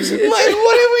 15 minutes. Like, what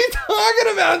are we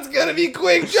talking about? It's gonna be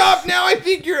quick. Job. Now I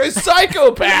think you're a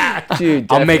psychopath.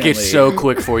 Dude, I'll make it definitely. so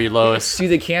quick for you, Lois. See,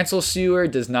 the cancel sewer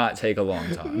does not take a long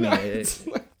time. I mean, It's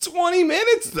like 20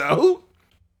 minutes though.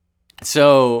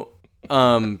 So,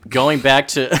 going back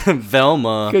to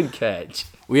Velma, Good catch.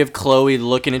 we have Chloe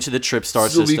looking into the TripStar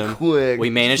system. Quick. We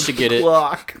managed to get it.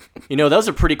 Clock. You know, that was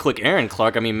a pretty quick errand,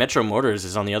 Clark. I mean, Metro Motors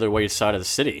is on the other way side of the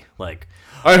city. Like,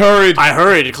 I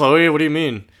hurried. Chloe. What do you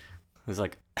mean? He's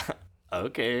like,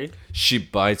 okay. She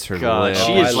bites her God, lip.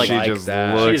 she is like like just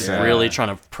that. looks She's at really it.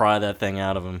 trying to pry that thing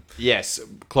out of him. Yes,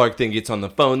 Clark then gets on the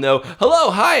phone though.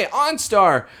 Hello, hi,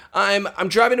 OnStar. I'm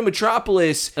driving to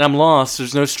Metropolis And I'm lost.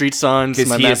 There's no street signs. because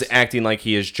My he is map's- acting like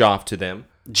he is Geoff to them.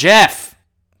 Jeff.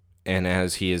 And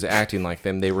as he is acting like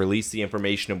them, they release the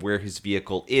information of where his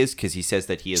vehicle is because he says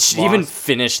that he is She lost. even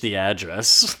finished the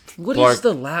address. What Clark- is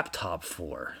the laptop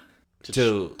for?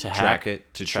 to hack track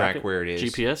it, to track it? where it is.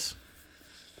 GPS.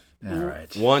 All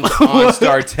right. Once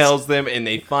OnStar tells them and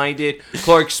they find it,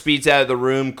 Clark speeds out of the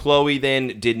room. Chloe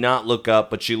then did not look up,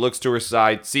 but she looks to her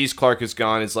side, sees Clark is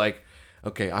gone, is like,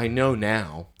 okay, I know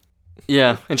now.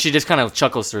 Yeah, and she just kind of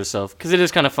chuckles to herself because it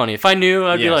is kind of funny. If I knew,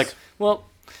 I'd be Yes. like, well,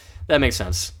 that makes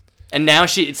sense. And now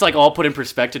it's like all put in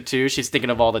perspective too. She's thinking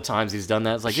of all the times he's done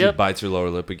that. It's like, She yep. bites her lower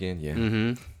lip again,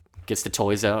 yeah. Gets the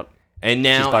toys out. And She's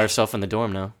now, by herself in the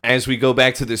dorm now. as we go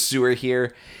back to the sewer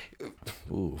here,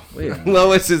 Wait a minute.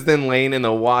 Lois is then laying in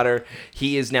the water.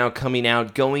 He is now coming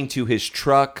out, going to his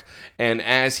truck, and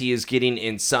as he is getting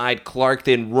inside, Clark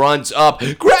then runs up,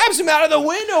 grabs him out of the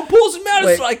window, pulls him out.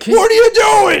 Wait, It's like, can- what are you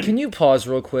doing? Can you pause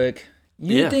real quick?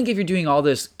 You Yeah. would think if you're doing all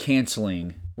this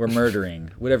canceling or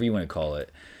murdering, whatever you want to call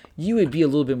it, you would be a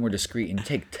little bit more discreet and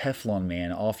take Teflon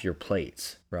Man off your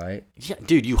plates, right? Yeah,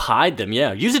 dude, you hide them.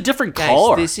 Yeah, use a different Guys,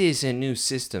 car. this is a new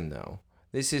system, though.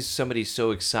 This is somebody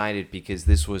so excited because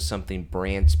this was something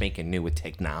brand spanking new with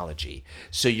technology.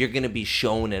 So you're going to be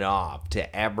showing it off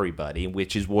to everybody,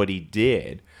 which is what he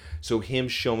did. So him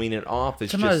showing it off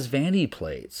is Talking about his just... vanity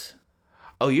plates.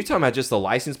 Oh, you're talking about just the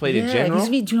license plate in Yeah, general? he's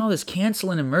be doing all this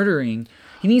canceling and murdering.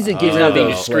 He needs to get not out being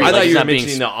of discreet. I Like, thought he's you were not being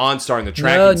mentioning the OnStar and the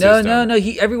tracking No, system.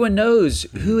 no. Everyone knows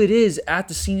who it is at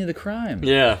the scene of the crime.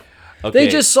 yeah. Okay. They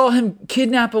just saw him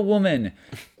kidnap a woman.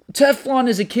 Teflon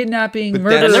is a kidnapping then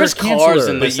murderer. there's cars canceler.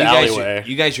 in But this you guys, alleyway.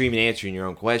 you guys are even answering your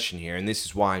own question here, and this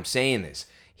is why I'm saying this.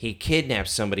 He kidnapped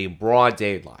somebody in broad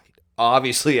daylight.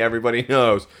 Obviously, everybody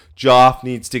knows Geoff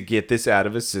needs to get this out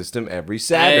of his system every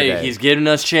Saturday. Hey, he's getting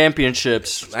us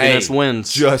championships. He's getting us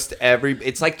wins.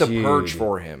 It's like the purge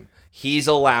for him. He's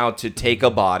allowed to take a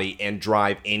body and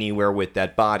drive anywhere with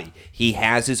that body. He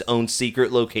has his own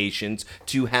secret locations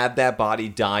to have that body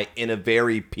die in a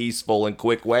very peaceful and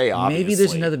quick way, obviously. Maybe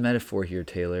there's another metaphor here,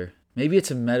 Taylor. Maybe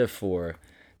it's a metaphor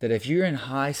that if you're in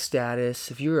high status,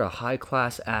 if you're a high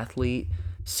class athlete,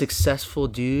 successful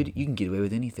dude, you can get away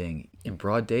with anything in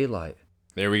broad daylight.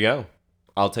 There we go.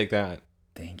 I'll take that.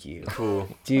 Thank you. Cool.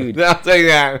 Dude, I'll take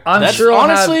that. I'm That's sure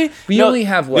honestly- we no- only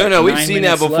have what? No, we've 9 seen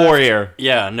that minutes before left? here.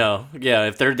 Yeah, no. Yeah,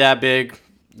 if they're that big,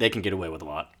 they can get away with a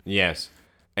lot. Yes.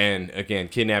 And again,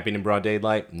 kidnapping in broad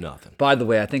daylight, nothing. By the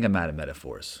way, I think I'm out of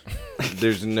metaphors.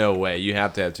 There's no way. You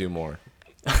have to have two more.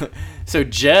 So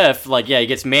Jeff, he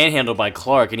gets manhandled by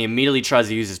Clark, and he immediately tries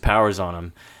to use his powers on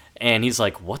him. And he's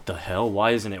like, what the hell?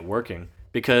 Why isn't it working?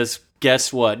 Because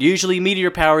guess what? Usually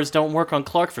meteor powers don't work on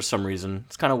Clark for some reason.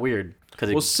 It's kind of weird.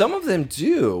 Well, some of them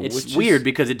do. It's which weird is,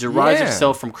 because it derives yeah.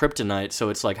 itself from kryptonite, so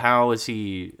it's like, how is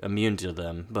he immune to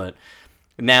them? But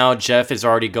now Jeff is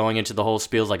already going into the whole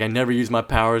spiel. Like, I never used my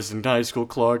powers in high school,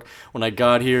 Clark. When I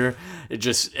got here,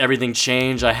 everything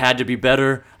changed. I had to be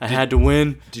better. I had to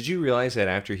win. Did you realize that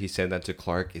after he said that to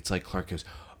Clark, it's like Clark goes,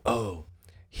 "Oh,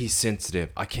 he's sensitive.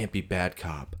 I can't be bad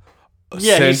cop."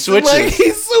 Yeah, he switches. Like,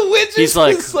 he switches. He's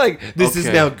like, it's like this is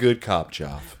okay. now good cop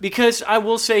Geoff. Because I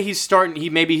will say he's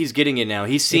starting. Maybe he's getting it now.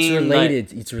 He's seeing It's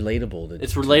related. It's relatable.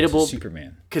 It's relatable. to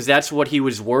Superman. Because that's what he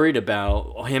was worried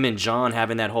about. Him and John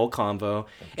having that whole convo,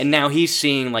 and now he's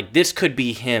seeing this could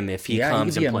be him if he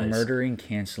comes he and could be a plays. murdering,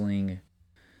 canceling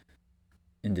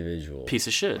individual. Piece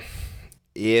of shit.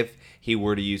 If he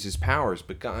were to use his powers,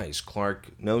 but guys,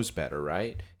 Clark knows better,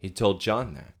 right? He told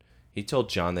John that. He told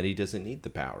John that he doesn't need the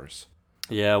powers.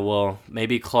 Yeah, well,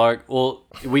 maybe Clark. Well,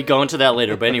 we go into that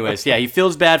later. But anyways, yeah, he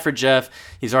feels bad for Jeff.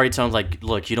 He's already telling him,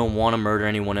 look, you don't want to murder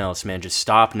anyone else, man. Just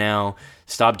stop now.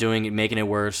 Stop doing it, making it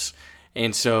worse.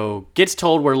 And so gets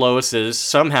told where Lois is.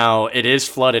 Somehow it is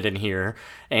flooded in here,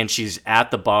 and she's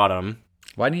at the bottom.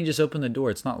 Why didn't you just open the door?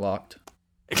 It's not locked.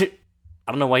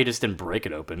 I don't know why he just didn't break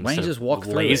it open. Why don't you instead just of walk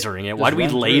through lasering it? Just Why do we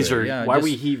run through laser? it. Yeah, why do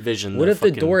we just- heat vision? What if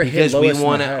the door hit Because Lois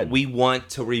in the head? we want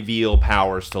to reveal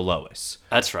powers to Lois.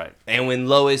 That's right. And when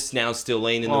Lois now still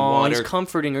laying in the Oh, he's water,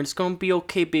 comforting her. It's gonna be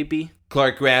okay, baby.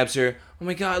 Clark grabs her. Oh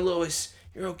my God, Lois,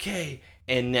 you're okay.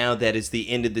 And now that is the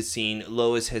end of the scene.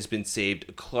 Lois has been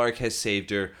saved. Clark has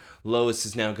saved her. Lois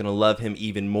is now going to love him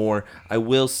even more. I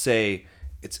will say,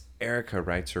 it's Erica,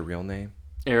 right? It's her real name?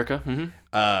 Erica.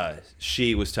 Mm-hmm.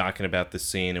 She was talking about this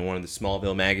scene in one of the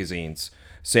Smallville magazines,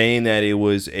 saying that it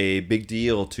was a big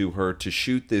deal to her to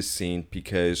shoot this scene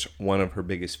because one of her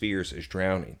biggest fears is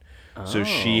drowning. So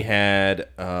she had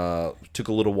took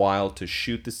a little while to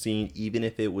shoot the scene, even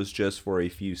if it was just for a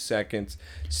few seconds.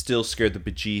 Still scared the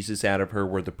bejesus out of her,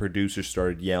 where the producer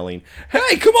started yelling,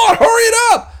 "Hey, come on, hurry it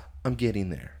up! I'm getting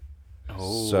there."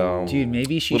 Oh, so Dude,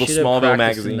 maybe she little should have Smallville practiced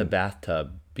magazine. in the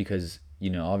bathtub because,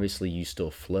 obviously you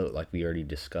still float like we already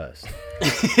discussed.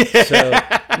 So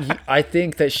I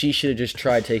think that she should have just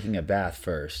tried taking a bath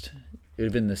first. It would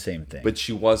have been the same thing. But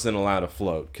she wasn't allowed to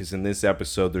float because in this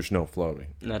episode, there's no floating.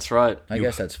 that's right. I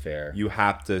guess that's fair. You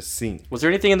have to sink. Was there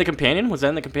anything in the companion? Was that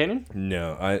in the companion?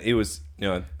 No, it was.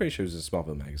 No, I'm pretty sure it was a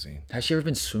Smallville magazine. Has she ever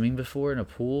been swimming before in a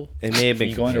pool? It may have been Can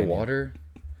you go companion. underwater?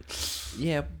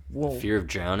 Yeah, well, Fear of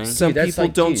drowning. some Dude, that's people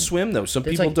like, don't dude, swim though. Some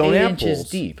It's people like don't 8 have inches pools.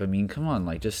 deep. I mean, come on,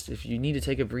 like just if you need to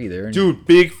take a breather. And, Dude,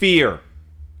 big fear.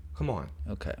 Come on,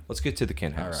 Okay. let's get to the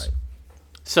Kent All house. right.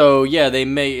 So yeah,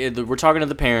 we're talking to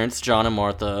the parents, John and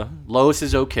Martha. Lois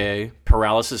is okay.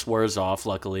 Paralysis wears off,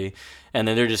 luckily, and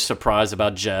then they're just surprised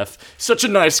about Geoff. Such a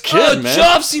nice kid, man.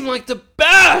 Geoff seemed like the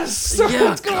best. Yeah,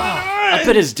 What's going on? I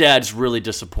bet his dad's really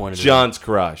disappointed. in him. John's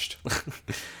crushed.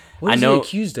 What I is know- he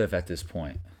accused of at this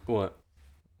point? What?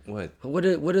 What? What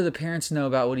do the parents know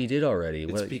about what he did already?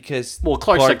 It's What, because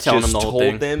Clark's like telling just them the whole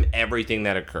told thing. them everything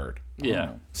that occurred.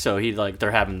 Yeah. So they're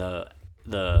having the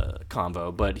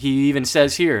convo, but he even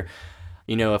says here,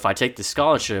 if I take the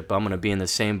scholarship, I'm gonna be in the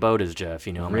same boat as Geoff.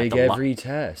 I'm gonna rig have to every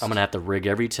test. I'm gonna have to rig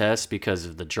every test because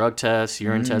of the drug tests,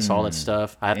 urine tests, all that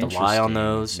stuff. I have to lie on Interesting.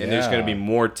 those. And there's going to be Yeah.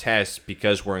 more tests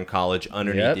because we're in college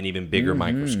underneath Yep. an even bigger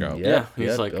microscope. Yep, Yeah, he's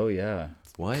yep. like- oh yeah.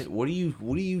 What? What are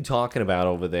you talking about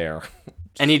over there?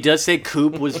 And he does say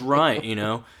Coop was right,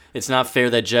 It's not fair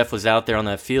that Geoff was out there on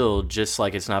that field, just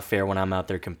like it's not fair when I'm out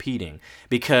there competing.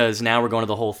 Because now we're going to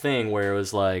the whole thing where it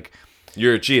was like,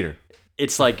 You're a cheater.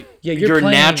 it's like Yeah, you're your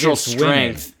playing natural against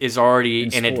strength women is already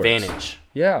in an sports. advantage.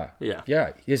 Yeah. Yeah.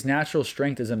 Yeah. His natural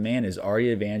strength as a man is already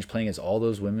an advantage playing against all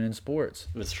those women in sports.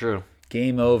 That's true.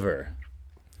 Game over.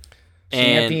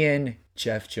 And Champion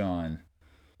Geoff Johns.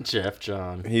 Geoff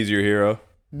Johns. He's your hero.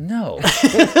 No.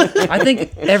 I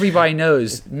think everybody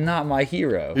knows not my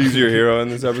hero. He's your hero in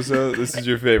this episode. This is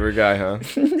your favorite guy, huh?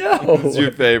 No. This is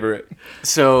your favorite.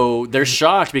 So they're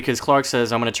shocked because Clark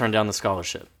says, I'm going to turn down the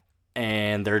scholarship.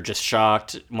 And they're just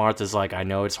shocked. Martha's like, I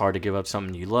know it's hard to give up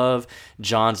something you love.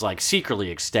 John's like secretly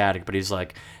ecstatic, but he's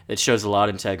like, it shows a lot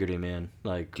of integrity, man.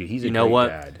 Like, Dude, he's a you know great what?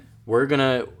 dad. We're going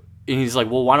to. And he's like,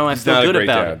 well, why don't I feel not a good great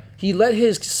about dad. it? He let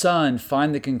his son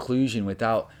find the conclusion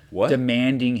without What?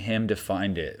 demanding him to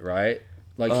find it, right?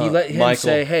 Like he let him Michael,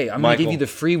 say, "Hey, I'm going to give Michael. you the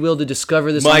free will to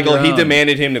discover this." on Michael, your he own."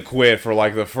 demanded him to quit for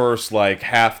like the first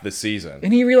half the season.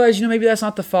 And he realized, maybe that's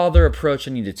not the father approach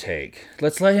I need to take.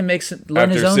 Let's let him learn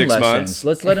his After own 6 lessons. months?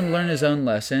 Let's let him learn his own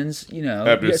lessons.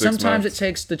 After 6 sometimes months. it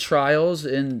takes the trials,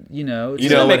 and it's You It's know going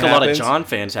to what make a lot of happens? John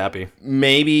fans happy.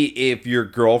 Maybe if your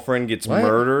girlfriend gets What?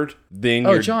 murdered, then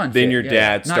Oh, your John then fit, your yeah,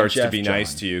 dad not starts to Geoff be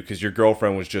nice John. to you because your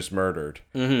girlfriend was just murdered,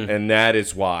 and that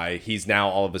is why he's now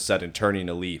all of a sudden turning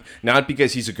to leave. Not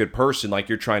because he's a good person, like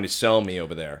you're trying to sell me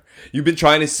over there. You've been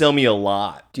trying to sell me a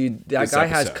lot. dude, that This guy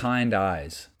has episode. kind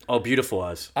eyes. Oh, beautiful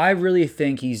eyes. I really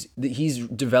think he's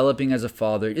developing as a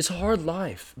father. It's a hard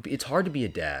life. It's hard to be a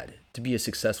dad, to be a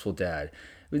successful dad.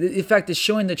 In fact, it's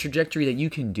showing the trajectory that you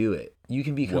can do it. You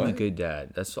can become a What? good dad.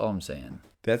 That's all I'm saying.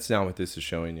 That's not what this is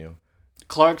showing you.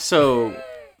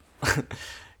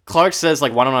 Clark says,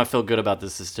 like, why don't I feel good about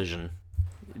this decision?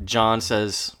 John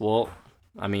says, well,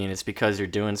 I mean, it's because you're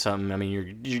doing something. I mean,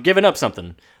 you're giving up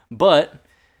something. But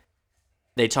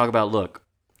they talk about, look,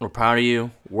 we're proud of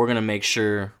you. We're going to make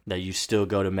sure that you still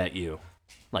go to MetU.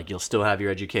 Like, you'll still have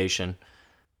your education.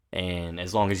 And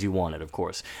as long as you want it, of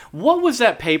course. What was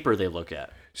that paper they look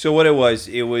at? So what it was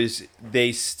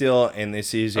they still, and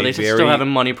this is Are a they very still having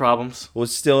money problems?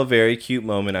 was still a very cute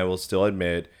moment, I will still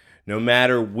admit. No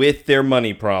matter with their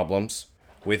money problems,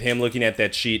 with him looking at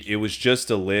that sheet, it was just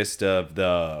a list of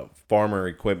the farmer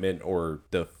equipment or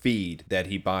the feed that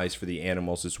he buys for the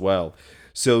animals as well.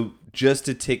 So just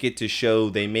a ticket to show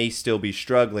they may still be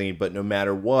struggling, but no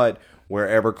matter what,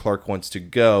 wherever Clark wants to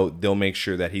go, they'll make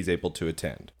sure that he's able to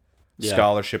attend. Yeah.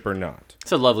 Scholarship or not.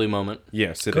 It's a lovely moment.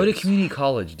 Yes, it Go to is. community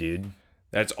college, dude.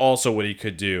 That's also what he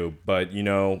could do, but you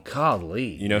know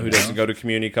Golly. who doesn't go to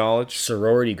community college?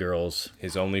 Sorority girls.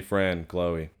 His only friend,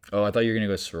 Chloe. Oh, I thought you were going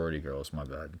to go sorority girls. My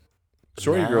bad.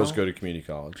 Sorority Now? girls go to community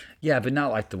college. Yeah, but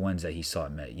not like the ones that he saw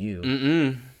at MetU.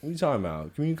 Mm-mm. What are you talking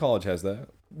about? Community college has that.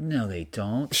 No, they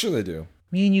don't. Sure they do.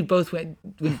 Me and you both went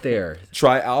there.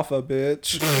 Try alpha,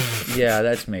 bitch. Yeah,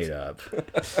 that's made up.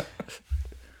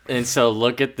 And so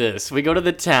look at this. We go to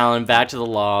the town, back to the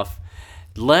loft.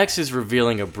 Lex is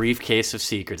revealing a briefcase of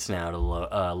secrets now to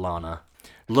Lana.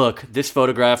 Look, this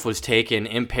photograph was taken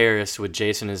in Paris with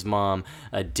Jason and his mom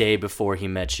a day before he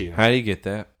met you. How did he get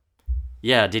that?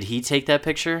 Yeah, did he take that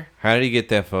picture? How did he get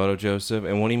that photo, Joseph?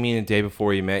 And what do you mean a day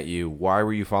before he met you? Why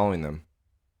were you following them?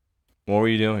 What were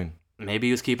you doing? Maybe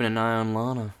he was keeping an eye on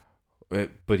Lana.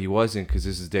 But he wasn't, because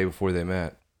this is the day before they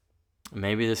met.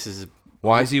 Maybe this is...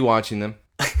 Why is he watching them?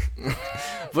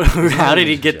 But how did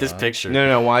he get this picture?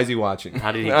 No. Why is he watching?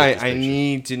 How did he get this picture? I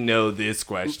need to know this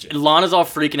question. Lana's all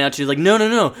freaking out. She's like,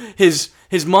 no. His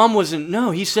mom wasn't...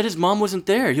 No, he said his mom wasn't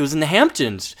there. He was in the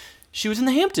Hamptons. She was in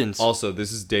the Hamptons. Also,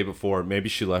 this is the day before. Maybe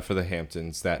she left for the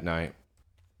Hamptons that night.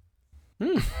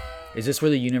 Is this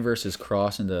where the universes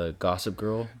cross into Gossip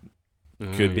Girl?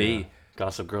 Could be. Yeah.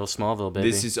 Gossip Girl, Smallville, baby.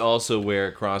 This is also where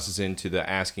it crosses into the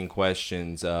asking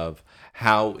questions of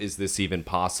how is this even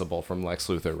possible from Lex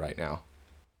Luthor right now?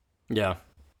 Yeah.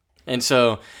 And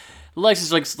so Lex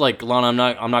is like Lana,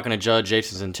 I'm not going to judge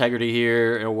Jason's integrity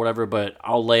here or whatever, but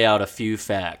I'll lay out a few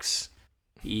facts.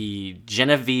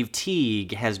 Genevieve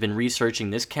Teague has been researching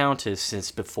this countess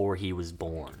since before he was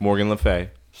born. Morgan Le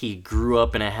Fay. He grew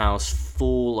up in a house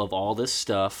full of all this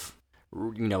stuff,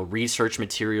 research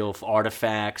material,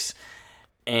 artifacts,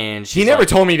 and He never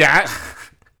told me that.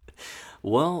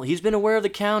 Well, he's been aware of the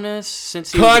countess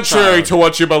since he was a Contrary child. to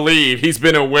what you believe, he's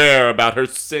been aware about her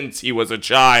since he was a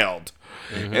child.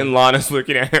 Mm-hmm. And Lana's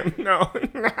looking at him. No,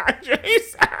 not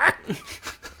Jason.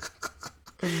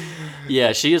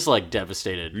 Yeah, she is like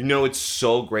devastated. You know what's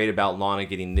so great about Lana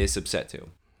getting this upset too?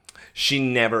 She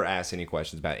never asks any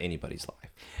questions about anybody's life.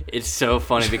 It's so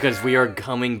funny because we are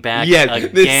coming back Yeah,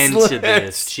 again this to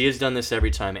this. She has done this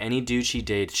every time. Any dude she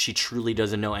dates, she truly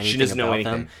doesn't know anything about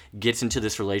them, gets into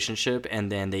this relationship,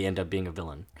 and then they end up being a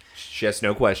villain. She has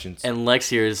no questions. And Lex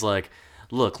here is like,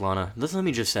 look, Lana, let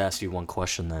me just ask you one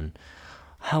question then.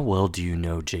 How well do you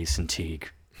know Jason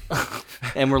Teague?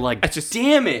 And we're like,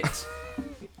 damn it.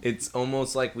 It's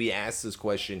almost like we ask this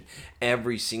question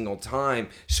every single time.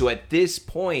 So at this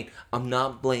point, I'm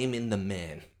not blaming the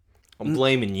men. I'm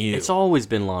blaming you. It's always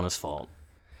been Lana's fault.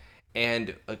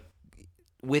 And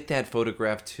with that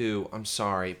photograph, too, I'm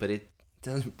sorry, but it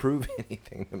doesn't prove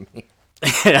anything to me.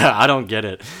 Yeah, I don't get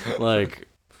it. Like,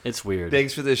 it's weird.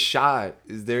 Thanks for this shot.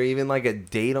 Is there even like a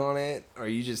date on it? Or are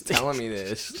you just telling me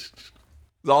this?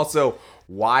 Also,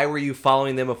 why were you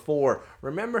following them before?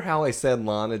 Remember how I said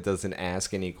Lana doesn't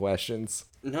ask any questions?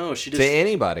 No, she just... To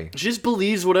anybody. She just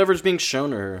believes whatever's being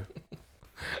shown to her.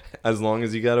 As long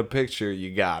as you got a picture,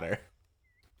 you got her.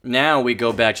 Now we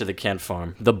go back to the Kent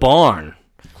farm. The barn.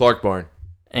 Clark Barn.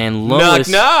 And Lois...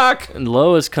 Knock, knock! And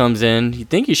Lois comes in. You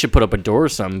think you should put up a door or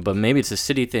something, but maybe it's a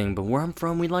city thing. But where I'm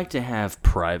from, we like to have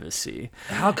privacy.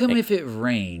 How come if it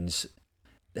rains,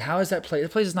 how is that place? The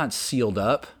place is not sealed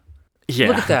up. Yeah.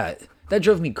 Look at that. That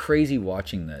drove me crazy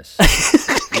watching this.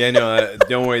 Yeah, no,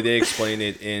 don't worry. They explain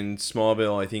it in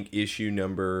Smallville. I think issue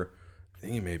number, I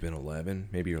think it may have been 11,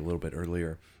 maybe a little bit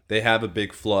earlier. They have a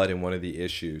big flood in one of the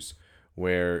issues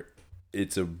where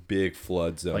it's a big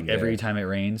flood zone. Like every time it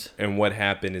rains. And what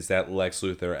happened is that Lex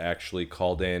Luthor actually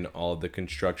called in all of the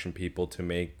construction people to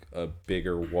make a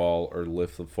bigger wall or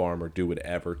lift the farm or do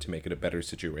whatever to make it a better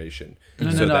situation.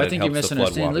 No, I think you're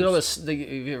misunderstanding. Look at all this. If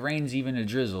it rains even a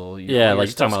drizzle. Yeah, like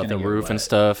you're talking about the roof and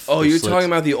stuff. Oh, you're talking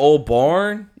about the old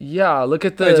barn? Yeah, look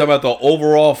at the... You're talking about the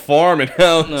overall farm and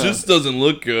how it just doesn't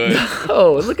look good.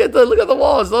 Oh, look at the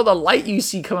walls. All the light you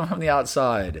see coming from the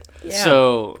outside. Yeah.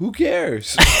 So... Who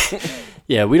cares?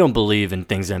 Yeah, we don't believe in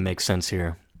things that make sense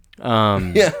here. Yeah, I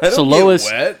don't so get Lois,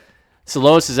 wet. So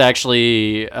Lois is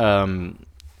actually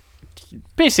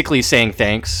basically saying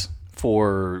thanks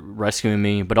for rescuing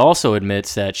me, but also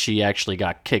admits that she actually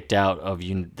got kicked out of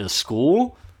the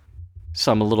school.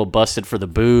 So I'm a little busted for the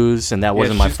booze, and that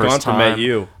wasn't my first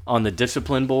time on the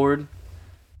discipline board.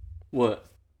 What?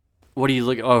 What do you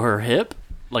look? Oh, her hip?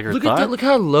 Like her thigh? Look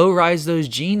how low rise those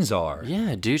jeans are.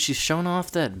 Yeah, dude, she's showing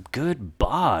off that good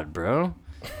bod, bro.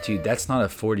 Dude, that's not a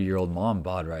 40-year-old mom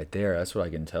bod right there. That's what I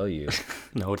can tell you.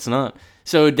 No, it's not.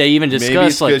 So they even discuss Maybe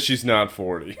it's because like, she's not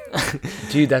 40.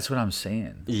 Dude, that's what I'm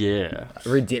saying. Yeah.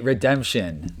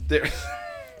 Redemption.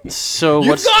 So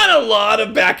You've got a lot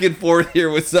of back and forth here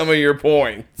with some of your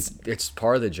points. It's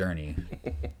part of the journey.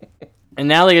 And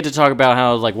now they get to talk about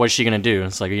how, like, what's she going to do?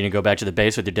 It's like, are you going to go back to the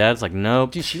base with your dad? It's like,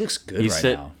 nope. Dude, she looks good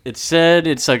now. It said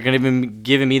it's like going to be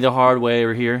giving me the hard way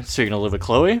over here. So you're going to live with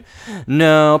Chloe?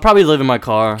 No, probably live in my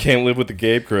car. Can't live with the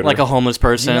Gabe critter. Like a homeless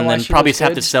person. You know why and then she probably looks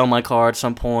have good? to sell my car at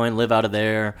some point, live out of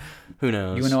there. Who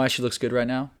knows? You wanna know why she looks good right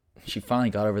now? She finally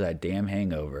got over that damn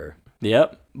hangover.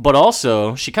 Yep. But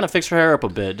also, she kind of fixed her hair up a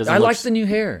bit. I like the new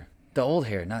hair. The old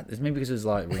hair. Not maybe because it was a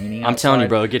lot raining. I'm telling you,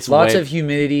 bro, it gets lots way... of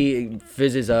humidity. It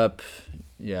fizzes up.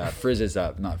 Yeah, frizzes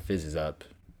up, not fizzes up.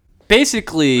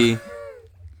 Basically,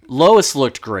 Lois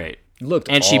looked great.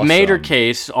 And she made her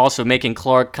case, also making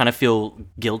Clark kind of feel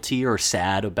guilty or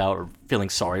sad about or feeling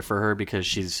sorry for her because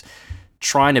she's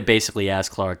trying to basically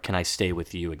ask Clark, can I stay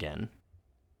with you again?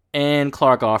 And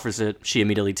Clark offers it. She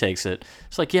immediately takes it.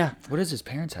 It's like, yeah. What does his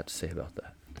parents have to say about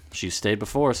that? She's stayed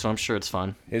before, so I'm sure it's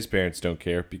fine. His parents don't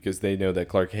care because they know that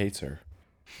Clark hates her.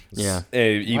 Yeah.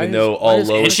 Even though Lois...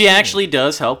 And she actually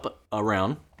does help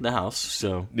around the house,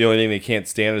 so... The only thing they can't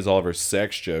stand is all of her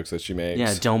sex jokes that she makes.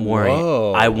 Yeah, don't worry.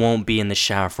 Whoa. I won't be in the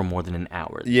shower for more than an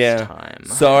hour this time.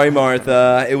 Sorry,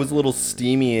 Martha. It was a little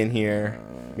steamy in here.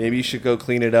 Maybe you should go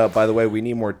clean it up. By the way, we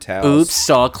need more towels. Oops,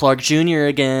 saw Clark Jr.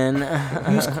 again.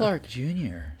 Who's Clark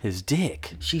Jr.? His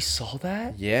dick. She saw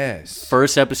that? Yes.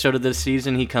 First episode of this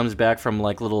season, he comes back from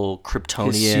like little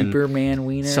Kryptonian... His Superman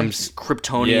wiener? Some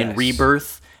Kryptonian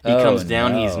rebirth. He comes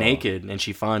down, he's naked, and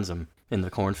she finds him in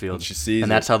the cornfield. And she sees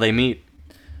and that's how they meet.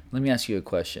 Let me ask you a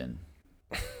question.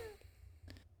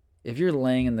 If you're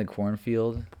laying in the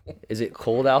cornfield, is it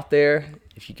cold out there?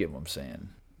 If you get what I'm saying.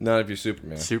 Not if you're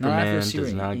Superman. Superman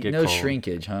does not get no cold.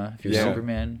 shrinkage, huh? If you're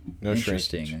Superman, no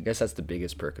interesting. shrinkage. I guess that's the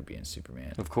biggest perk of being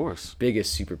Superman. Of course.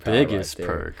 Biggest superpower Biggest right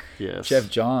there. perk, yes. Geoff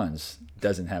Johns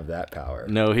doesn't have that power.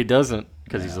 No, he doesn't,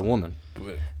 because he's a woman.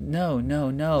 No.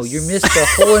 You missed the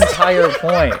whole entire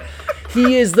point.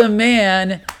 He is the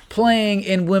man playing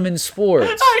in women's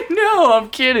sports. I know, I'm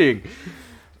kidding.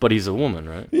 But he's a woman,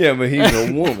 right? Yeah, but he's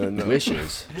a woman. Though.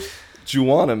 Wishes.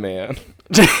 Juana, man.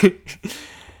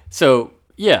 So,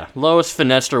 yeah, Lois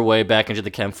finessed her way back into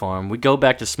the chem farm. We go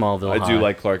back to Smallville I High. do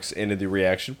like Clark's end of the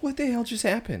reaction. What the hell just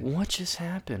happened? What just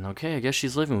happened? Okay, I guess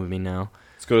she's living with me now.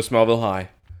 Let's go to Smallville High.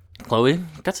 Chloe,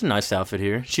 that's a nice outfit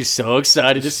here. She's so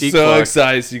excited to see so Clark.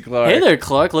 Excited to see Clark. Hey there,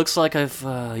 Clark. Looks like you've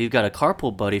got a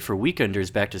carpool buddy for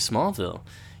weekenders back to Smallville.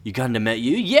 You got him to met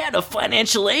you? Yeah, the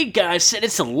financial aid guy said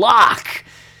it's a lock.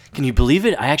 Can you believe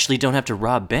it? I actually don't have to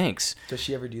rob banks. Does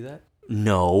she ever do that?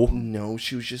 No. No,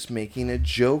 she was just making a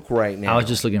joke right now. I was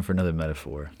just looking for another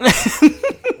metaphor.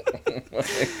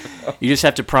 You just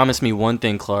have to promise me one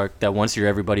thing, Clark, that once you're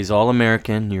everybody's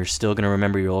All-American, you're still going to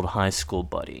remember your old high school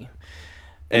buddy.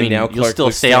 And now you'll Clark still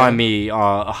looks stay down. on me,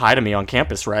 hi to me on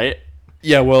campus, right?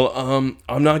 Yeah, well,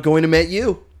 I'm not going to met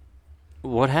you.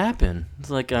 What happened? It's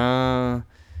like, well,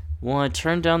 I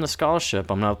turned down the scholarship.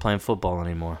 I'm not playing football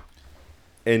anymore.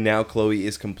 And now Chloe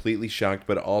is completely shocked,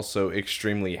 but also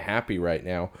extremely happy right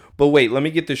now. But wait, let me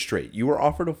get this straight. You were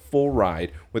offered a full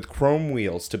ride with chrome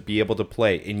wheels to be able to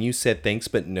play, and you said thanks,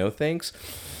 but no thanks?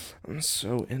 I'm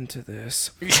so into this.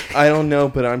 I don't know,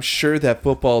 but I'm sure that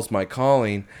football's my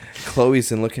calling.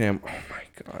 Chloe's in looking at him. Oh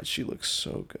my God, she looks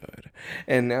so good.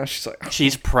 And now she's like...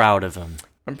 She's proud of him.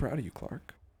 I'm proud of you,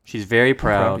 Clark. She's very I'm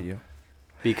proud of proud you.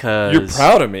 because... You're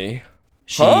proud of me?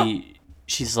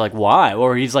 She's like, why?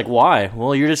 Or he's like, why?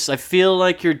 Well, I feel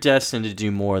like you're destined to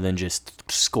do more than just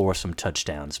score some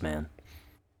touchdowns, man.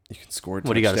 You can score a touchdown.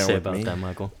 What do you got to say with about me. that,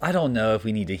 Michael? I don't know if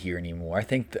we need to hear anymore. I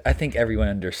think everyone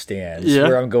understands Yeah.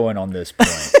 where I'm going on this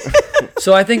point.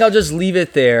 So I think I'll just leave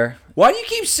it there. Why do you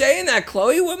keep saying that,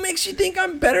 Chloe? What makes you think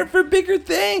I'm better for bigger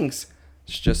things?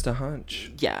 It's just a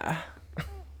hunch. Yeah.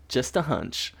 Just a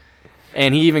hunch.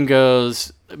 And he even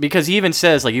goes, because he even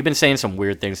says, like, you've been saying some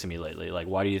weird things to me lately. Like,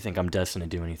 why do you think I'm destined to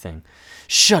do anything?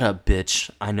 Shut up, bitch.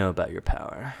 I know about your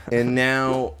power. And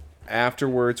now,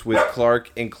 afterwards, with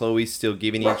Clark and Chloe still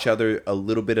giving each other a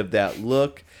little bit of that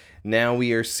look, now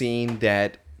we are seeing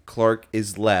that Clark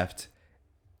is left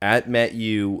at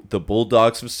MetU, the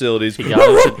Bulldogs facilities. He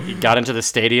got into the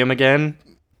stadium again.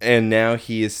 And now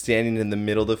he is standing in the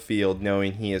middle of the field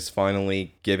knowing he has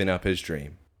finally given up his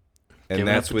dream. And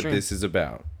Giving that's up the what dream. this is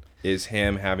about, is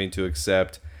him having to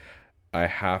accept, I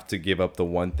have to give up the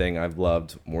one thing I've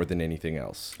loved more than anything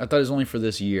else. I thought it was only for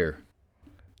this year.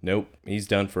 Nope, he's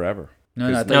done forever. No,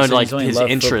 I thought No, you said like he's only his loved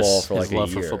interest, football for his like love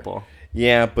a for year. football.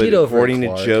 Yeah, but Get over it, according to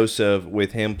Clark. Joseph,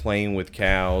 with him playing with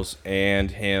cows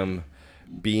and him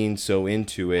being so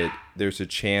into it, there's a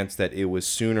chance that it was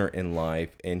sooner in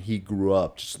life, and he grew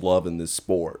up just loving this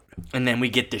sport. And then we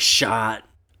get the shot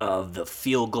of the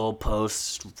field goal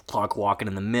post, Clark walking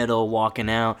in the middle, walking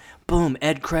out. Boom,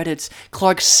 Ed credits.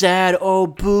 Clark's sad. Oh,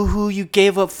 boo-hoo, you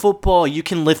gave up football. You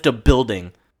can lift a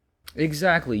building.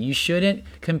 Exactly. You shouldn't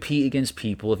compete against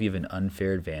people if you have an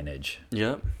unfair advantage.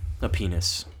 Yep, a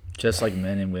penis. Just like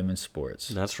men and women's sports.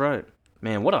 That's right.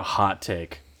 Man, what a hot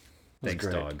take. That was Thanks,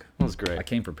 great. dog. That was great. I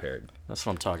came prepared. That's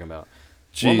what I'm talking about.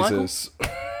 Jesus.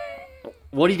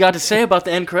 What do you got to say about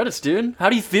the end credits, dude? How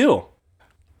do you feel?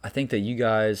 I think that you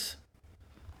guys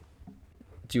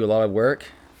do a lot of work.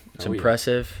 It's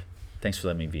impressive. Thanks for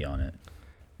letting me be on it.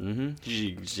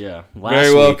 Yeah.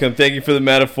 Very welcome. Thank you for the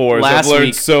metaphors. I've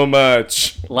learned so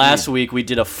much. Last week we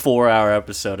did a 4-hour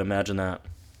episode. Imagine that.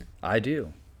 I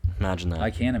do. Imagine that.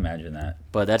 I can imagine that.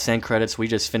 But that's end credits. We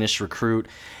just finished Recruit.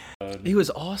 It was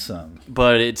awesome.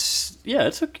 But it's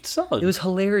solid. It was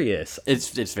hilarious. It's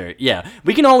very, yeah.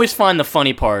 We can always find the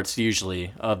funny parts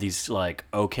usually of these like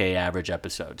okay average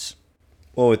episodes.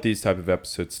 Well, with these type of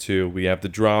episodes too, we have the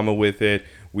drama with it.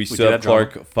 We still have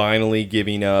Clark finally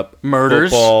giving up murders,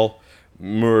 football,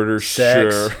 murder,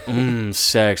 sex. sure,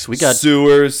 sex. We got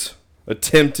sewers,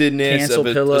 attemptedness cancel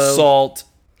of pillow. assault,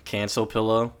 cancel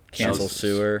pillow, cancel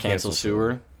sewer, cancel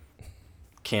sewer,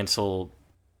 cancel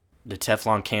the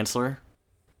Teflon canceller.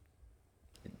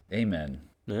 Amen.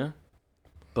 Yeah,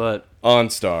 but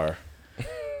OnStar.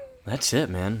 That's it,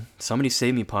 man. Somebody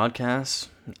Save Me podcast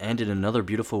ended another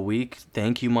beautiful week.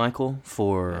 Thank you, Michael,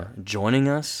 for joining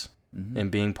us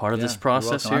and being part of this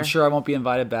process here. I'm sure I won't be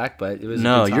invited back, but it was a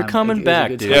good time. You're coming back,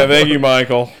 dude. Yeah, thank you,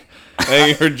 Michael. Thank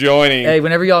you for joining. Hey,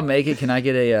 whenever y'all make it, can I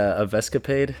get a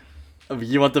Vescapade?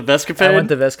 You want the Vescapade? I want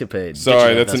the Vescapade.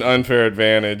 Sorry, that's an unfair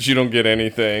advantage. You don't get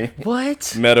anything.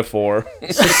 What? Metaphor.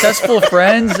 Successful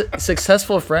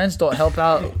friends don't help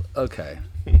out. Okay.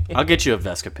 I'll get you a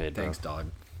Vescapade, bro. Thanks, dog.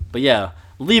 But yeah,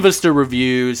 leave us the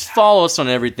reviews. Follow us on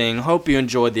everything. Hope you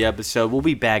enjoyed the episode. We'll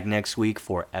be back next week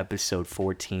for episode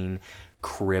 14,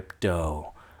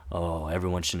 Crypto. Oh,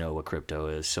 everyone should know what crypto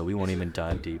is, so we won't even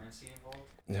dive deep.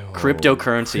 No.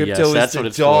 Cryptocurrency, Crypto yes, that's is what the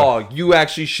it's dog. for. You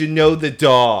actually should know the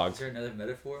dog. Is there another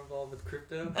metaphor involved with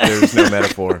crypto? There's no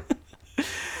metaphor.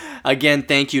 Again,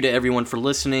 thank you to everyone for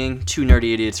listening. 2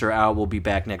 Nerdy Idiots are out. We'll be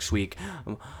back next week.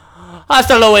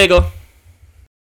 Hasta luego.